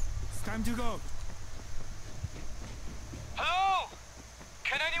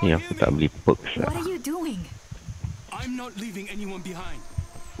 Ni aku tak beli perks lah. What are you doing? I'm not leaving anyone behind.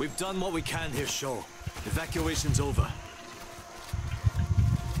 We've done what we can here, Shaw. Evacuation's over.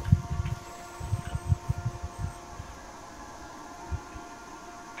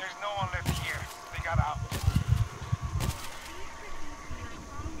 There's no one left here. They got out.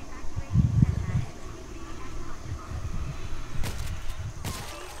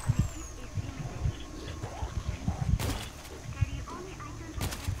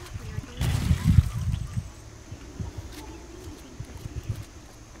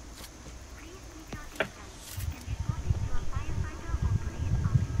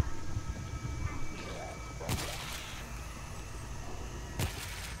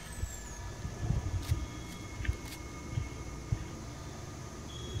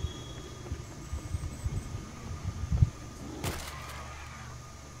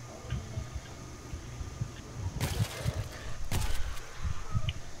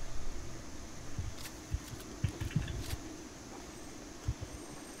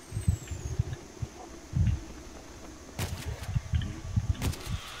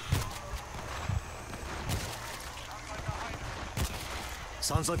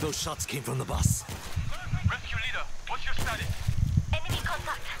 Sounds like those shots came from the bus. Rescue leader, what's your status? Enemy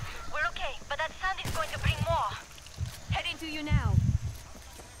contact. We're okay, but that sand is going to bring more. Heading to you now.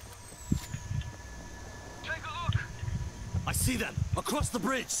 Take a look. I see them across the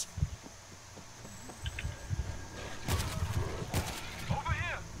bridge. Over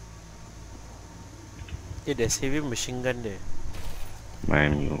here. There's heavy machine gun there.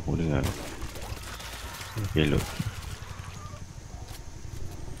 Main aku dengar. Hello.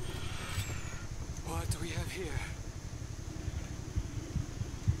 What do we have here?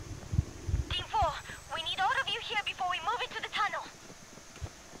 Team 4, we need all of you here before we move into the tunnel.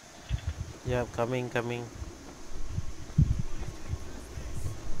 Yeah, coming.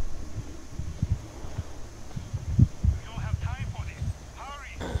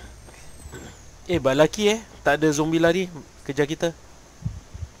 But lucky tak ada zombie lari kejar kita.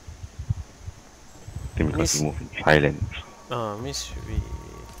 Because we move in silence. Miss we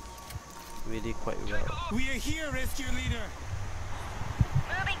really quite well. We are here, rescue leader.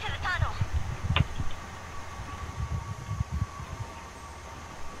 Moving to the tunnel.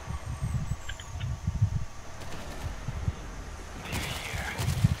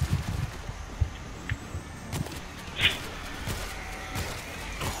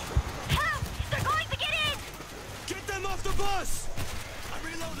 Help! They're going to get in! Get them off the bus! I'm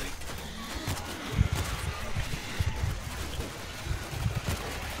reloading.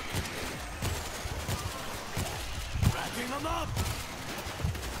 Racking them up!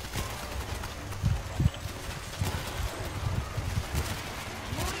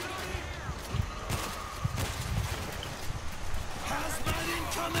 Hazmat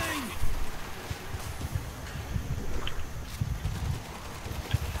incoming!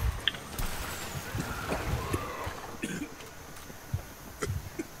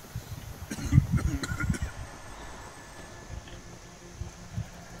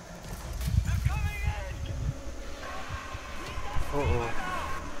 Uh-oh.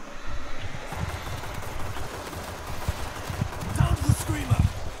 Down to the screamer!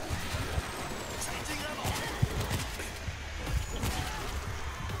 Changing level!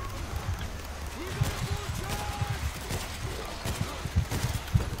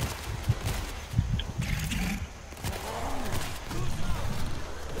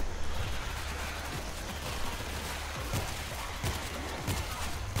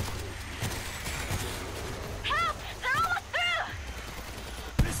 Help! They're almost through!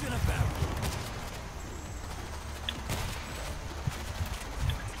 Fish in a barrel!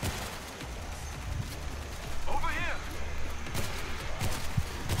 Over here!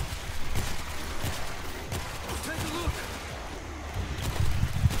 Take a look!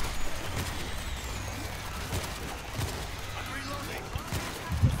 I'm reloading!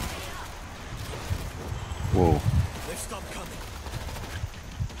 Whoa. They've stopped coming.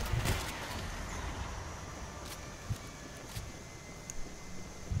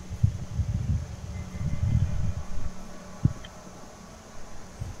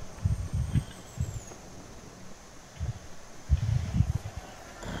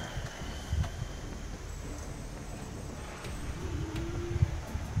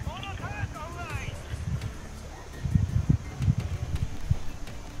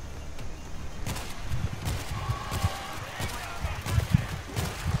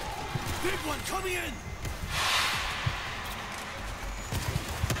 Big one coming in!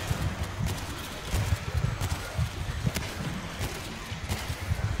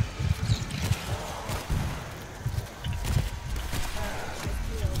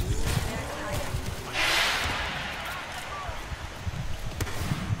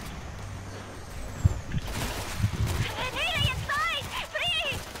 Grenade inside!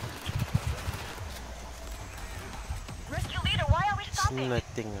 Please! Rescue leader, why are we It's stopping?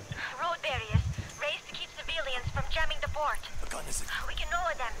 nothing. Road barriers, raised to keep civilians from jamming the port. A gun is We can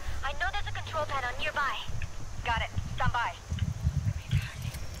lower them. I know there's a control panel nearby. Got it. Stand by.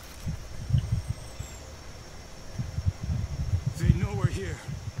 They know we're here.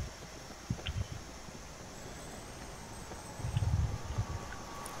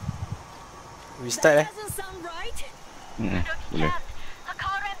 We start eh? Doesn't sound right. Mm-mm. Look, Boleh. Chad, a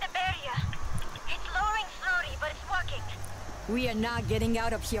car ran the barrier. It's lowering slowly, but it's working. We are not getting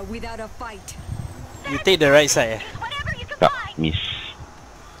out of here without a fight. You take the right side eh? Use whatever you can Tak, find. miss.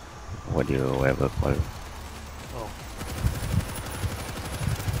 What do you ever call? Oh.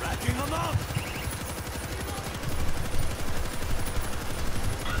 Racking them up!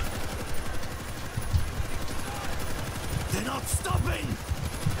 They're not stopping!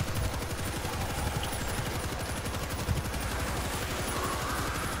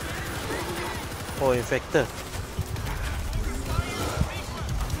 Oh, infector.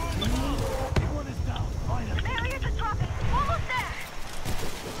 One is down. Find him. Barriers are dropping. Almost there.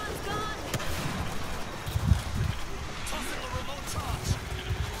 Tossing the remote charge.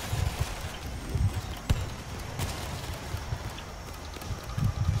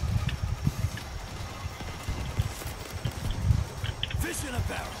 Fish in a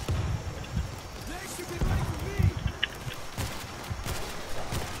barrel. They should be ready for me.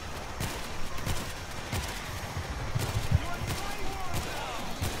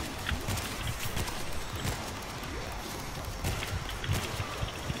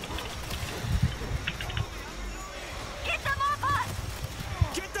 Get them off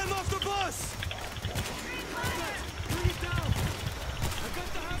us! Get them off the bus! Bring it down! I got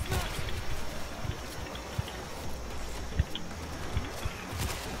the hazmat!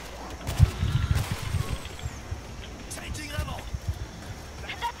 Changing level!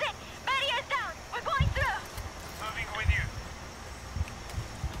 That's it! Barrier's down! We're going through! Moving with you.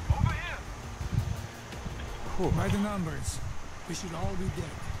 Over here! By the numbers, we should all be dead.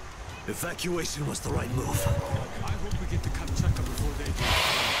 Evacuation was the right move. I hope we get to Kamchatka before they do.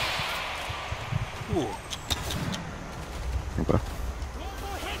 Ooh. Apa?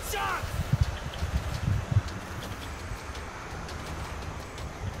 Headshot!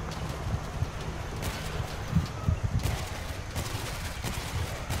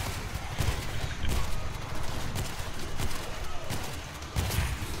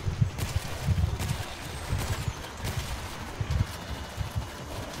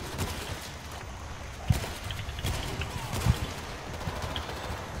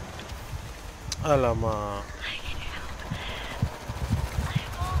 Alamak.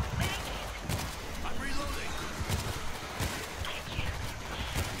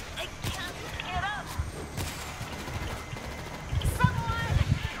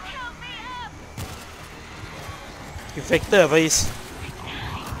 Infector, Faiz.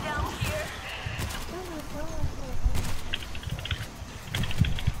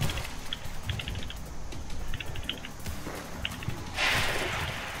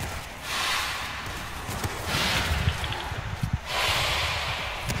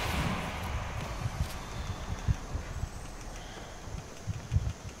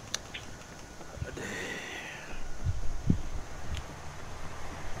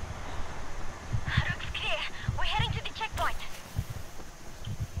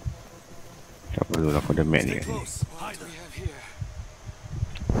 Siapa dulu aku ada map ni kat sini. What do we have here?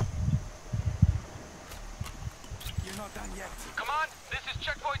 You're not done yet. Command, this is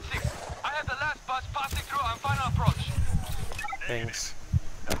checkpoint 6. I have the last bus passing through on final approach. Thanks.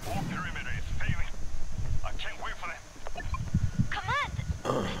 That whole perimeter is failing. I can't wait for them. Command!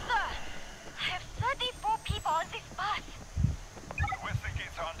 Sir, I have 34 people on this bus. The western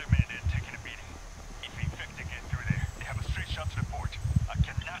gates are under manned and taking a beating. If the infected get through there, they have a straight shot to the port. I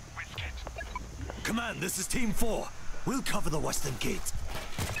cannot risk it. Command, this is Team 4. We'll cover the western gate.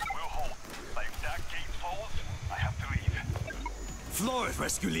 We'll hold. But if that gate falls, I have to leave. Floor it,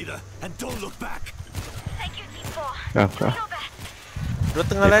 rescue leader, and don't look back. Thank you, Team 4. Kah, Do kah. your best. Dia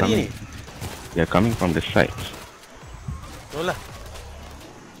tengah lari ni. They are coming from the side. No lah.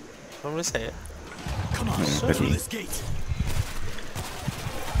 From the side. Come on, tadi. through this gate.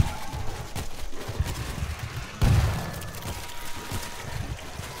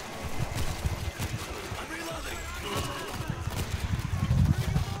 I'm reloading.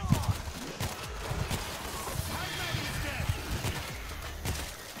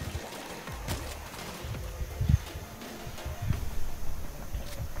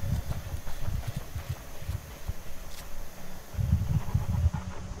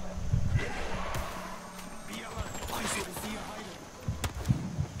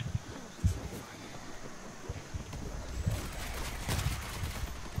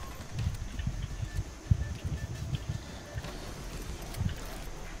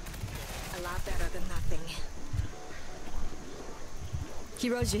 A lot better than nothing.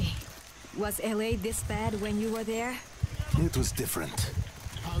 Hiroji, was LA this bad when you were there? It was different.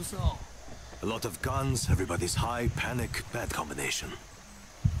 How so? A lot of guns, everybody's high, panic, bad combination.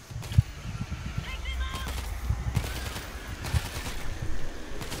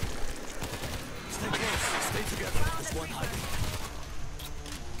 Stay close, stay together. There's one hiding.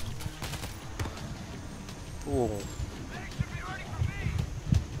 Oh.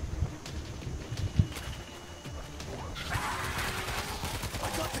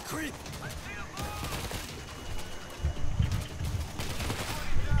 I got the creep.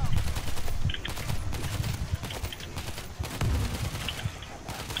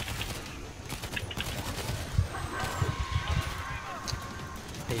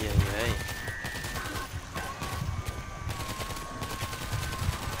 Ay, ay, ay.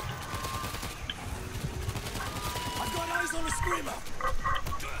 I've got eyes on a screamer.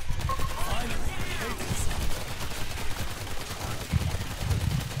 Finally, Hades.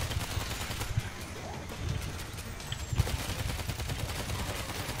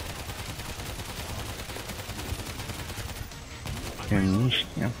 Yang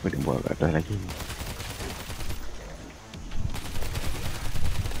ni apa dia buat kat atas lagi?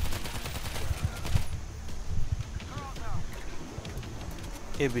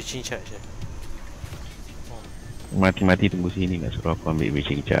 Okay, breaching charge eh. Mati-mati tunggu sini nak suruh aku ambil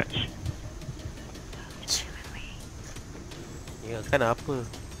breaching charge. Ya kan apa?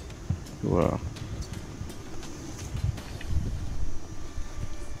 Wah.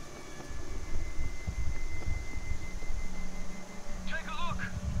 Take a look.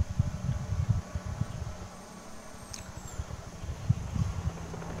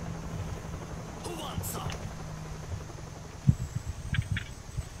 Who wants some?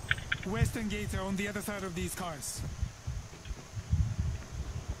 Western gates are on the other side of these cars.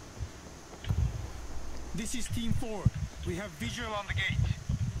 This is Team 4. We have visual on the gate.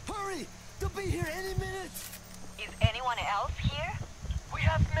 Hurry! They'll be here any minute! Is anyone else here? We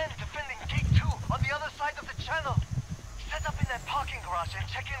have men defending Gate 2 on the other side of the channel. Set up in that parking garage and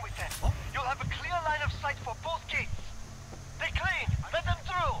check in with them. You'll have a clear line of sight for both gates. They're clean! Let them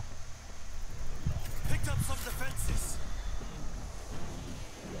through! Picked up some defenses.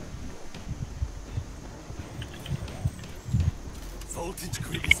 Voltage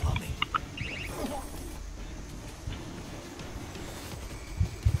grid is humming.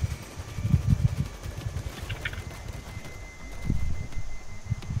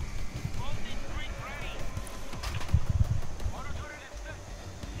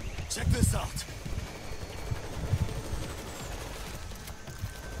 Check this out.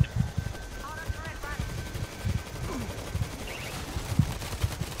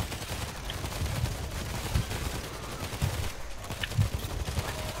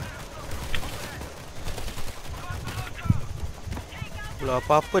 Belum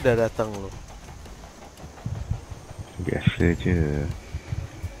apa-apa dah datang lu. Biasa je.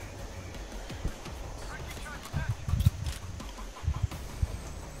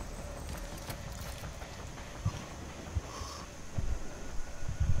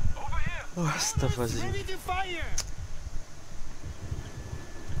 Oh, astaghfirullahaladzim. Ready to fire!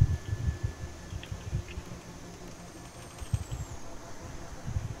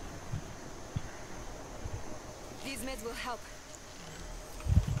 These meds will help.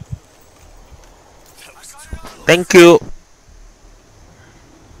 Thank you.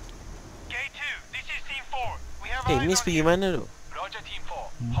 Gate 2, this is Team 4. We have Eh, eyes Miss on pergi you. mana tu? Roger Team 4.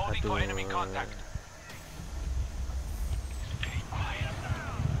 Holding for enemy contact.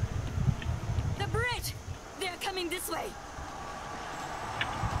 The bridge! They're coming this way.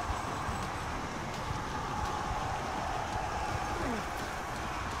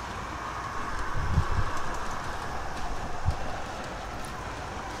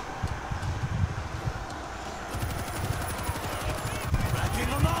 Backing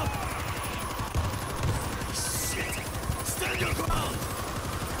them up! Shit! Stand your ground!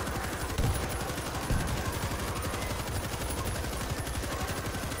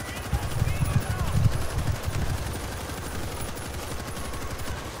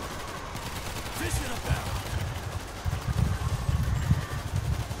 Vision of them!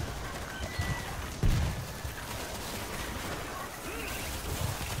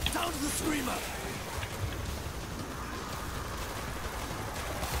 Down to the screamer!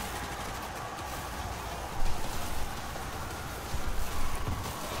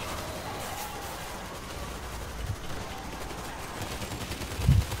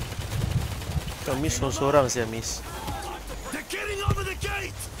 Kau Miss seorang saya Miss. They're getting over the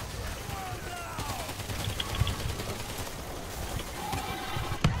gate!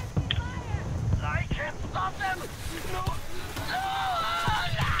 I can't stop them! No!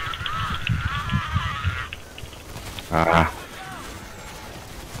 Ah,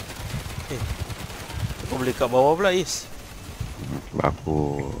 Kau boleh kat bawah pula Is.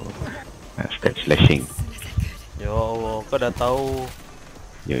 aku step slashing. Ya Allah, kau dah tahu.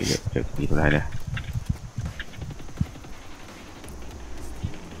 Ya, itulah dah.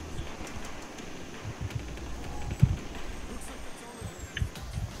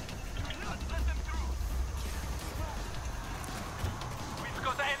 We've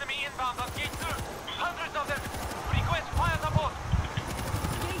got the enemy inbound on Gate 2. Hundreds of them. Request fire support.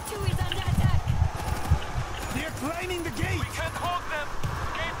 Gate 2 is under attack. They're climbing the gate! We can't hold them.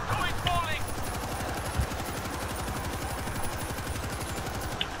 Gate 2 is falling.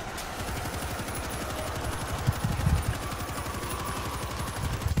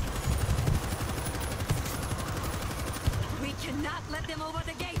 We cannot let them over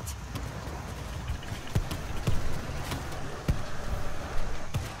the gate.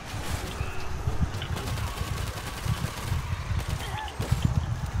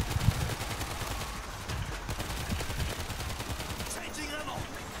 Changing ammo!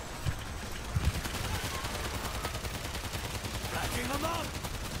 Backing them up!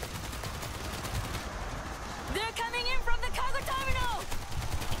 They're coming in from the cargo terminal.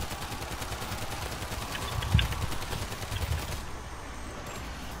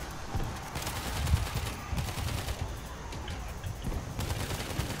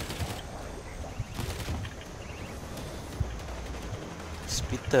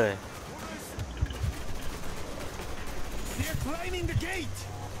 Hospital They're climbing the gate!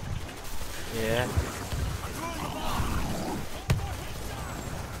 Ya.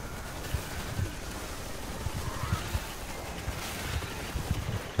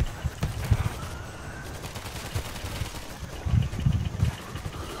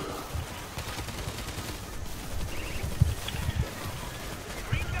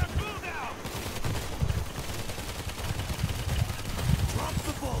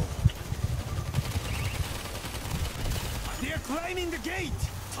 Aiming the gate!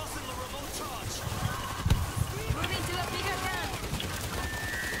 Tossing the remote charge. Moving to a bigger gun.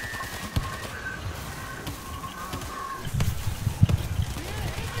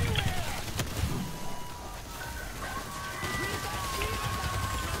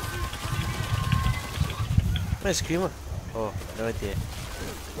 Where's Screamer? Oh, no idea.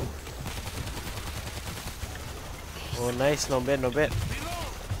 Oh, nice, not bad, not bad.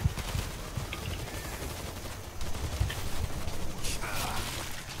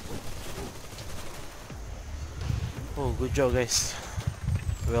 Oh, good job, guys.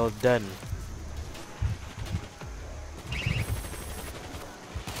 Well done.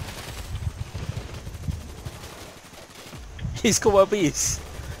 Is kau buat apa, Is?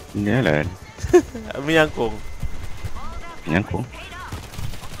 Jalan. Menyangkung. Menyangkung.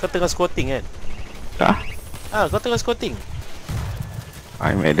 Kau tengah squatting kan? Tak. Kau tengah squatting.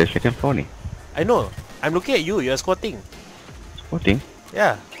 I'm at the second floor ni. I know. I'm looking at you. You are squatting. Squatting?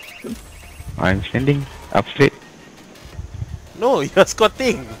 Yeah. I'm standing up straight. No, you are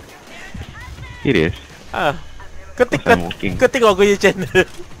squatting. Serious? Kau tengok aku punya channel.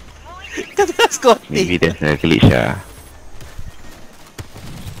 Kau tengah squatting. Maybe that's a glitch lah.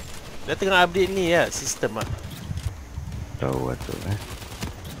 Dia tengah update ni ya, sistem ah. Tahu betul lah.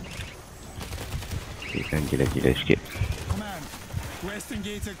 Dia kan gila-gila sikit. Command, western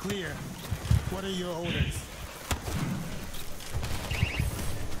gates are clear. What are your orders?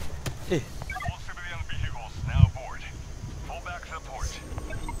 All civilian vehicles now aboard. Full back support.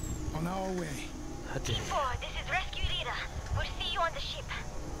 On our way. G4, this is rescue leader. We'll see you on the ship.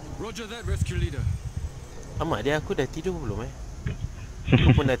 Roger that, rescue leader. Amak dia, aku dah tidur belum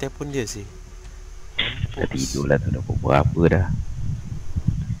Aku pun dah telefon dia sih. Dah tidur lah tu, dah pukul berapa dah.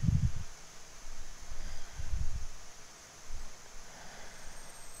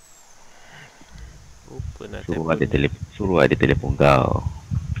 Lupa nak Suruh ada telefon kau.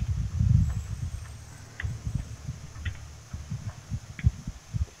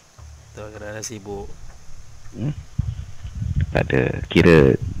 Tahu kadang-kadang sibuk. Tak ada.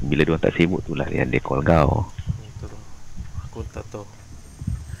 Kira bila diorang tak sibuk tu lah yang dia call kau. Betul. Aku tak tahu.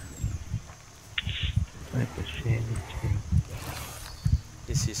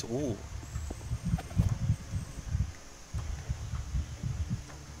 This is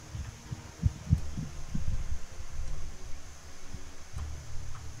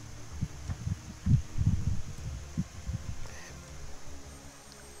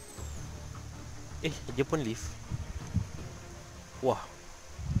dia pun lift. Wah.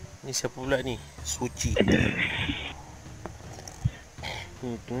 Ni siapa pula ni? Suci.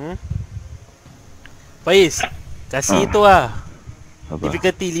 Faiz, kasih itu lah.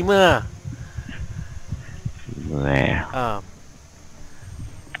 Difficulty 5 lah. 5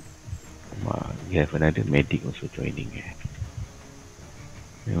 you have another medic also joining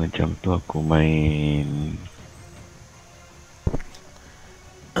macam tu aku main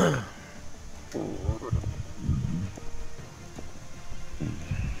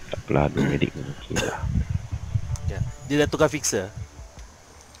takpelah, ada medic pun okey lah. Dia dah tukar fixer.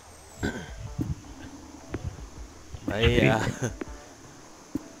 Baik lah.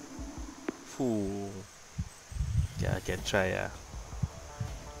 Yeah, I can try lah.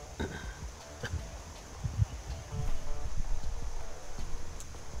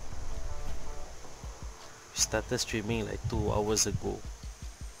 Started streaming like 2 hours ago.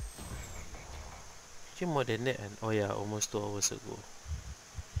 Actually more than that, and oh yeah, almost 2 hours ago.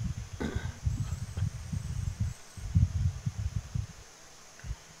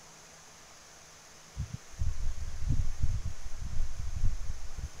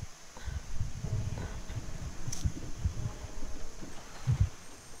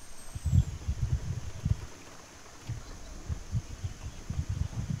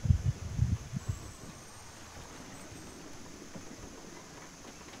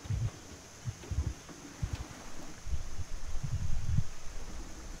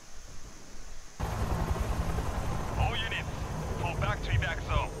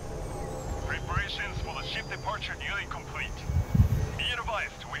 Departure nearly complete. Be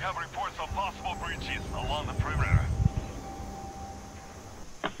advised, we have reports of possible breaches along the perimeter.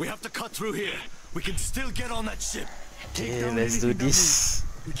 We have to cut through here. We can still get on that ship. Okay, let's do this.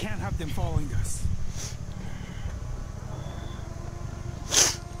 We can't have them following us.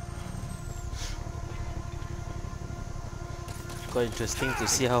 Quite interesting to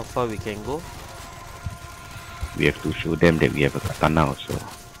see how far we can go. We have to show them that we have a katana also.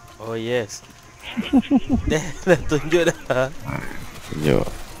 Oh yes. Dah tunjuk dah. Tunjuk.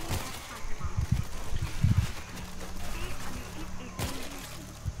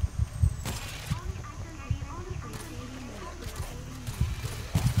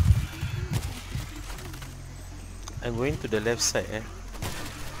 going to the left side, eh?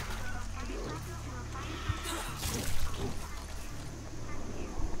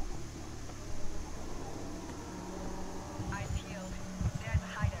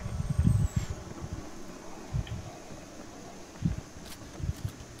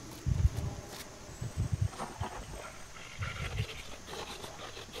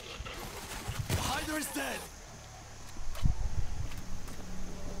 Hider is dead.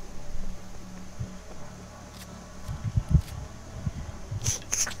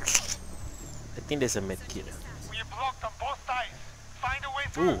 I think there's a med kit. We are blocked on both sides. Find a way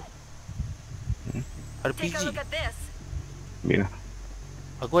Ooh. through. Take a RPG. look at this. Ambil lah.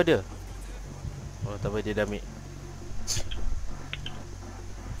 Aku ada. Oh, tak apa, dia dah ambil.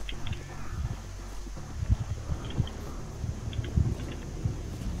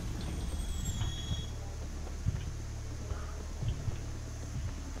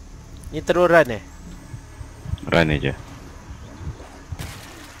 Ni terus run eh? Run aja.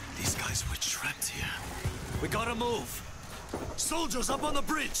 These guys were trapped here. We gotta move. Soldiers up on the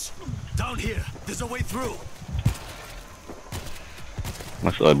bridge. Down here, there's a way through.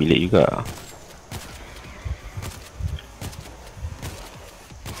 Masuk lah bilik juga.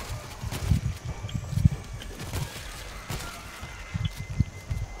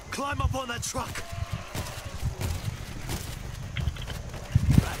 Climb up on that truck.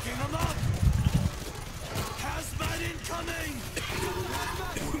 Backing them up. Hazmat incoming.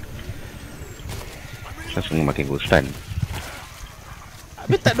 Langsung makin ghostan.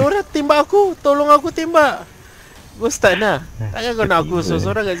 Habis tak ada orang tembak aku. Tolong aku tembak. Ghostan lah. Takkan kau nak aku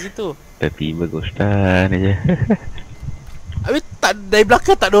seorang-seorang kat situ. Tiba-tiba ghostan aja. Habis tak, dari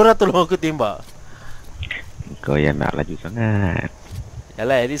belakang tak ada orang tolong aku tembak. Kau yang nak laju sangat.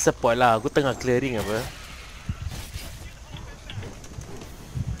 Yalah, at least support lah. Aku tengah clearing apa.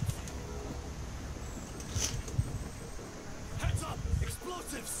 Heads up,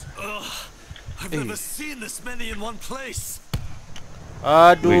 explosives. I've never seen this many in one place.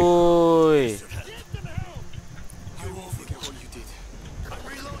 Aduh. You won't forget what you did. I'm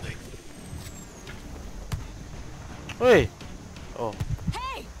reloading. Oi. Oh.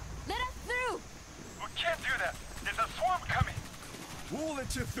 Hey! Let us through! We can't do that. There's a swarm coming. We'll let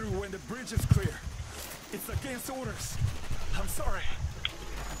you through when the bridge is clear. It's against orders. I'm sorry.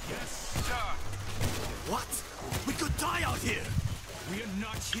 Yes, sir. What? We could die out here. We are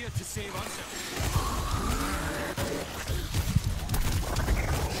not here to save ourselves.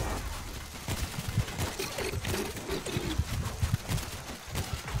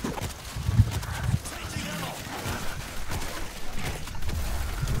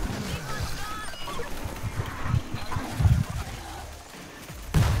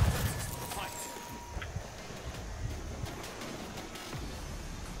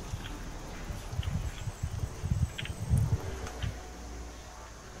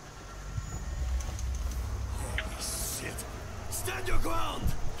 Shit. Stand your ground.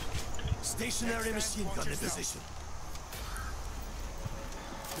 Stationary machine gun in position.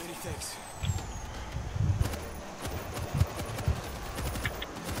 Many thanks.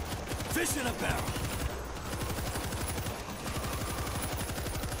 Fish in a barrel.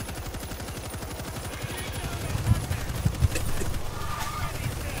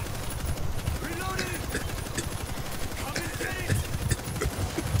 Reloading. Coming gate.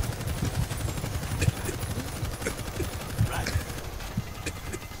 Right.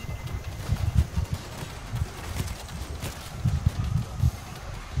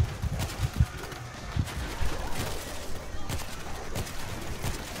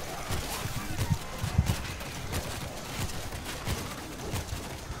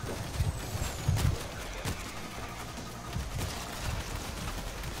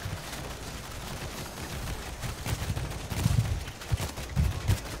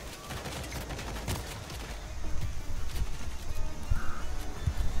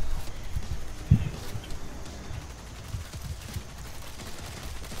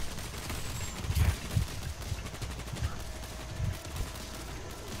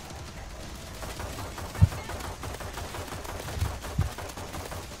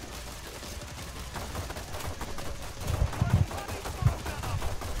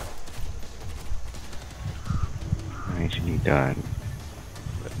 Nicely done.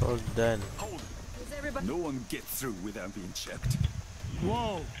 We're all done. Is everybody... No one gets through without being checked.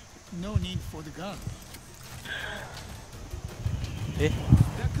 Whoa, no need for the gun. Eh?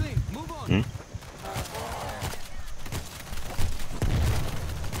 They're clean. Move on.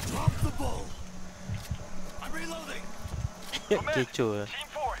 Drop the ball. I'm reloading. Kecoh lah. Team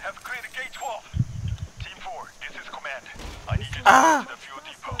 4 have cleared the gate 12. Team 4, this is command. I need you to go to the fuel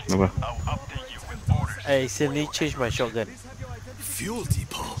depot. Apa? I'll update you with orders. I accidentally changed my shotgun. Fuel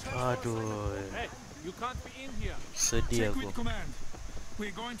depot. Aduh. Hey, you can't be in here. Sedih Check aku. with command.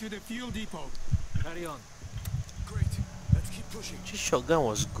 We're going to the fuel depot. Carry on. Great. Let's keep pushing. This shotgun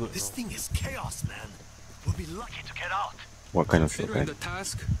was good. This No? thing is chaos, man. We'll be lucky to get out. What kind of Considering shotgun? the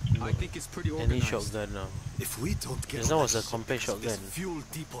task, I think it's pretty Any organized. shotgun now. If we don't get This one on was that a compact ship, this shotgun. fuel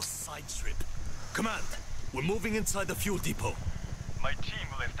depot side strip. Command, we're moving inside the fuel depot. My team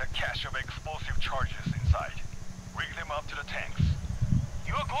left a cache of explosive charges inside. Rig them up to the tanks.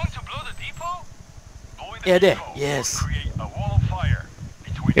 You are going to blow the depot? Blowing the Yeah, there. depot Yes. will create a wall of fire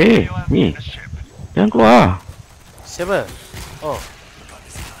between the mainland ni. and the ship. Jangan keluar. Siapa? Oh,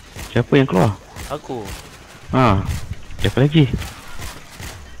 Siapa yang keluar? aku. Ha. Siapa lagi?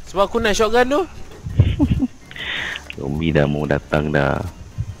 Sebab aku naik shotgun tu. Zombie dah mau datang dah.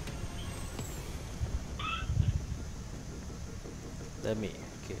 Damn it.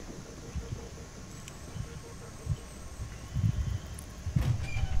 Okay.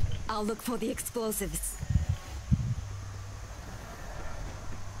 I'll look for the explosives.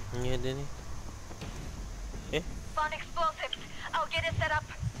 Ni ada ni. Found explosives. I'll get it set up.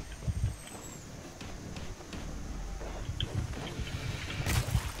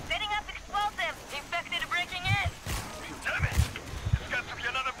 Setting up explosives. Infected breaking in. Damn it! There's got to be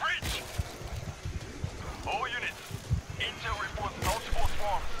another breach! All units, intel reports multiple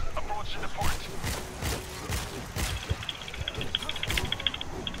swarms approaching the port.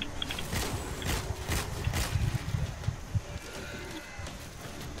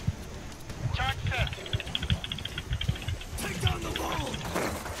 Charge set. Take down the wall.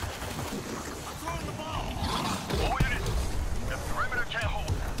 I'm throwing the ball. All units, the perimeter can't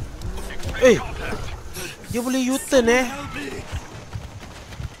hold. Expect Hey. contact. Dia boleh U-turn eh. Help me.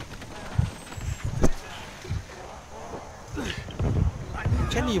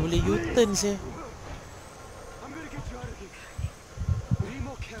 Macam ni dia boleh U-turn sih. I'm gonna get you out of here. Be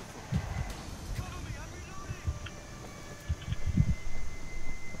more careful.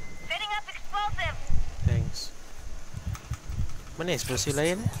 Setting up explosives. Thanks. Mana eksplosif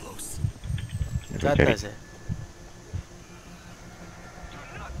lain eh? Close. Kat atas eh?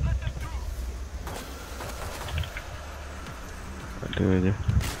 Ada je.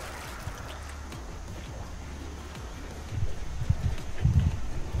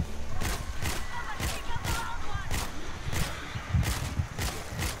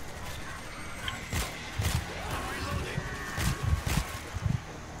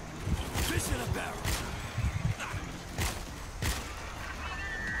 Fish in a barrel.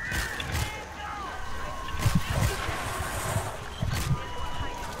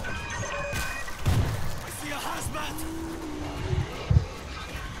 I see a hazmat.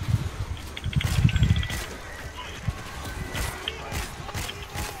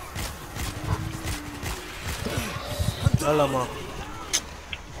 Alamak.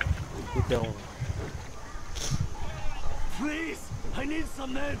 Put down. Please, I need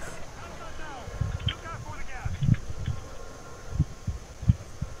some meds.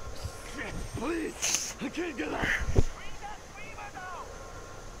 Shit, please, I can't get up.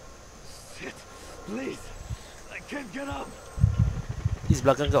 Shit, please, I can't get up. Di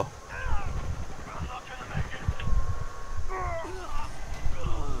belakang kau.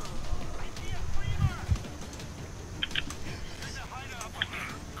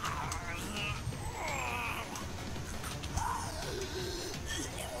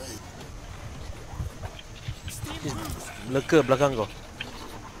 Leka belakang kau.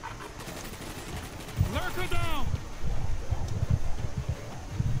 Lurker down!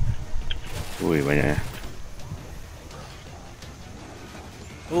 Ui, banyak ya.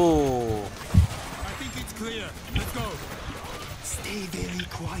 Oh. I think it's clear. Let's go. Stay very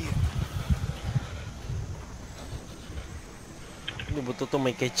quiet. Ini betul-betul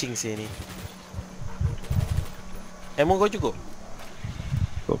main catching sih ni. Ammo kau cukup?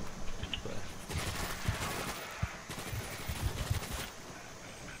 Cukup.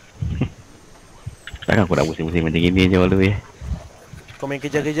 Takkan aku nak musim-musim macam gini je walau ya. Kau main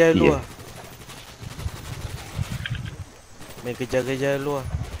kejar-kejar dulu Ya. lah. Main kejar-kejar dulu lah.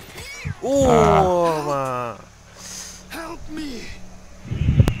 Oh, mak. Help me.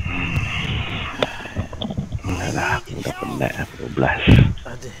 Alah, aku dah penat lah, 12.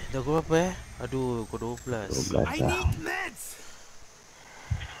 Ada, dah kau berapa eh? Aduh, kau 12. 12 I dah. need meds.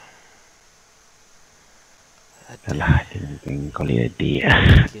 Alah, jangan call it a day lah.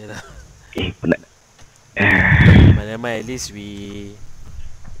 Okay lah. Penat. Mana-mana at least we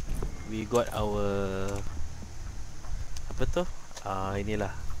got our apa tu?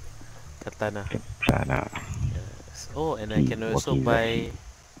 Inilah katana. Sana. Yes. Oh, and I can also buy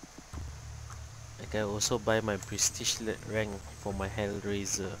can also buy my prestige rank for my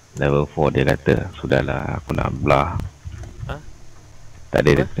Hellraiser. Level 4 dia kata, sudahlah aku nak belah. Hah?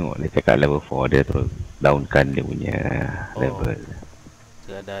 Tadi dia Apa? tengok, dia cakap level 4 dia terus downkan dia punya level.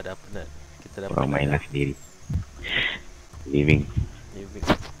 Kita ada penat. Kita dapat Orang mainlah sendiri. Living.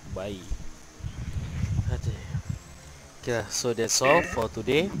 Bye. Okay, so that's all for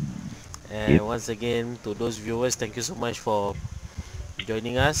today. And once again, to those viewers, thank you so much for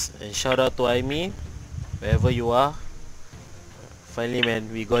joining us. And shout out to Aimi, wherever you are. Finally,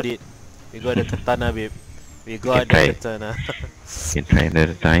 man, we got it. We got the katana, babe. We got the katana. You can try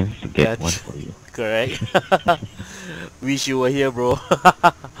another time to get one for you. Correct. Wish you were here, bro.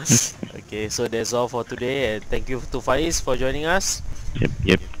 Okay, so that's all for today. And thank you to Faiz for joining us.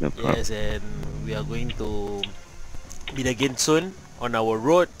 Yep, no problem. Yes, and we are going to meet again soon on our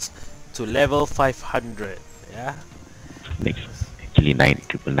road to level 500. Yeah. Next, actually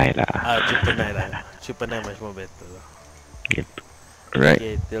 999 lah. 999 lah. 999 much more better. Yep. Right.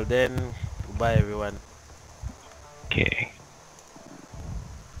 Okay, till then, goodbye everyone. Okay.